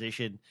of a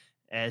position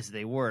as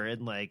they were.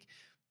 And, like,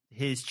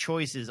 his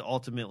choices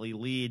ultimately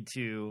lead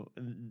to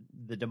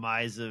the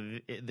demise of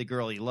the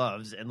girl he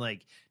loves, and,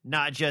 like,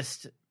 not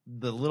just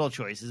the little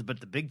choices, but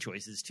the big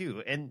choices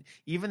too. And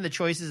even the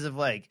choices of,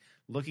 like,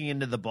 looking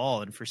into the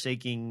ball and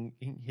forsaking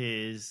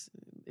his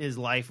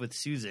life with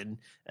Susan.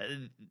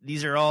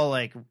 These are all,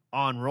 like,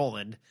 on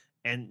Roland.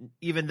 And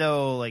even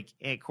though, like,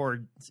 Aunt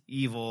Cord's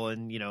evil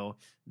and, you know,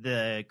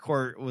 the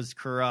court was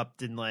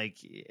corrupt and, like,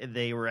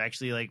 they were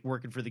actually, like,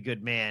 working for the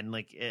good man,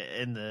 like,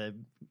 and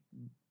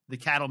the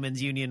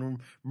cattlemen's union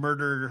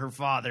murdered her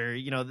father,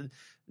 you know,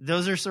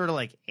 those are sort of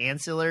like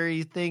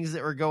ancillary things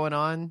that were going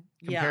on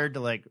compared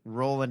to, like,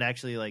 Roland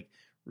actually, like,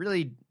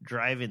 really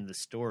driving the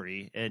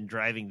story and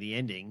driving the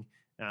ending,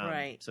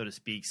 so to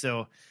speak.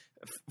 So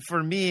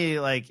for me,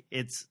 like,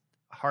 it's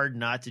hard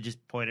not to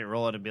just point at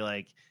Roland and be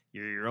like,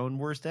 you're your own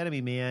worst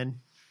enemy, man.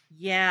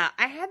 Yeah,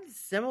 I had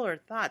similar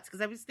thoughts because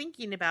I was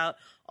thinking about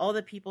all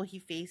the people he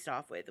faced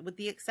off with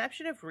the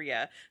exception of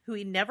Rhea, who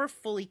he never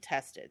fully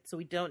tested, so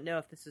we don't know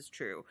if this is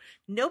true.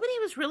 Nobody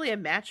was really a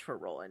match for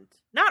Roland.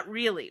 Not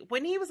really.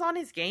 When he was on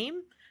his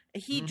game,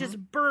 he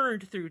just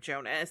burned through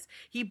Jonas.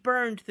 He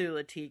burned through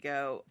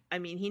Latigo. I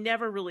mean, he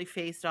never really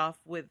faced off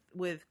with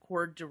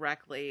Cord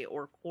directly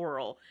or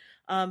Quarrel.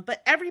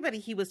 But everybody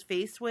he was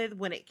faced with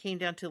when it came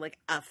down to, like,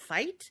 a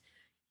fight,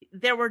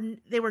 they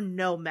were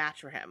no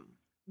match for him.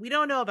 We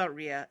don't know about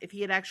Rhea. If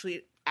he had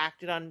actually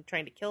acted on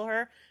trying to kill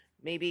her,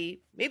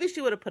 maybe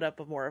she would have put up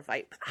a more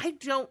fight. But I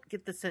don't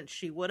get the sense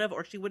she would have,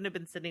 or she wouldn't have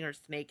been sending her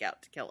snake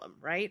out to kill him,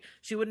 right?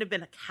 She wouldn't have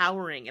been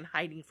cowering and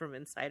hiding from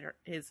inside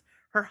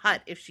her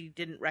hut if she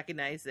didn't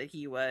recognize that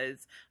he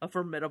was a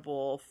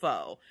formidable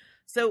foe.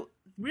 So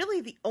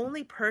really the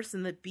only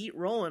person that beat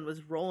Roland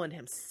was Roland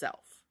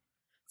himself.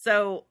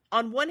 So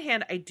on one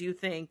hand, I do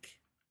think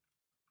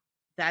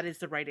that is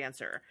the right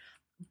answer.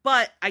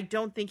 But I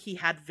don't think he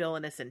had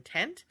villainous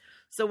intent.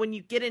 So when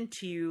you get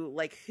into,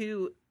 like,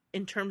 who,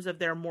 in terms of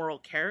their moral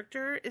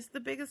character, is the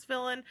biggest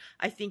villain,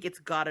 I think it's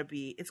gotta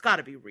be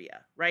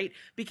Rhea, right?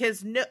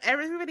 Because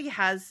everybody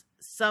has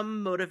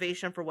some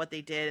motivation for what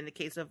they did. In the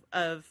case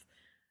of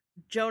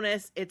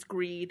Jonas, it's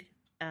greed,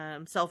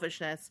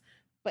 selfishness,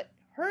 but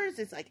hers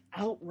is, like,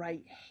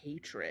 outright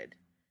hatred.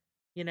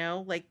 You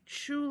know, like,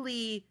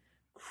 truly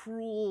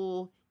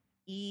cruel,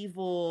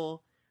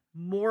 evil,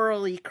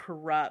 morally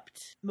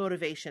corrupt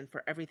motivation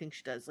for everything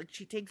she does. Like,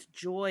 she takes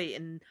joy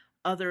in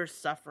others'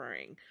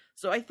 suffering.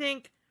 So I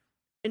think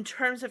in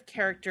terms of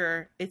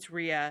character, it's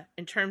Rhea.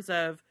 In terms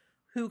of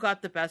who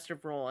got the best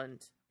of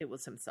Roland, it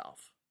was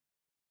himself.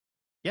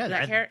 Yeah,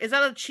 is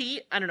that a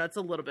cheat? I don't know. It's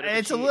a little bit of a cheat.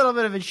 It's a little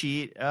bit of a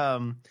cheat.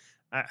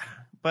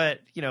 But,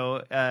 you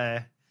know,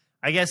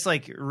 I guess,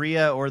 like,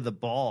 Rhea or the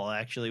ball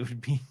actually would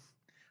be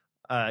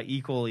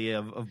equally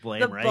of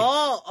blame, right? The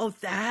ball. Oh,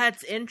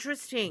 that's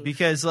interesting.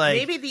 Because, like,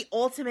 maybe the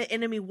ultimate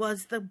enemy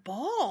was the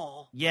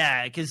ball.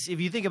 Yeah, because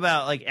if you think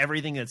about, like,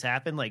 everything that's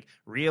happened, like,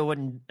 Rhea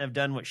wouldn't have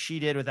done what she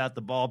did without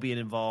the ball being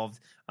involved.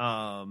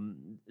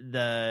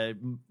 The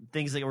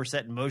things that were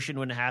set in motion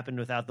wouldn't have happened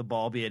without the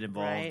ball being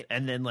involved. Right.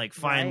 And then, like,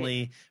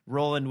 finally,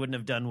 Roland wouldn't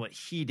have done what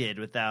he did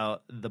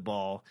without the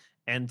ball.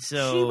 And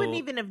so she wouldn't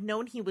even have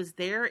known he was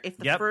there if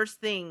the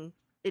first thing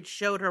it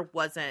showed her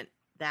wasn't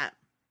that.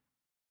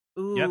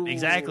 Ooh, yep,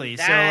 exactly.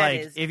 So,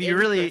 like, if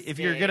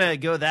you're gonna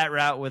go that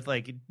route with,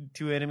 like,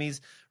 two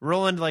enemies,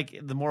 Roland, like,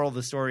 the moral of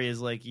the story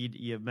is, like,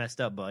 you messed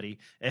up, buddy.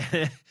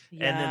 And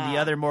then the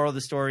other moral of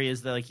the story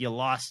is that, like, you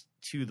lost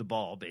to the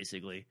ball,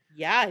 basically.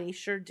 Yeah, he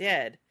sure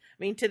did. I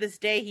mean, to this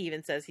day, he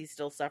even says he's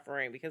still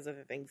suffering because of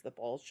the things the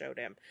ball showed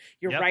him.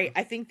 You're right.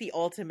 I think the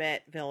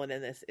ultimate villain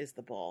in this is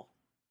the ball.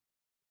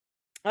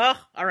 Oh,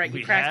 all right.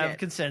 You cracked it. We have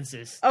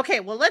consensus.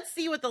 Okay, well, let's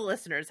see what the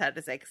listeners had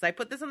to say, because I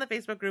put this on the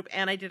Facebook group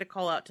and I did a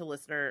call out to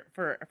listener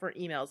for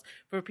emails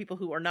for people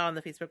who are not on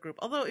the Facebook group.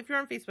 Although, if you're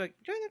on Facebook,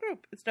 join the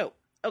group. It's dope.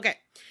 Okay,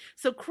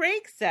 so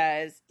Craig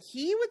says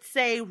he would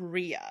say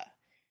Rhea.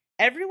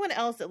 Everyone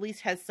else at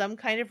least has some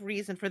kind of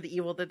reason for the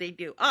evil that they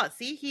do.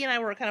 See, he and I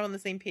were kind of on the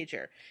same page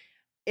here.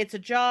 It's a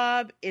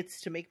job, it's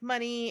to make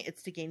money,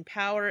 it's to gain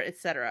power,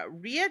 etc.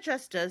 Rhea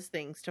just does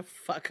things to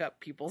fuck up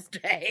people's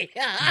day.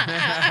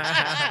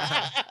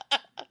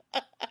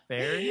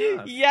 Fair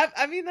enough. Yep.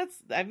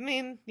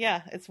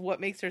 Yeah, it's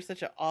what makes her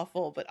such an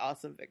awful but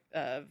awesome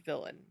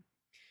villain.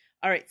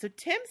 All right, so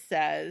Tim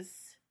says,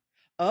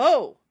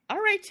 oh, all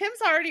right,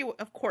 Tim's already,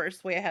 of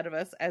course, way ahead of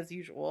us, as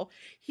usual.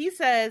 He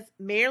says,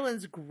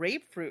 Marilyn's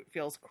grapefruit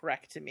feels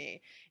correct to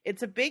me.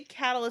 It's a big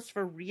catalyst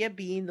for Rhea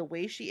being the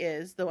way she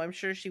is, though I'm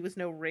sure she was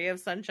no ray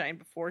of sunshine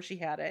before she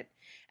had it,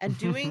 and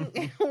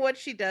doing what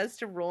she does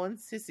to Roland,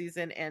 to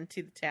Susan, and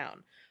to the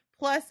town.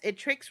 Plus, it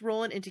tricks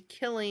Roland into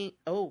killing...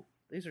 Oh,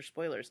 these are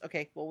spoilers.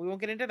 Okay, well, we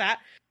won't get into that.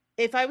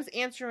 If I was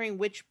answering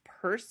which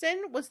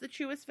person was the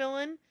truest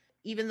villain,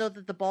 even though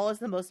that the ball is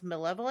the most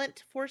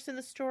malevolent force in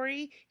the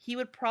story, he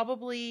would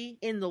probably,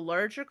 in the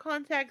larger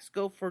context,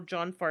 go for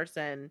John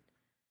Farson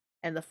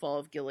and the Fall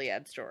of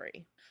Gilead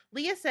story.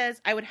 Leah says,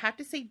 I would have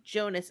to say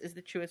Jonas is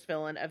the truest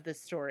villain of this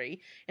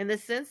story, in the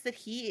sense that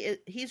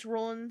he's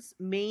Roland's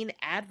main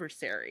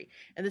adversary,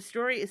 and the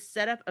story is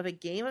set up of a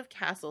game of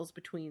castles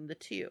between the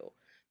two.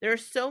 There are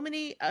so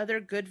many other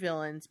good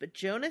villains, but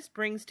Jonas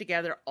brings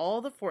together all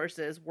the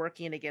forces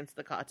working against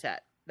the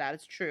quartet. That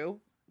is true.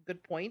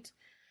 Good point.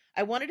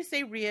 I wanted to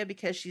say Rhea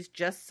because she's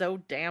just so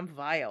damn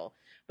vile,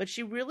 but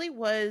she really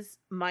was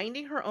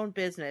minding her own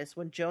business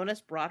when Jonas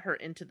brought her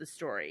into the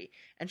story,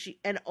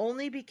 and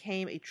only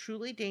became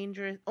truly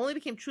dangerous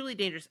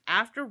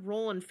after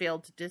Roland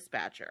failed to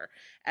dispatch her,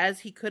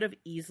 as he could have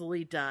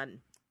easily done.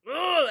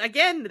 Ugh,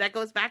 again, that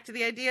goes back to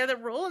the idea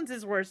that Roland's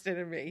his worst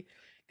enemy.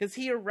 Because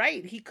you're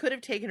right, he could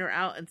have taken her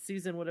out and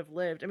Susan would have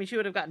lived. I mean, she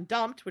would have gotten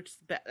dumped, which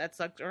that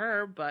sucked to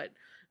her, but at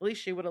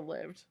least she would have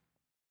lived.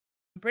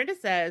 Brenda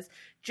says,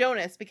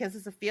 Jonas, because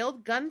as a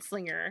failed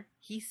gunslinger,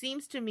 he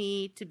seems to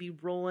me to be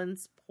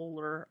Roland's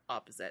polar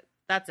opposite.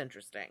 That's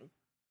interesting.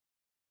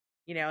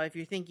 You know, if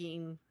you're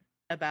thinking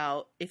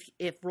about if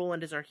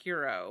Roland is our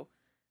hero,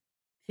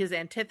 his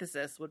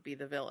antithesis would be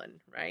the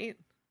villain, right?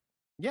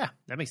 Yeah,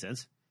 that makes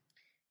sense.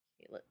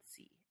 Okay, let's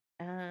see.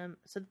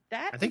 So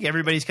that I think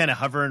everybody's kind of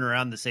hovering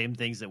around the same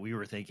things that we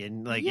were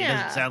thinking. Like, It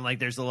doesn't sound like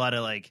there's a lot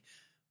of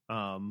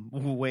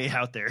way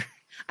out there.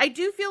 I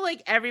do feel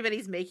like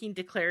everybody's making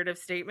declarative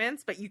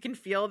statements, but you can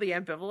feel the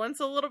ambivalence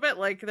a little bit.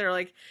 Like they're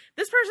like,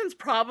 this person's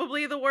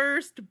probably the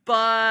worst,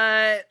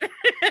 but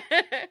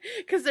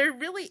because there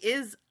really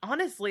is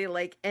honestly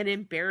like an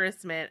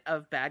embarrassment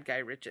of bad guy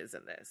riches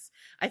in this.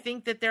 I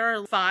think that there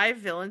are 5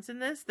 villains in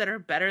this that are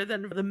better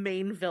than the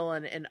main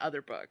villain in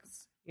other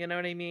books. You know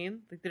what I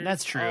mean? Like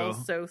that's true. All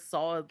so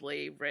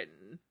solidly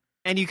written.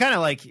 And you kind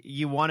of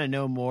you want to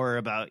know more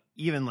about,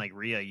 even like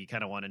Rhea, you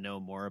kind of want to know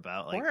more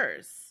about. Like, of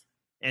course.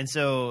 And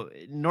so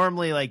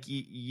normally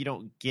you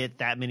don't get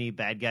that many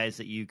bad guys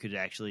that you could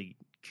actually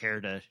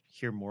care to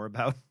hear more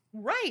about.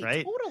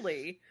 Right?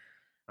 Totally.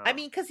 Oh. I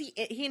mean, because he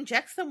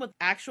injects them with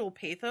actual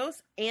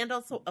pathos and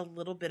also a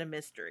little bit of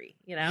mystery,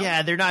 you know?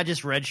 Yeah, they're not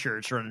just red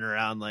shirts running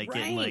around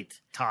getting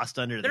tossed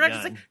under the gun. They're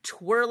not just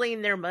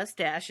twirling their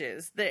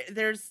mustaches.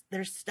 There's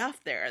stuff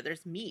there.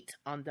 There's meat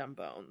on them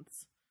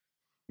bones.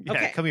 Yeah,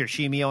 okay. Come here,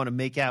 Shimi. I want to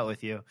make out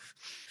with you.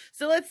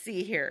 So let's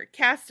see here.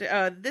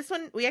 This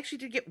one, we actually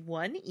did get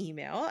one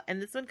email,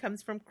 and this one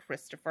comes from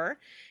Christopher.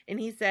 And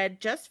he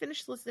said, just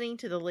finished listening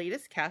to the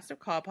latest Cast of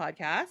Caw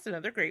podcast.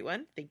 Another great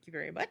one. Thank you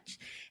very much.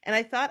 And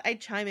I thought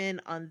I'd chime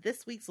in on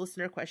this week's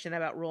listener question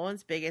about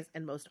Roland's biggest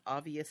and most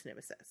obvious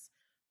nemesis.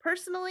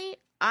 Personally,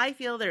 I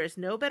feel there is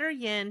no better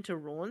yin to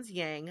Roland's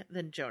yang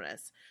than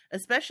Jonas,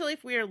 especially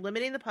if we are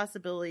limiting the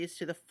possibilities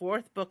to the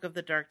 4th book of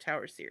the Dark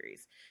Tower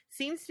series.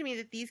 Seems to me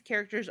that these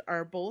characters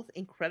are both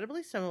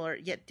incredibly similar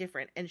yet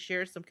different and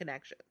share some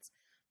connections.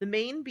 The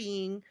main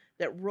being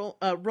that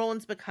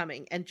Roland's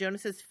becoming and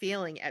Jonas's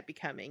failing at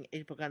becoming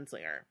a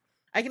gunslinger.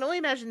 I can only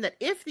imagine that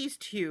if these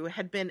two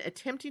had been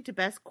attempting to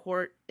best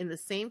court in the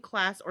same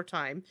class or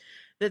time,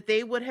 that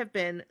they would have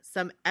been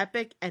some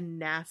epic and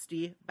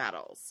nasty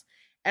battles.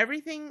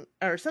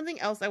 Something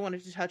else I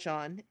wanted to touch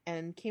on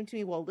and came to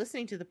me while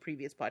listening to the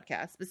previous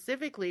podcast,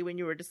 specifically when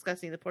you were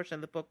discussing the portion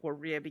of the book where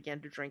Rhea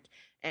began to drink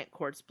Aunt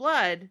Cort's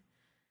blood.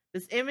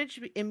 This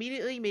image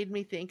immediately made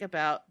me think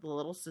about the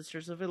Little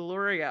Sisters of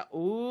Eluria.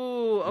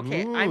 Ooh,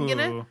 okay. Ooh.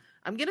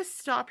 I'm gonna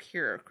stop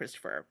here,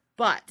 Christopher,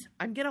 but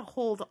I'm gonna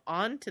hold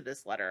on to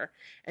this letter,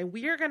 and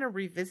we are gonna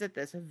revisit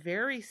this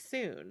very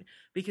soon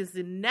because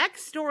the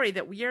next story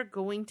that we are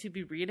going to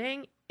be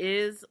reading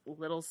is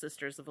Little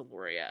Sisters of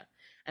Eluria.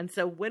 And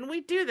so when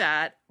we do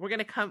that, we're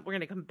gonna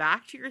come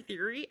back to your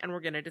theory and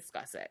we're gonna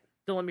discuss it.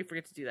 Don't let me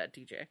forget to do that,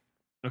 DJ.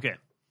 Okay.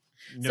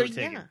 Note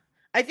taken. Yeah,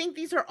 I think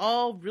these are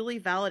all really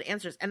valid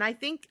answers, and I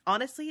think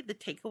honestly the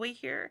takeaway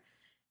here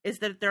is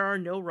that there are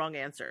no wrong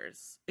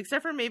answers,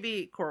 except for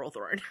maybe Coral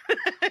Thorn.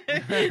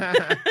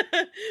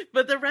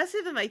 But the rest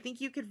of them, I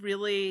think you could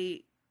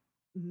really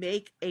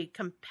make a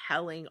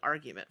compelling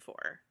argument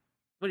for.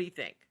 What do you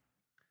think?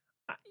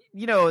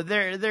 You know,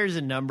 there's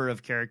a number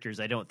of characters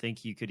I don't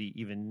think you could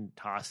even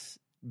toss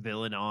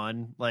villain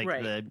on, like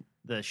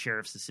the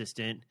sheriff's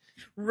assistant.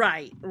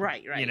 Right.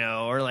 You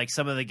know, or like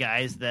some of the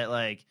guys that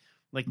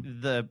like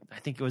I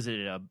think it was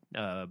a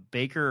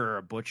baker or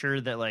a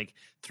butcher that like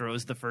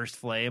throws the first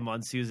flame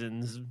on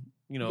Susan's,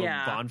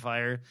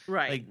 bonfire.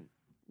 Right. Like,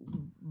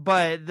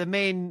 but the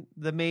main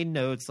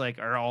notes like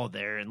are all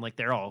there, and like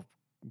they're all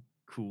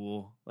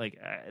cool. Like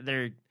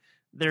they're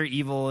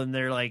evil and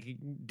they're like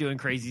doing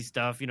crazy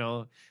stuff.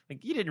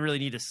 Like you didn't really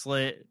need to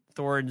slit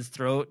Thorin's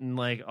throat and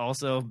like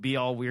also be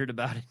all weird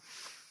about it.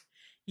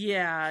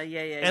 Yeah.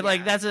 And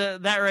like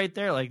that right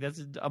there, like that's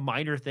a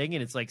minor thing,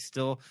 and it's like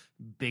still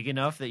big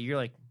enough that you're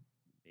like,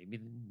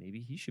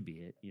 maybe he should be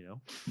it,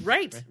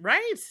 Right.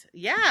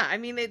 Yeah, I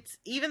mean, it's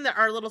even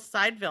our little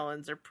side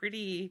villains are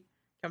pretty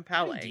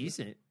compelling. Pretty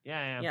decent.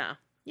 Yeah.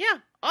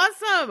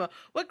 Awesome.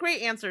 What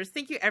great answers.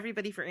 Thank you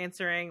everybody for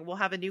answering. We'll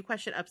have a new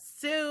question up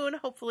soon.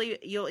 Hopefully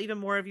even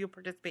more of you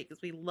participate,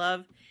 because we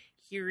love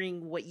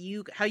hearing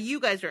how you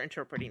guys are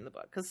interpreting the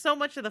book, because so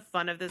much of the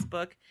fun of this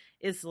book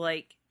is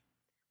like,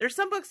 there's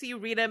some books that you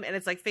read them and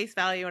it's like face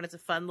value and it's a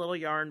fun little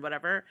yarn,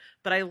 whatever.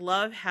 But I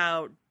love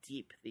how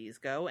deep these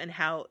go and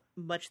how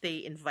much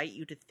they invite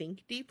you to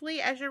think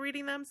deeply as you're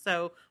reading them.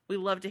 So we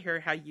love to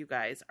hear how you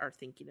guys are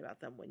thinking about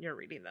them when you're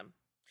reading them.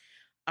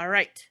 All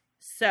right.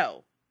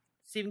 So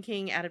Stephen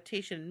King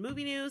adaptation and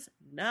movie news,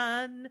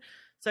 none.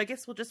 So I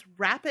guess we'll just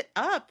wrap it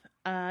up.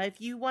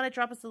 If you want to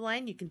drop us a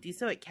line, you can do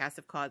so at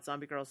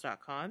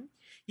castofcaw@zombiegirls.com.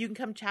 You can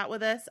come chat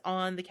with us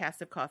on the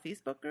Cast of Caw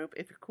Facebook group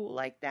if you're cool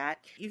like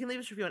that. You can leave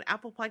us a review on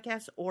Apple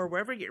Podcasts or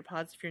wherever you get your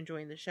pods if you're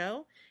enjoying the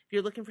show. If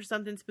you're looking for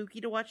something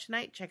spooky to watch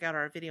tonight, check out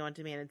our video on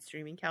demand and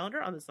streaming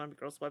calendar on the Zombie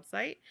Girls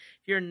website.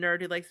 If you're a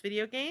nerd who likes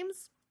video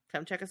games,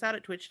 come check us out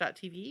at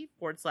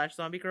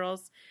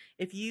twitch.tv/zombiegirls.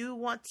 If you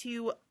want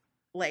to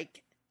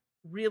like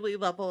really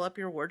level up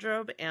your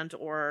wardrobe and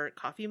or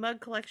coffee mug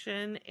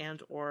collection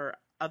and or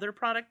other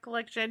product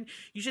collection,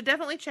 you should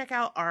definitely check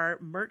out our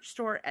merch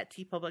store at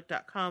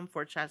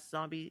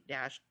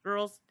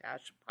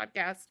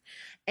tpublic.com/zombie-girls-podcast.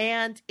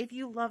 And if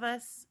you love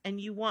us and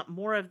you want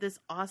more of this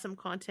awesome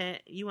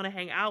content, you want to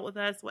hang out with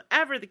us,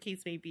 whatever the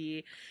case may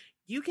be,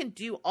 you can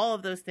do all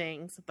of those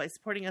things by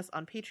supporting us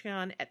on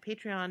Patreon at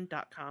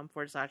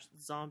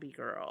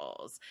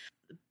patreon.com/zombiegirls.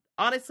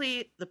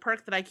 Honestly, the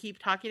perk that I keep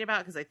talking about,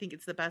 because I think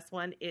it's the best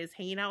one, is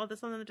hanging out with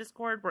us on the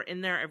Discord. We're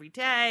in there every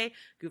day,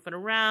 goofing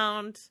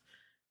around,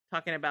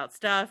 talking about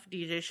stuff.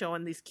 DJ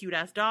showing these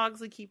cute-ass dogs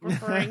we keep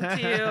referring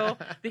to,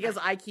 because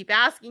I keep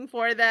asking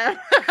for them.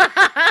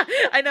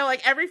 I know,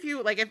 like,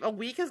 if a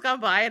week has gone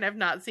by and I've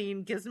not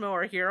seen Gizmo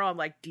or Hero, I'm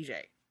like,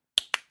 DJ,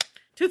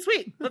 too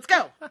sweet. Let's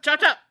go. Chop,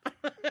 chop.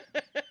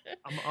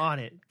 I'm on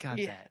it. Got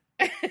that.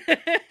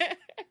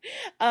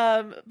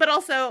 But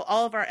also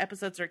all of our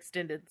episodes are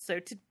extended. So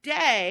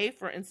today,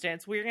 for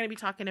instance, we're going to be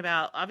talking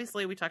about,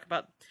 obviously we talk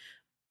about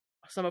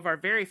some of our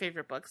very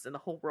favorite books in the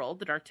whole world,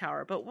 The Dark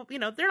Tower, but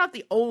they're not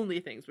the only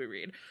things we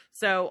read.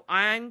 So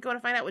I'm going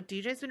to find out what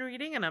DJ's been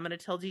reading, and I'm going to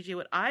tell DJ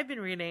what I've been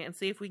reading and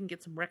see if we can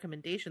get some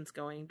recommendations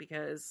going,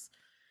 because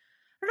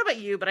I don't know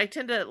about you, but I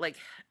tend to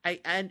I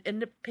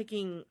end up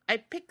I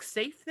pick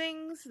safe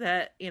things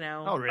that,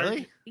 Oh,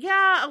 really?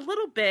 Yeah, a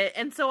little bit.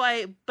 And so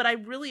but I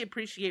really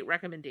appreciate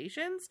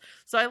recommendations.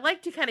 So I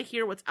like to kind of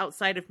hear what's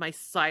outside of my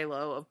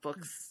silo of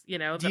books, Do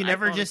you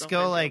never just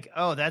go like,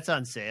 oh, that's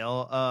on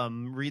sale.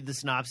 Read the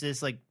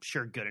synopsis, like,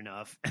 sure, good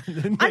enough. I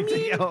mean,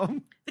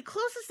 the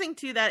closest thing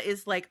to that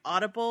is like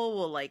Audible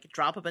will like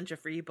drop a bunch of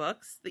free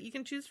books that you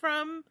can choose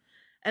from.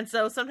 And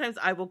so sometimes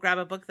I will grab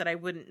a book that I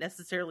wouldn't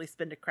necessarily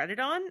spend a credit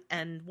on.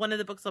 And one of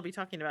the books I'll be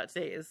talking about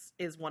today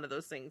is one of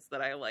those things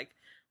that I was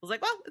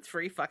like, well, it's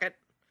free, fuck it.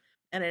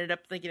 And I ended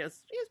up thinking it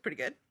was pretty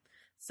good.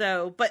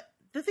 So, but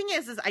the thing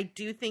is I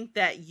do think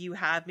that you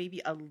have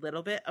maybe a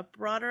little bit a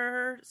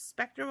broader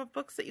spectrum of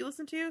books that you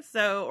listen to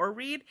or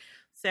read.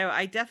 So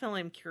I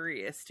definitely am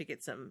curious to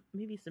get some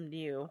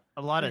new.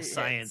 A lot of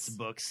science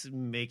books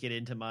make it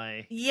into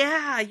my.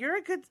 Yeah, you're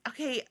a good.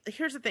 Okay,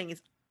 here's the thing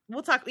is.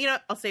 We'll talk.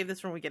 I'll save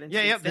this when we get into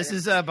it. Yep. This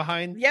is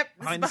behind. Yep.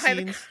 Behind the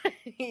scenes.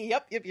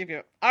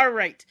 Yep. All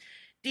right,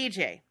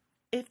 DJ.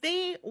 If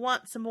they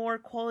want some more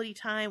quality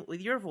time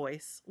with your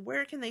voice,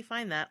 where can they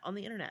find that on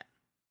the internet?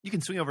 You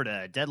can swing over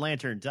to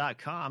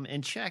deadlantern.com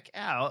and check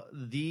out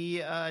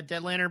the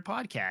Dead Lantern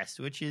podcast,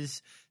 which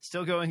is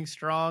still going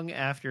strong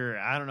after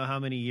I don't know how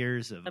many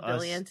years of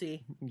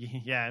brilliancy.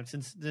 Yeah,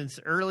 since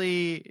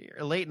late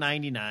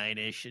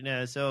 99-ish.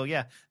 So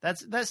yeah,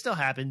 that still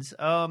happens.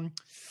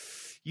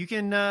 You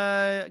can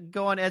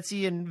go on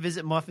Etsy and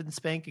visit Muffin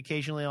Spank.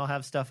 Occasionally I'll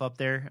have stuff up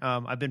there.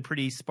 I've been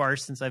pretty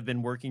sparse since I've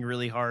been working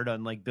really hard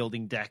on like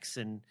building decks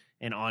and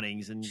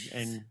awnings and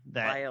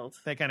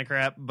that kind of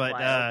crap.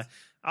 But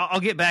I'll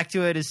get back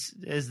to it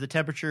as the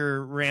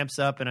temperature ramps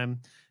up and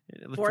I'm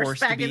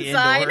forced to be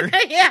indoor.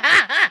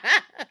 Yeah.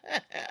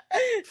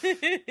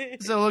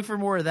 So look for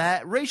more of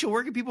that. Rachel,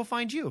 where can people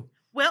find you?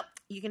 Well,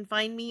 you can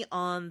find me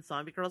on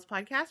Zombie Girls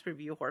Podcast,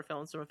 review horror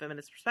films from a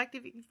feminist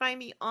perspective. You can find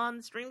me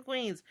on Stream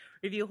Queens,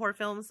 review horror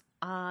films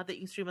that you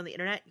can stream on the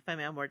internet. You can find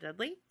me on More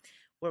Deadly,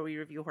 where we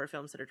review horror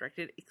films that are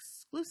directed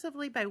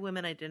exclusively by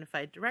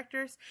women-identified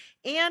directors.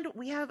 And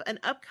we have an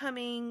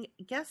upcoming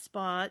guest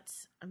spot.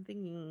 I'm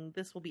thinking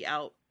this will be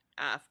out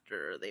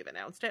after they've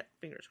announced it.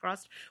 Fingers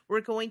crossed.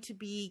 We're going to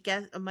be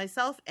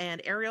myself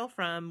and Ariel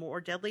from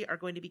More Deadly are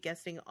going to be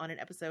guesting on an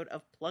episode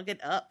of Plug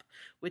It Up,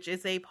 which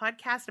is a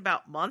podcast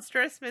about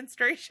monstrous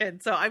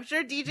menstruation. So I'm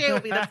sure DJ will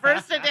be the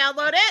first to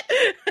download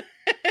it.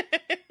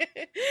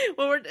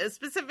 Well, we're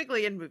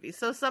specifically in movies.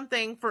 So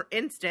something, for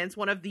instance,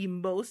 one of the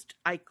most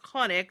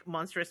iconic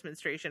monstrous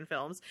menstruation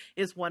films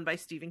is one by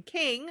Stephen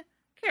King,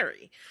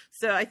 Carrie.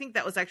 So I think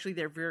that was actually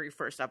their very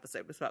first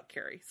episode was about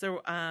Carrie.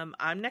 So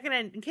I'm not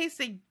going to, in case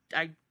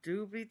I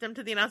do beat them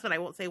to the announcement, I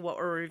won't say what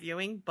we're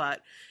reviewing,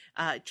 but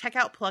check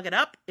out Plug It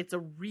Up. It's a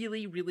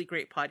really, really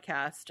great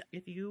podcast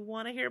if you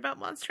want to hear about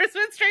monstrous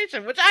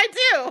menstruation, which I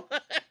do.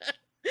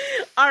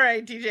 All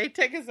right, DJ,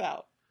 take us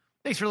out.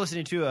 Thanks for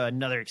listening to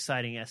another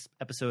exciting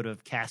episode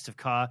of Cast of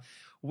Ka,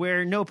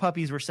 where no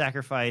puppies were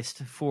sacrificed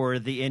for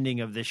the ending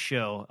of this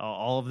show.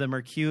 All of them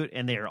are cute,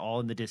 and they are all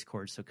in the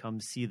Discord, so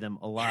come see them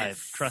alive.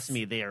 Yes. Trust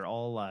me, they are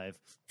all alive.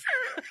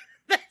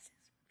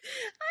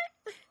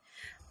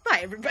 Bye,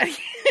 everybody.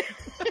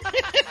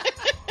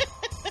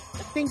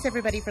 Thanks,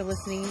 everybody, for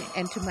listening,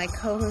 and to my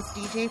co-host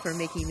DJ for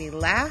making me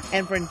laugh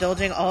and for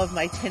indulging all of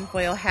my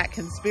tinfoil hat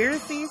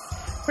conspiracies.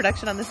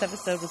 Production on this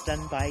episode was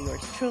done by yours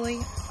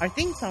truly. Our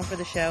theme song for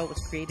the show was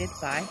created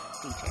by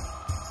DJ.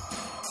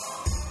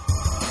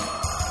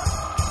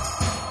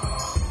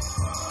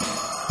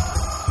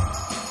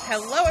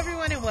 Hello,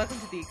 everyone, and welcome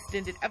to the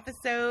extended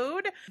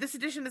episode. This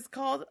edition is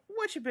called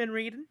What You Been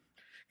Reading,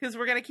 because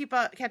we're going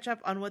to catch up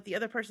on what the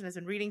other person has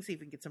been reading, see if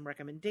we can get some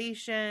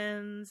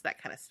recommendations,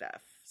 that kind of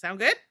stuff. Sound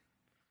good?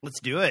 Let's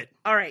do it.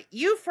 All right,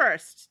 you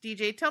first,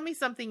 DJ. Tell me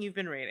something you've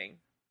been reading.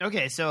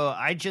 Okay, so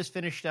I just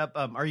finished up.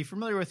 Are you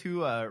familiar with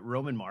who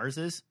Roman Mars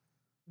is?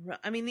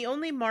 I mean, the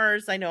only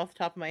Mars I know off the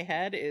top of my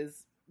head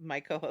is my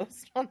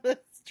co-host on the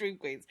Stream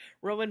Queens,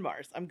 Roman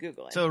Mars. I'm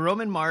Googling. So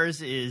Roman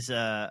Mars is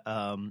a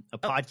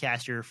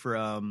podcaster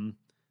from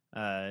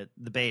the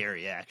Bay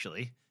Area,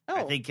 actually. Oh.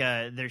 I think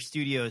their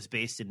studio is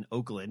based in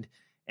Oakland,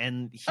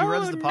 and he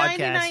runs the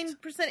podcast.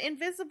 99%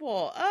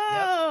 Invisible.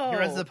 Oh, yep. He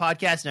runs the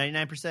podcast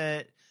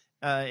 99%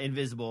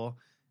 Invisible,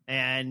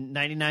 and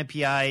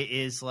 99PI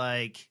is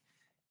like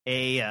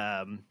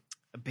a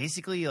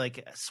basically like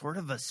a sort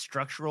of a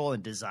structural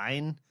and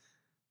design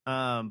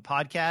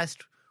podcast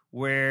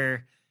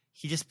where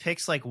he just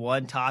picks like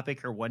one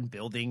topic or one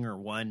building or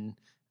one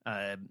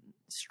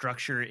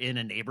structure in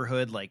a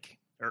neighborhood, like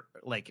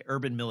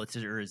urban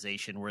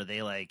militarization, where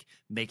they like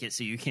make it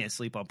so you can't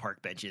sleep on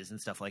park benches and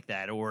stuff like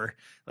that, or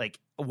like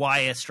why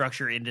a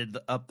structure ended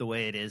up the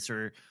way it is,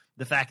 or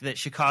the fact that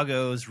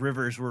Chicago's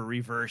rivers were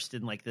reversed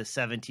in like the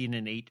 18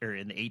 and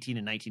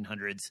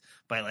 1900s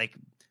by like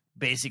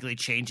basically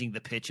changing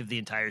the pitch of the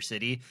entire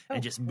city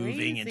and just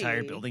moving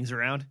entire buildings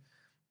around.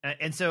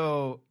 And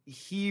so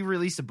he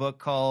released a book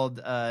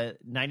called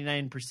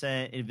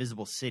 99%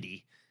 Invisible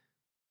City.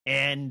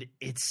 And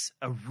it's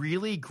a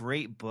really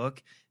great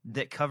book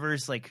that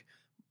covers like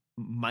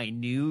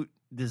minute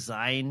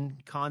design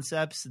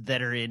concepts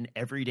that are in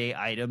everyday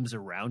items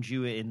around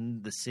you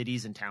in the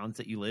cities and towns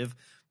that you live,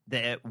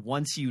 that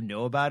once you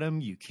know about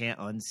them, you can't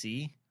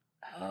unsee.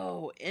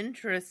 Oh,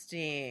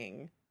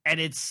 interesting. And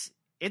it's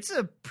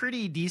a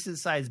pretty decent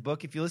sized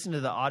book. If you listen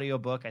to the audio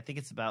book, I think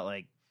it's about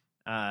like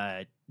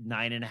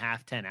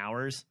 9.5, 10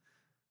 hours.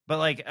 But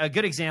like a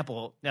good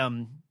example,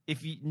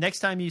 if you next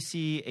time you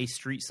see a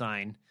street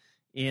sign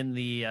in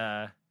the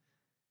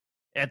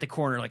at the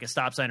corner, like a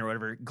stop sign or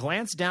whatever,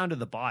 glance down to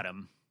the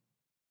bottom,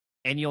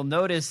 and you'll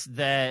notice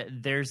that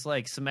there's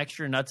like some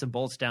extra nuts and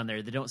bolts down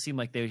there that don't seem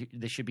like they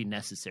should be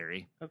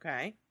necessary.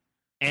 Okay.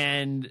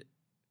 And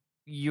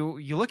you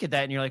look at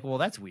that and you're like, well,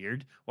 that's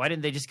weird. Why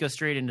didn't they just go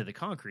straight into the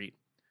concrete?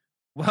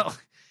 Well,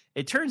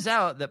 it turns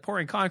out that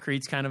pouring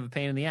concrete's kind of a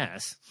pain in the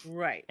ass.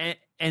 Right.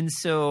 And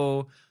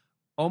so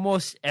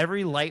almost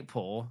every light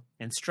pole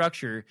and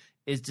structure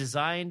is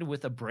designed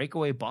with a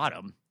breakaway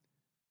bottom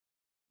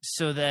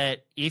so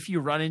that if you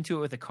run into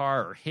it with a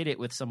car or hit it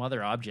with some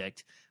other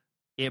object,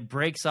 it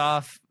breaks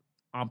off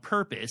on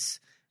purpose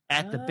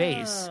at the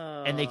base,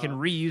 and they can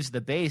reuse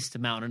the base to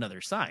mount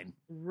another sign.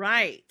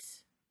 Right.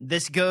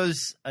 This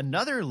goes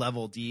another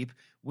level deep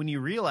when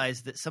you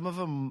realize that some of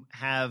them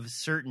have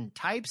certain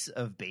types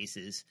of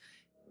bases,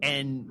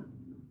 and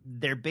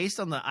they're based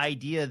on the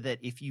idea that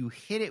if you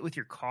hit it with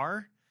your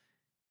car,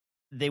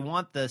 they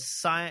want the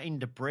sign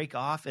to break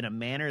off in a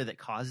manner that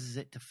causes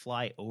it to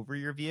fly over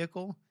your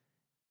vehicle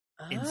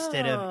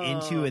instead of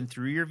into and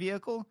through your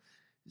vehicle.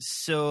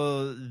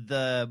 So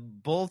the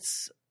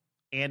bolts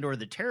and or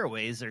the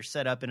tearaways are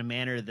set up in a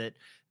manner that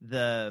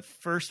the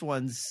first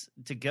ones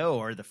to go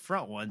are the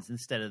front ones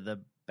instead of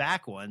the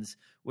back ones,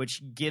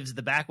 which gives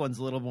the back ones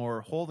a little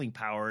more holding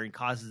power and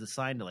causes the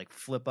sign to like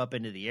flip up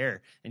into the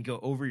air and go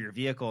over your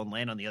vehicle and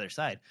land on the other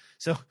side.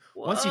 So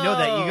once you know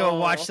that, you go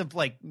watch some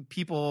like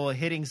people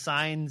hitting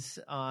signs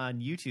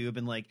on YouTube,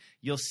 and like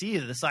you'll see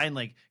the sign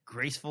like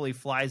gracefully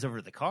flies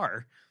over the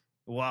car.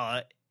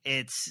 Well,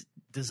 it's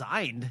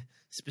designed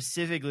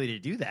specifically to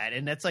do that,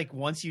 and that's like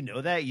once you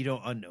know that, you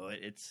don't unknow it.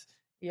 It's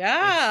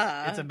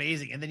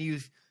amazing. And then you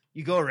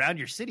go around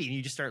your city and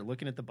you just start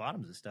looking at the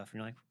bottoms of stuff, and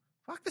you're like,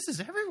 fuck, this is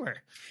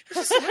everywhere.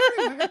 This is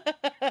everywhere.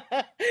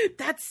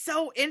 That's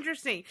so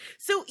interesting.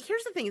 So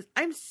here's the thing: is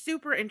I'm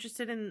super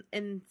interested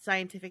in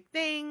scientific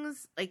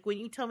things. Like when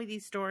you tell me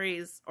these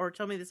stories or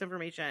tell me this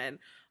information,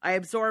 I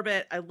absorb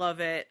it. I love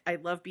it. I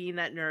love being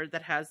that nerd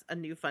that has a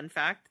new fun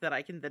fact that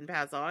I can then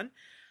pass on.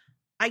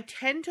 I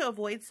tend to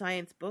avoid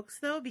science books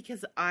though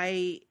because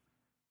I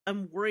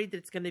am worried that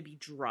it's going to be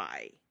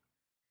dry.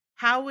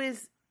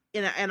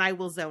 And I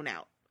will zone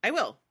out. I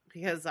will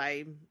because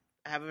I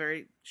have a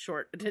very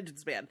short attention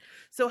span.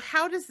 So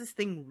how does this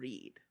thing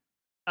read?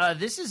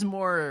 This is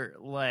more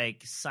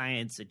like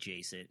science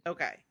adjacent.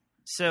 Okay.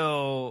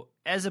 So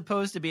as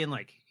opposed to being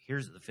like,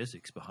 here's the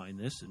physics behind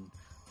this, and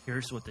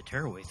here's what the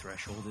tearaway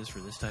threshold is for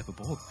this type of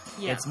bulb.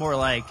 Yeah. It's more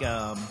like,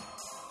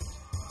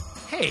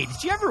 hey,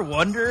 did you ever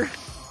wonder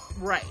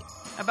Right.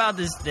 about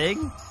this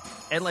thing?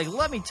 And like,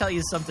 let me tell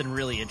you something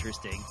really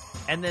interesting.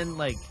 And then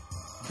like,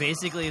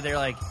 basically they're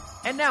like,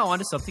 and now on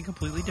to something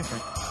completely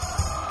different.